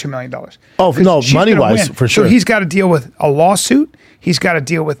spend another $2 million. Oh no, money wise, for sure. So he's got to deal with a lawsuit. He's got to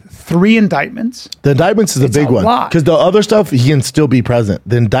deal with 3 indictments. The indictments is a big one, because the other stuff he can still be president.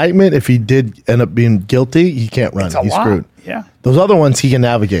 The indictment, if he did end up being guilty, he can't run. He's screwed. Yeah. Those other ones he can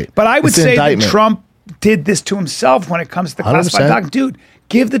navigate. But I would say that Trump did this to himself when it comes to the classified documents. Dude,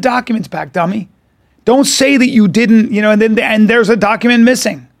 give the documents back, dummy. Don't say that you didn't. And there's a document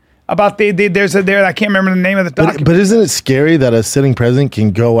missing. About I can't remember the name of the document. But isn't it scary that a sitting president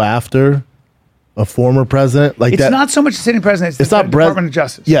can go after a former president like that? It's not so much the sitting president. It's the Department of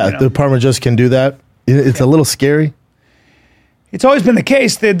Justice. Yeah, the Department of Justice can do that. It's a little scary. It's always been the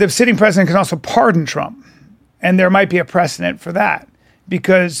case that the sitting president can also pardon Trump. And there might be a precedent for that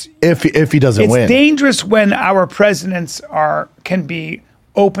because if he doesn't it's win. dangerous when our presidents can be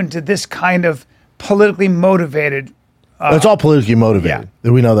open to this kind of politically motivated. It's all politically motivated.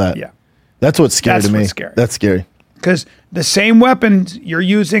 We know that. Yeah. That's what's scary That's to me. what's scary. That's scary. Because the same weapons you're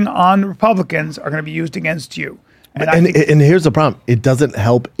using on Republicans are going to be used against you. And And here's the problem. It doesn't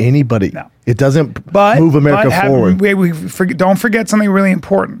help anybody. No. It doesn't move America forward. Don't forget something really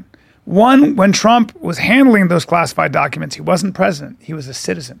important. One, when Trump was handling those classified documents, he wasn't president. He was a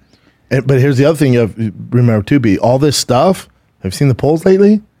citizen. But here's the other thing you have to remember too, B. All this stuff, have you seen the polls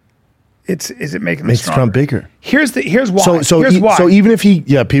lately? Is it making them Makes stronger? Trump bigger. Here's why. So here's why. So even if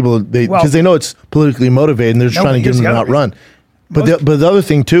people, because they know it's politically motivated and they're just trying to get him to not run. But the other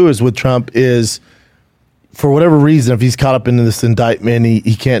thing too is with Trump is, for whatever reason, if he's caught up in this indictment,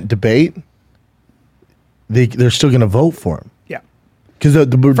 he can't debate. They're still going to vote for him. Yeah. Because the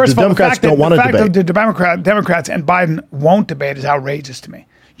Democrats don't want to debate. The fact that the Democrats and Biden won't debate is outrageous to me.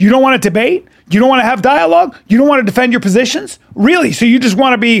 You don't want to debate? You don't want to have dialogue? You don't want to defend your positions? Really? So you just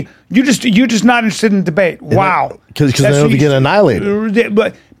want to be you're just not interested in debate. Wow. Because they know they get annihilated.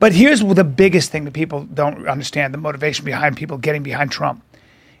 But here's the biggest thing that people don't understand, the motivation behind people getting behind Trump,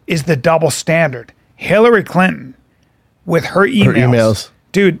 is the double standard. Hillary Clinton with her emails.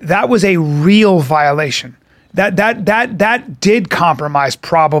 Dude, that was a real violation. That did compromise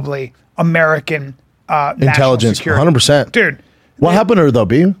probably American intelligence, security. 100%. Dude. What happened to her though,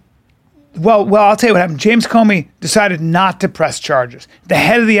 B? Well, I'll tell you what happened. James Comey decided not to press charges. The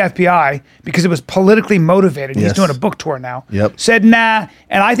head of the FBI, because it was politically motivated, he's doing a book tour now, said nah.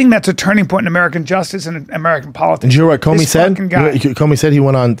 And I think that's a turning point in American justice and American politics. And you know what Comey said? Comey said, he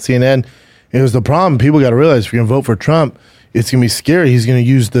went on CNN. It was the problem. People got to realize if you're going to vote for Trump, it's going to be scary. He's going to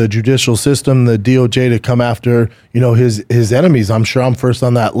use the judicial system, the DOJ, to come after his enemies. I'm sure I'm first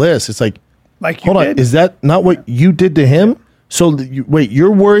on that list. It's like hold on, is that not what you did to him? So wait, you're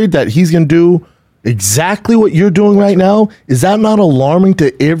worried that he's going to do exactly what you're doing right now? Is that not alarming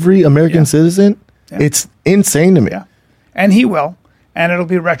to every American citizen? Yeah. It's insane to me. Yeah, and he will, and it'll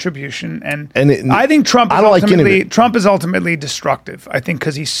be retribution. And I think Trump is ultimately destructive. I think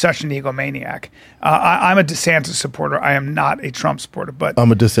because he's such an egomaniac. I'm a DeSantis supporter. I am not a Trump supporter, but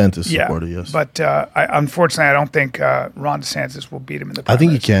I'm a DeSantis supporter. Yes, but unfortunately, I don't think Ron DeSantis will beat him in the primaries. I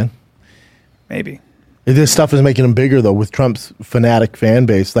think he can. Maybe. This stuff is making him bigger, though, with Trump's fanatic fan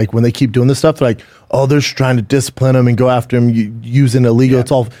base. Like, when they keep doing this stuff, they're like, oh, they're just trying to discipline him and go after him using illegal.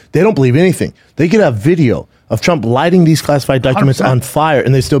 It's all. They don't believe anything. They could have video of Trump lighting these classified documents 100%. On fire,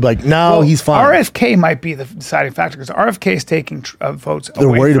 and they still be like, no, he's fine. RFK might be the deciding factor, because RFK is taking votes away. They're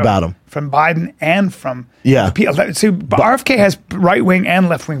worried about him. From Biden and from people. See, RFK has right wing and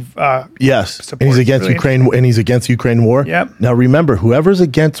left wing. Yes, and he's against Ukraine, and he's against Ukraine war. Yep. Now remember, whoever's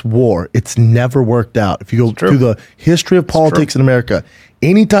against war, it's never worked out. If you go through the history of politics in America,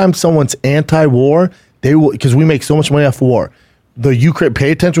 anytime someone's anti-war, they will, because we make so much money off war. The Ukraine,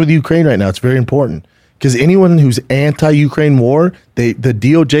 pay attention with Ukraine right now. It's very important, because anyone who's anti-Ukraine war, the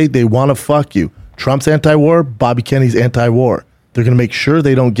DOJ, they want to fuck you. Trump's anti-war, Bobby Kennedy's anti-war. They're going to make sure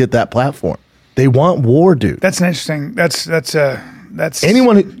they don't get that platform. They want war, dude. That's an interesting. That's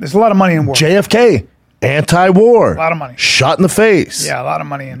anyone. There's a lot of money in war. JFK, anti-war. A lot of money. Shot in the face. Yeah, a lot of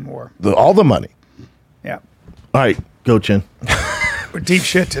money in war. All the money. Yeah. All right, go Chin. We're deep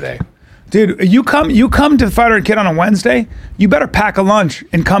shit today, dude. You come to Fighter and Kid on a Wednesday. You better pack a lunch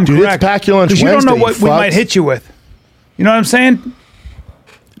and come correct. Pack your lunch because you don't know what we might hit you with. You know what I'm saying?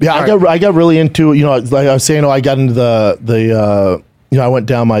 Yeah, I got really into, like I was saying, I got into the I went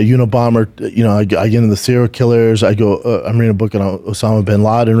down my Unabomber, I get into the serial killers. I go, I'm reading a book on Osama bin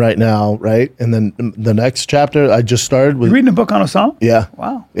Laden right now, right? And then the next chapter I just started with. You're reading a book on Osama? Yeah.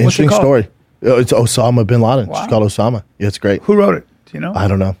 Wow. Interesting story. It's Osama bin Laden. Wow. It's called Osama. Yeah, it's great. Who wrote it? Do you know? I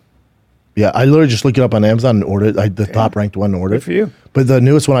don't know. Yeah, I literally just looked it up on Amazon and ordered it. The top ranked one and ordered it. Good for you. But the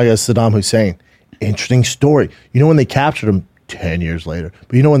newest one I got is Saddam Hussein. Interesting story. You know when they captured him? 10 years later.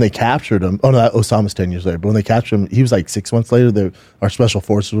 But you know when they captured him, Osama's 10 years later, but when they captured him, he was like 6 months later. Our special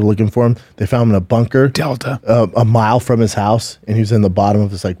forces were looking for him. They found him in a bunker. Delta. A mile from his house, and he was in the bottom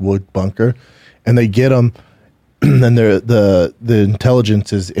of this like wood bunker. And they get him, and the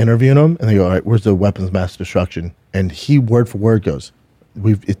intelligence is interviewing him, and they go, all right, where's the weapons of mass destruction? And he word for word goes,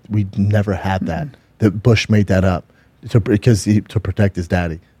 we never had that. That Bush made that up to protect his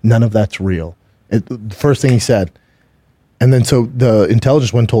daddy. None of that's real. The first thing he said. And then so the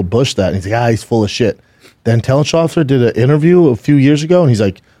intelligence one told Bush that, and he's like, he's full of shit. The intelligence officer did an interview a few years ago, and he's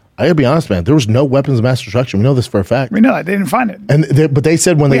like, I gotta be honest, man. There was no weapons of mass destruction. We know this for a fact. We know that they didn't find it. But they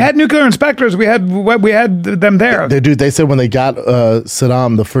said when We had nuclear inspectors. We had them there. They said when they got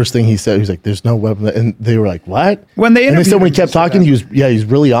Saddam, the first thing he said, he was like, "There's no weapon," and they were like, "What?" When they and they said interviewed when he him, kept talking, he's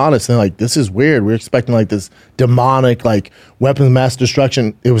really honest and like, "This is weird. We're expecting like this demonic like weapons of mass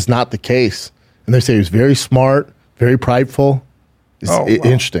destruction." It was not the case, and they say he was very smart, very prideful. It's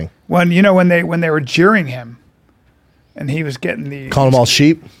interesting. When they were jeering him, and he was getting call them all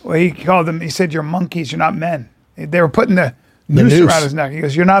sheep. Well, he called them. He said, "You're monkeys. You're not men." They were putting the noose around his neck. He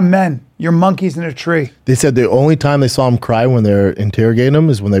goes, "You're not men. You're monkeys in a tree." They said the only time they saw him cry when they're interrogating him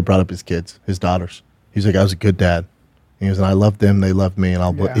is when they brought up his kids, his daughters. He's like, "I was a good dad." He goes, "And I loved them. They loved me."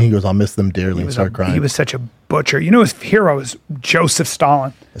 And he goes, "I'll miss them dearly." And start crying. He was such a butcher. You know, his hero is Joseph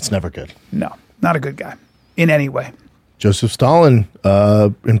Stalin. It's never good. No, not a good guy in any way. Joseph Stalin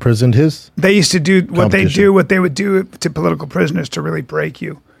imprisoned his. They used to do what they would do to political prisoners to really break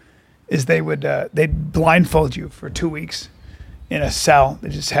you, is they'd blindfold you for 2 weeks in a cell. They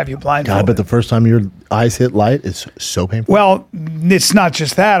just have you blindfolded. God, but the first time your eyes hit light is so painful. Well, it's not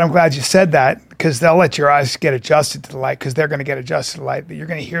just that. I'm glad you said that, because they'll let your eyes get adjusted to the light, because they're going to get adjusted to the light. But you're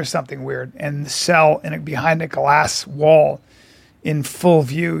going to hear something weird, and the cell behind a glass wall, in full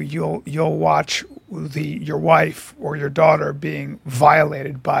view, you'll watch your wife or your daughter being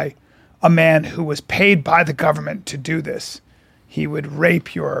violated by a man who was paid by the government to do this. He would rape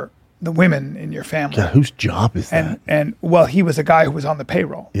the women in your family. Yeah, whose job is that? And well, he was a guy who was on the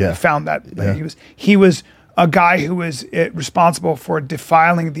payroll. Yeah. We found that. Yeah. He was a guy who was responsible for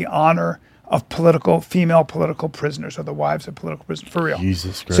defiling the honor of female political prisoners, or the wives of political prisoners, for real.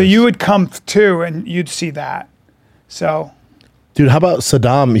 Jesus Christ. So you would come too, and you'd see that. So, dude, how about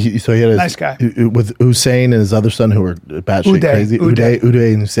Saddam? He had his nice guy with Hussein and his other son who were batshit crazy.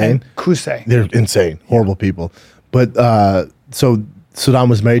 Uday and Hussein. And Qusay. They're insane, horrible people. But so Saddam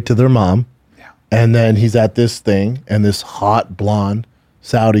was married to their mom, and then he's at this thing, and this hot blonde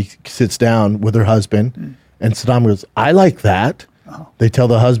Saudi sits down with her husband, and Saddam goes, "I like that." Oh. They tell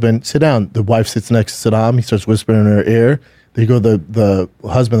the husband, "Sit down." The wife sits next to Saddam. He starts whispering in her ear. They go, the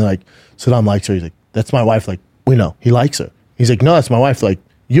husband, they're like, "Saddam likes her." He's like, "That's my wife." Like, we know he likes her. He's like, "No, that's my wife." Like,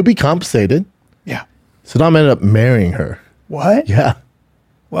 "You'll be compensated." Yeah. Saddam ended up marrying her. What? Yeah.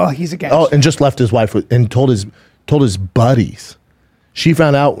 Well, he's a gangster. Oh, and just left his wife and told his buddies. She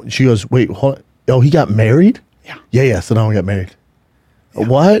found out. She goes, "Wait, hold on. Oh, he got married?" Yeah. Yeah. Saddam got married. Yeah.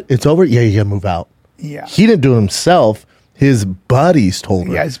 What? It's over? Yeah, you got to move out. Yeah. He didn't do it himself. His buddies told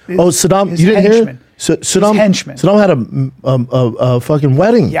her. Yeah, Saddam, you didn't hear? Saddam had a fucking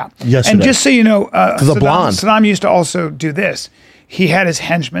wedding. Yeah. Yesterday. And just so you know, blonde. Saddam used to also do this. He had his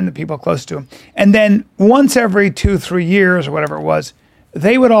henchmen, the people close to him, and then once every 2-3 years or whatever it was,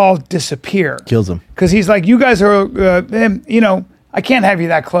 they would all disappear. Kills them. Because he's like, "You guys are, I can't have you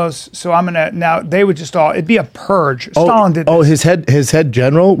that close, so I'm gonna." Now they would just it'd be a purge. Stalin did this. Oh, his head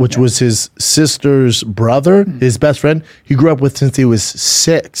general, which was his sister's brother, his best friend, he grew up with since he was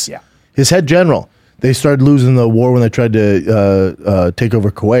 6. Yeah. His head general. They started losing the war when they tried to take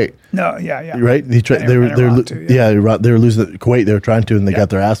over Kuwait. No, yeah. Right? They were losing Kuwait. They were trying to, and they got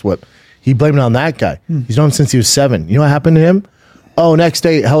their ass whipped. He blamed it on that guy. He's known him since he was 7. You know what happened to him? Oh, next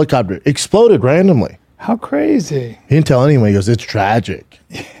day, helicopter exploded randomly. How crazy. He didn't tell anyone. He goes, "It's tragic."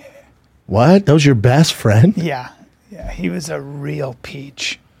 What? That was your best friend? Yeah. He was a real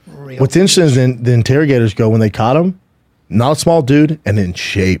peach. What's interesting is the interrogators go, when they caught him, not a small dude and in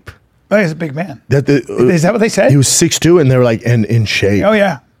shape. Oh, he's a big man. Is that what they said? He was 6'2", and they were like, and in shape. Oh,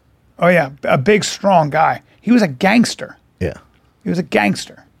 yeah. A big, strong guy. He was a gangster. Yeah. He was a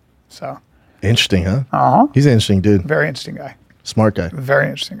gangster. So. Interesting, huh? Uh-huh. He's an interesting dude. Very interesting guy. Smart guy. Very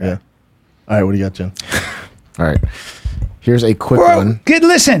interesting guy. Yeah. All right, what do you got, Jen? All right. Here's a quick one. Kid,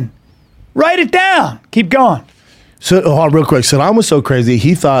 listen. Write it down. Keep going. So, hold on real quick. Saddam was so crazy.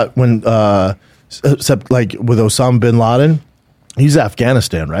 He thought when, except like with Osama bin Laden, he's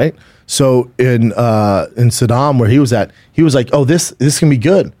Afghanistan, right? So in Saddam, where he was at, he was like, "Oh, this can be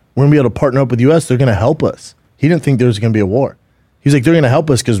good. We're gonna be able to partner up with the U.S. They're gonna help us." He didn't think there was gonna be a war. He was like, "They're gonna help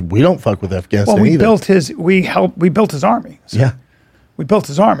us because we don't fuck with Afghanistan Well, we either." we built his army. So Yeah. We built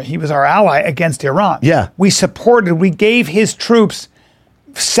his army. He was our ally against Iran. Yeah. We gave his troops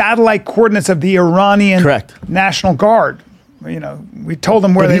satellite coordinates of the Iranian National Guard. We told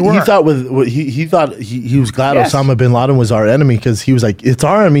them where they were. He thought he was glad Yes. Osama bin Laden was our enemy because he was like, "It's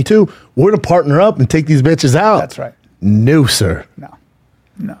our enemy too. We're gonna partner up and take these bitches out." That's right. No, sir. No.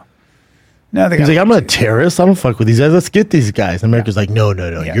 He's like, "I'm not a terrorist. I don't fuck with these guys. Let's get these guys." And America's like, no.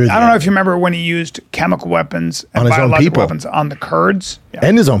 Yeah. You're I don't know if you remember when he used chemical weapons and on his own biological people. weapons on the Kurds. Yeah.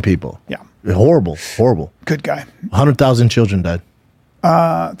 And his own people. Yeah. Horrible. Good guy. 100,000 children died.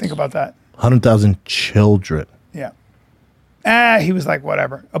 Think about that. 100,000 children. Yeah. He was like,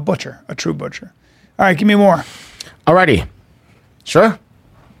 whatever. A butcher. A true butcher. All right, give me more. Alrighty. Sure?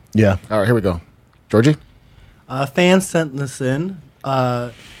 Yeah. All right, here we go. Georgie? Fans sent this in.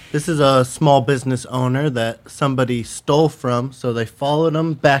 This is a small business owner that somebody stole from, so they followed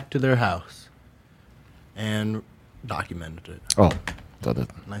them back to their house and documented it. Oh.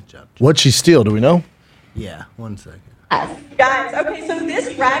 Nice job. What'd she steal? Do we know? Yeah, 1 second. Guys, okay, so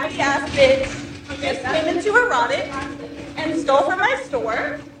this raggedy ass bitch just came into erotic and stole from my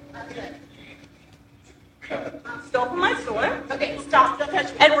store. Stole from my store. Okay, stop, don't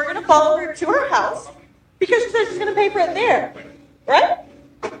touch me. And we're gonna follow her to her house because she says she's gonna pay for it there. Right?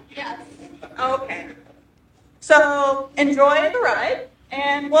 Yes. Okay. So enjoy the ride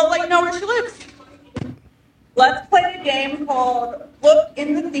and we'll let you know where she lives. Let's play a game called Look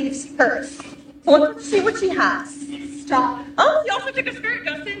in the Thief's Purse. So let's see what she has. Stop. Oh, you also took a skirt,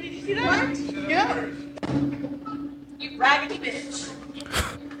 Dustin. Did you see that? What? Yeah. You raggedy bitch.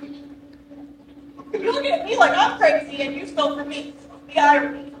 You look at me like I'm crazy and you stole from me. The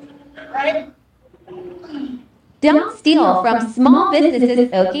irony. Right? Don't steal from small businesses,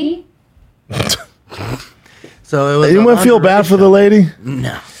 Okie. So it was Anyone feel bad for the lady?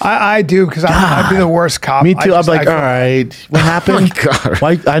 No. I do because I'd be the worst cop. Me too. I'm like, all right, what happened? God.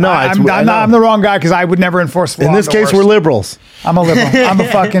 Why? I know. I'm the wrong guy because I would never enforce the law. In this case, we're liberals. I'm a liberal. I'm a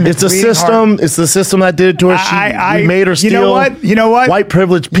fucking. It's a bleeding system. heart. It's the system that did it to her. We made her steal. You know what? White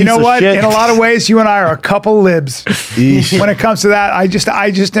privilege piece You know of what? shit. In a lot of ways, you and I are a couple libs. Eesh. When it comes to that, I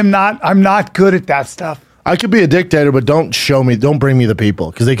just am not. I'm not good at that stuff. I could be a dictator, but don't show me. Don't bring me the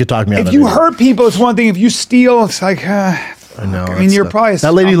people because they could talk me out of it. If you hurt people, it's one thing. If you steal, it's like. I know. I mean, you're probably a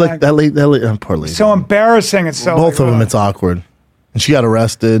that lady. scumbag. Like that lady. Poor lady. So embarrassing. It's so. Both of them. It's awkward. And she got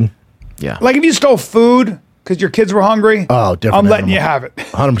arrested. Yeah. Like if you stole food because your kids were hungry. Oh, different. I'm letting you have it.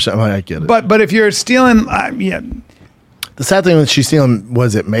 100%. I get it. But if you're stealing, yeah, the sad thing when she's stealing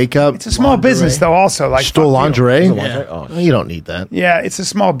was it makeup? it's a small business though. Also, like She stole fuck you. lingerie. Yeah. Oh, you don't need that. Yeah, it's a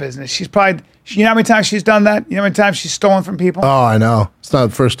small business. She's probably. You know how many times she's done that? You know how many times she's stolen from people? Oh, I know. It's not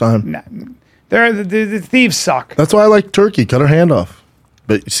the first time. Nah, the thieves suck. That's why I like Turkey. Cut her hand off.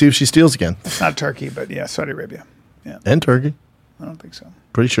 But see if she steals again. It's not Turkey, but yeah, Saudi Arabia. Yeah, And Turkey. I don't think so.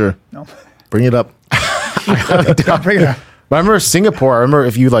 Pretty sure. No, Bring it up. don't bring it up. I remember Singapore. I remember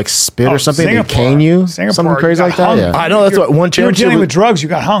if you like spit Oh, or something, they Singapore. cane you. Singapore, Something you crazy got like that. hung. Yeah. I know that's what one You were championship. dealing with drugs. You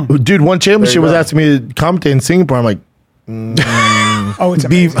got hung. Dude, one championship was go. asking me to commentate in Singapore. I'm like, Oh, it's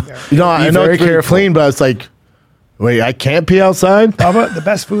amazing there. you know, I know very it's very careful. clean, but it's like, wait, I can't pee outside? Bubba, the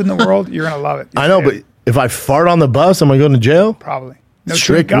best food in the world. You're gonna love it. I know, but if I fart on the bus, am I going to jail? probably no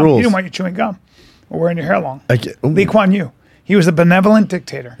Strict chewing gum. rules. You didn't want you chewing gum or wearing your hair long. I can't, Lee Kuan Yew. He was a benevolent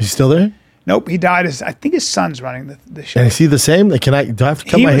dictator. He's still there? Nope, he died. I think his son's running the show. And is he the same? Like, do I have to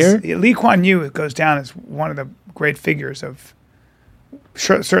cut my hair? Lee Kuan Yew goes down as one of the great figures of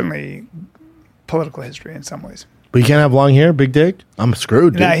certainly political history in some ways. But you can't have long hair, big dick? I'm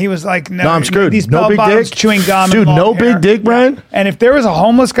screwed, dude. Nah, he was like, no, I'm screwed. These No bell big bottoms, dick? chewing gum, and Dude, long no hair. big dick, Brian? And if there was a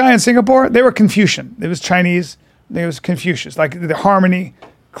homeless guy in Singapore, they were Confucian. It was Chinese. It was Confucius. Like the harmony,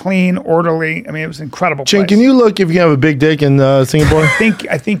 clean, orderly. I mean, it was an incredible. Chin, place. can you look if you have a big dick in Singapore?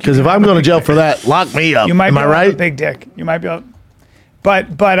 I think Because if I'm going to jail for that, lock me up. you might Am be I able to have right? a big dick. You might be able, but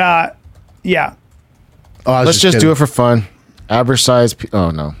yeah. Oh, I was Let's just do kidding. it for fun. Average size.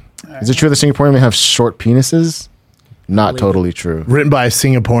 Oh no. Is it true that Singaporean may have short penises? Not totally true. Written by a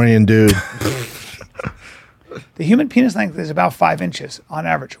Singaporean dude. The human penis length is about 5 inches on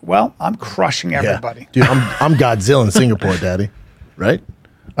average. Well, I'm crushing everybody. Dude, I'm Godzilla in Singapore, daddy. Right?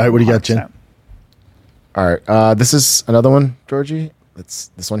 All right, what do you got, Chin? 100%. All right. This is another one, Georgie.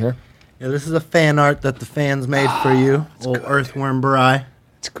 It's this one here. Yeah, this is a fan art that the fans made for you. Old Earthworm Bri.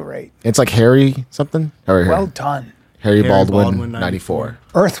 It's great. It's like Harry something. Harry, Well done. Harry Baldwin, Baldwin, 94.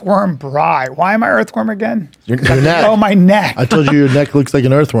 Earthworm Bri. Why am I earthworm again? Your neck. Oh, my neck. I told you your neck looks like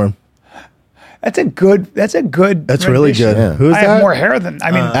an earthworm. That's a good. That's really rendition. good. Yeah. Who's I that? have more hair than.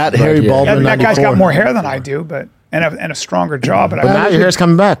 I mean, At Harry yeah. Baldwin. that guy's 94. got more hair than I do, but and a stronger jaw. But But now your hair's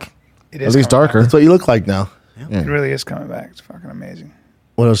coming back. it At is least coming darker. That's what you look like now. back. It really is coming back. It's fucking amazing.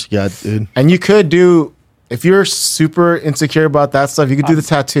 What else you got, dude? And you could do, if you're super insecure about that stuff, you could do the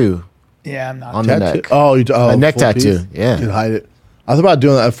tattoo Yeah, I'm not. on the Tattoo? neck. A neck full tattoo, piece? yeah. Dude, hide it. I was about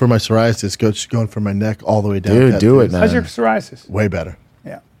doing that for my psoriasis. Just going from my neck all the way down. Dude, do it, tattoos. man. How's your psoriasis? Way better.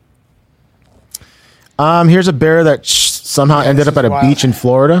 Yeah. Here's a bear that somehow ended this up is at a wild. beach in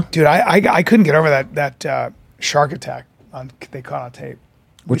Florida. Dude, I couldn't get over that shark attack they caught on tape.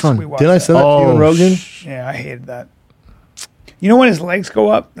 Which one? We watched Didn't I that. say that to you and Rogan? Yeah, I hated that. You know when his legs go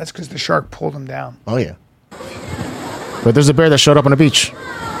up? That's because the shark pulled him down. Oh, yeah. But there's a bear that showed up on the beach.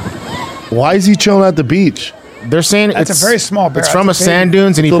 Why is he chilling at the beach? They're saying That's it's a very small bear. It's from a That's a sand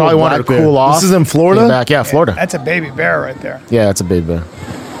dunes, and he Little probably wanted to black bear. cool off. This is in Florida? Came back. Yeah, Florida. That's a baby bear right there. Yeah, it's a big bear.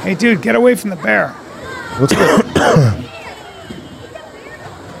 Hey, dude, get away from the bear. Looks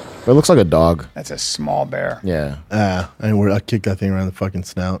it looks like a dog. That's a small bear. Yeah. I kicked that thing around the fucking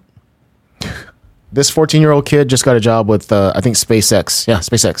snout. This 14-year-old kid just got a job with, I think, SpaceX. Yeah,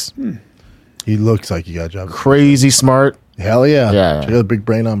 SpaceX. He looks like he got a job. Crazy smart. Hell yeah. Yeah. Check out the big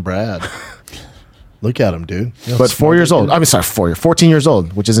brain on Brad. Look at him, dude. You know, But 4 years old. smart I'm sorry, 14 years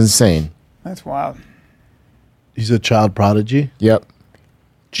old, which is insane. That's wild. He's a child prodigy. Yep.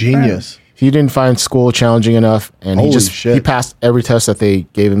 Genius. He didn't find school challenging enough, and Holy he just shit. he passed every test that they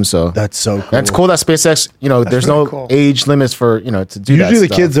gave him. So That's so cool. that's cool that SpaceX, there's really no cool. age limits for to do that. Usually the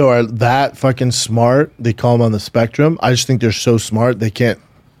stuff. kids who are that fucking smart, they call them on the spectrum. I just think they're so smart they can't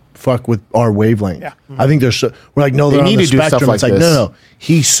fuck with our wavelength. Yeah. I think they're so. We're like, no, They they're need on the to do stuff spectrum. like It's like, this. no.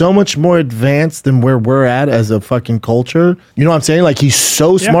 He's so much more advanced than where we're at as a fucking culture. You know what I'm saying? Like he's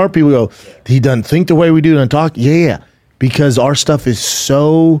so Yeah. smart. People go, he doesn't think the way we do and talk. Yeah, because our stuff is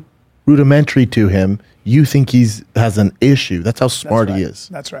so rudimentary to him. You think has an issue. That's how smart That's he right. is.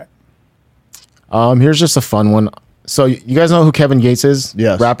 That's right. Here's just a fun one. So you guys know who Kevin Gates is?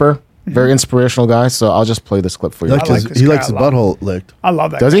 Yes. Rapper, very inspirational guy. So I'll just play this clip for you. Like I like his- this he guy likes a the lot. butthole licked. I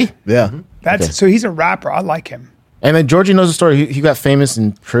love that. Does guy. he? Yeah. That's Okay. so he's a rapper. I like him. And then Georgie knows the story. He got famous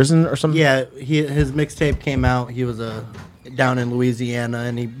in prison or something. Yeah, his mixtape came out. He was down in Louisiana,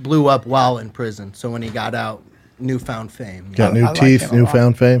 and he blew up while in prison. So when he got out, newfound fame. Got new I like teeth, him a lot.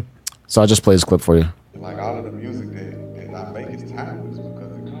 newfound fame. So I'll just play this clip for you. Like all of the music that I make is timeless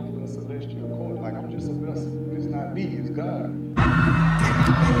because it comes from a celestial chord. Like I'm just a vessel. It's not me, it's God.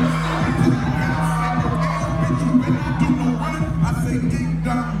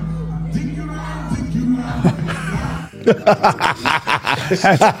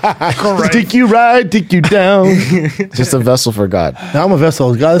 Take you right, take you down. Just a vessel for God. Now I'm a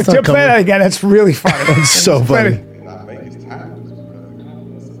vessel. God, that's not Just play that coming. again. That's really funny. That's so Just play funny. it. And I make is timeless because it comes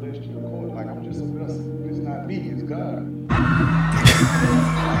from a celestial chord. Like I'm just a vessel. It's not me, it's God.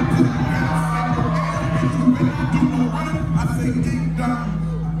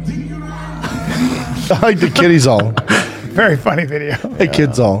 I like the kitties all. Very funny video. Hey,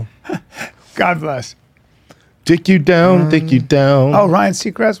 kids all. God bless. Dick you down, dick you down. Oh, Ryan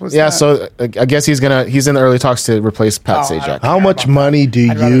Seacrest was. Yeah. that? So I guess he's in the early talks to replace Pat Oh, I Sajak. don't How care much about money do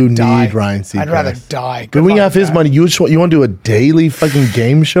I'd rather you die. need, Ryan Seacrest? I'd rather die. But Good when you luck have his with money, you want to do a daily fucking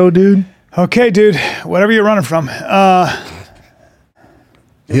game show, dude? that. Okay, dude. Whatever you're running from. He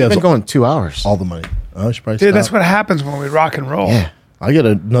It's has been going 2 hours. all the money. Oh, I should probably Dude, that's stop. what happens when we rock and roll. Yeah. I get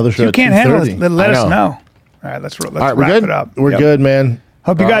another show You at can't handle 2:30. it. Let I us know. know. All right, let's right, wrap we're good? it up. We're Yep. good, man.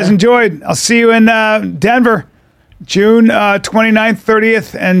 Hope you guys enjoyed. I'll see you in Denver, June 29th,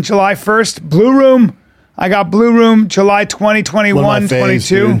 30th, and July 1st. Blue Room. I got Blue Room July 20, 21, One of my faves,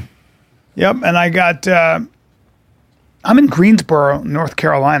 22. dude. Yep, and I got, I'm in Greensboro, North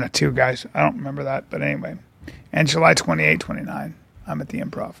Carolina, too, guys. I don't remember that, but anyway. And July 28, 29, I'm at the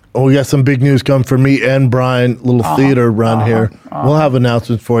Improv. Oh, we got some big news coming for me and Brian. Little theater run here. We'll have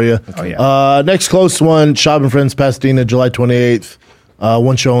announcements for you. Oh, yeah. Next close one, Shop and Friends Pasadena, July 28th.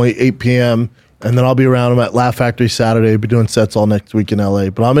 One show only, 8 p.m. And then I'll be around. I'm at Laugh Factory Saturday. Be doing sets all next week in L.A.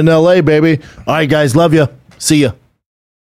 But I'm in L.A., baby. All right, guys. Love you. See ya.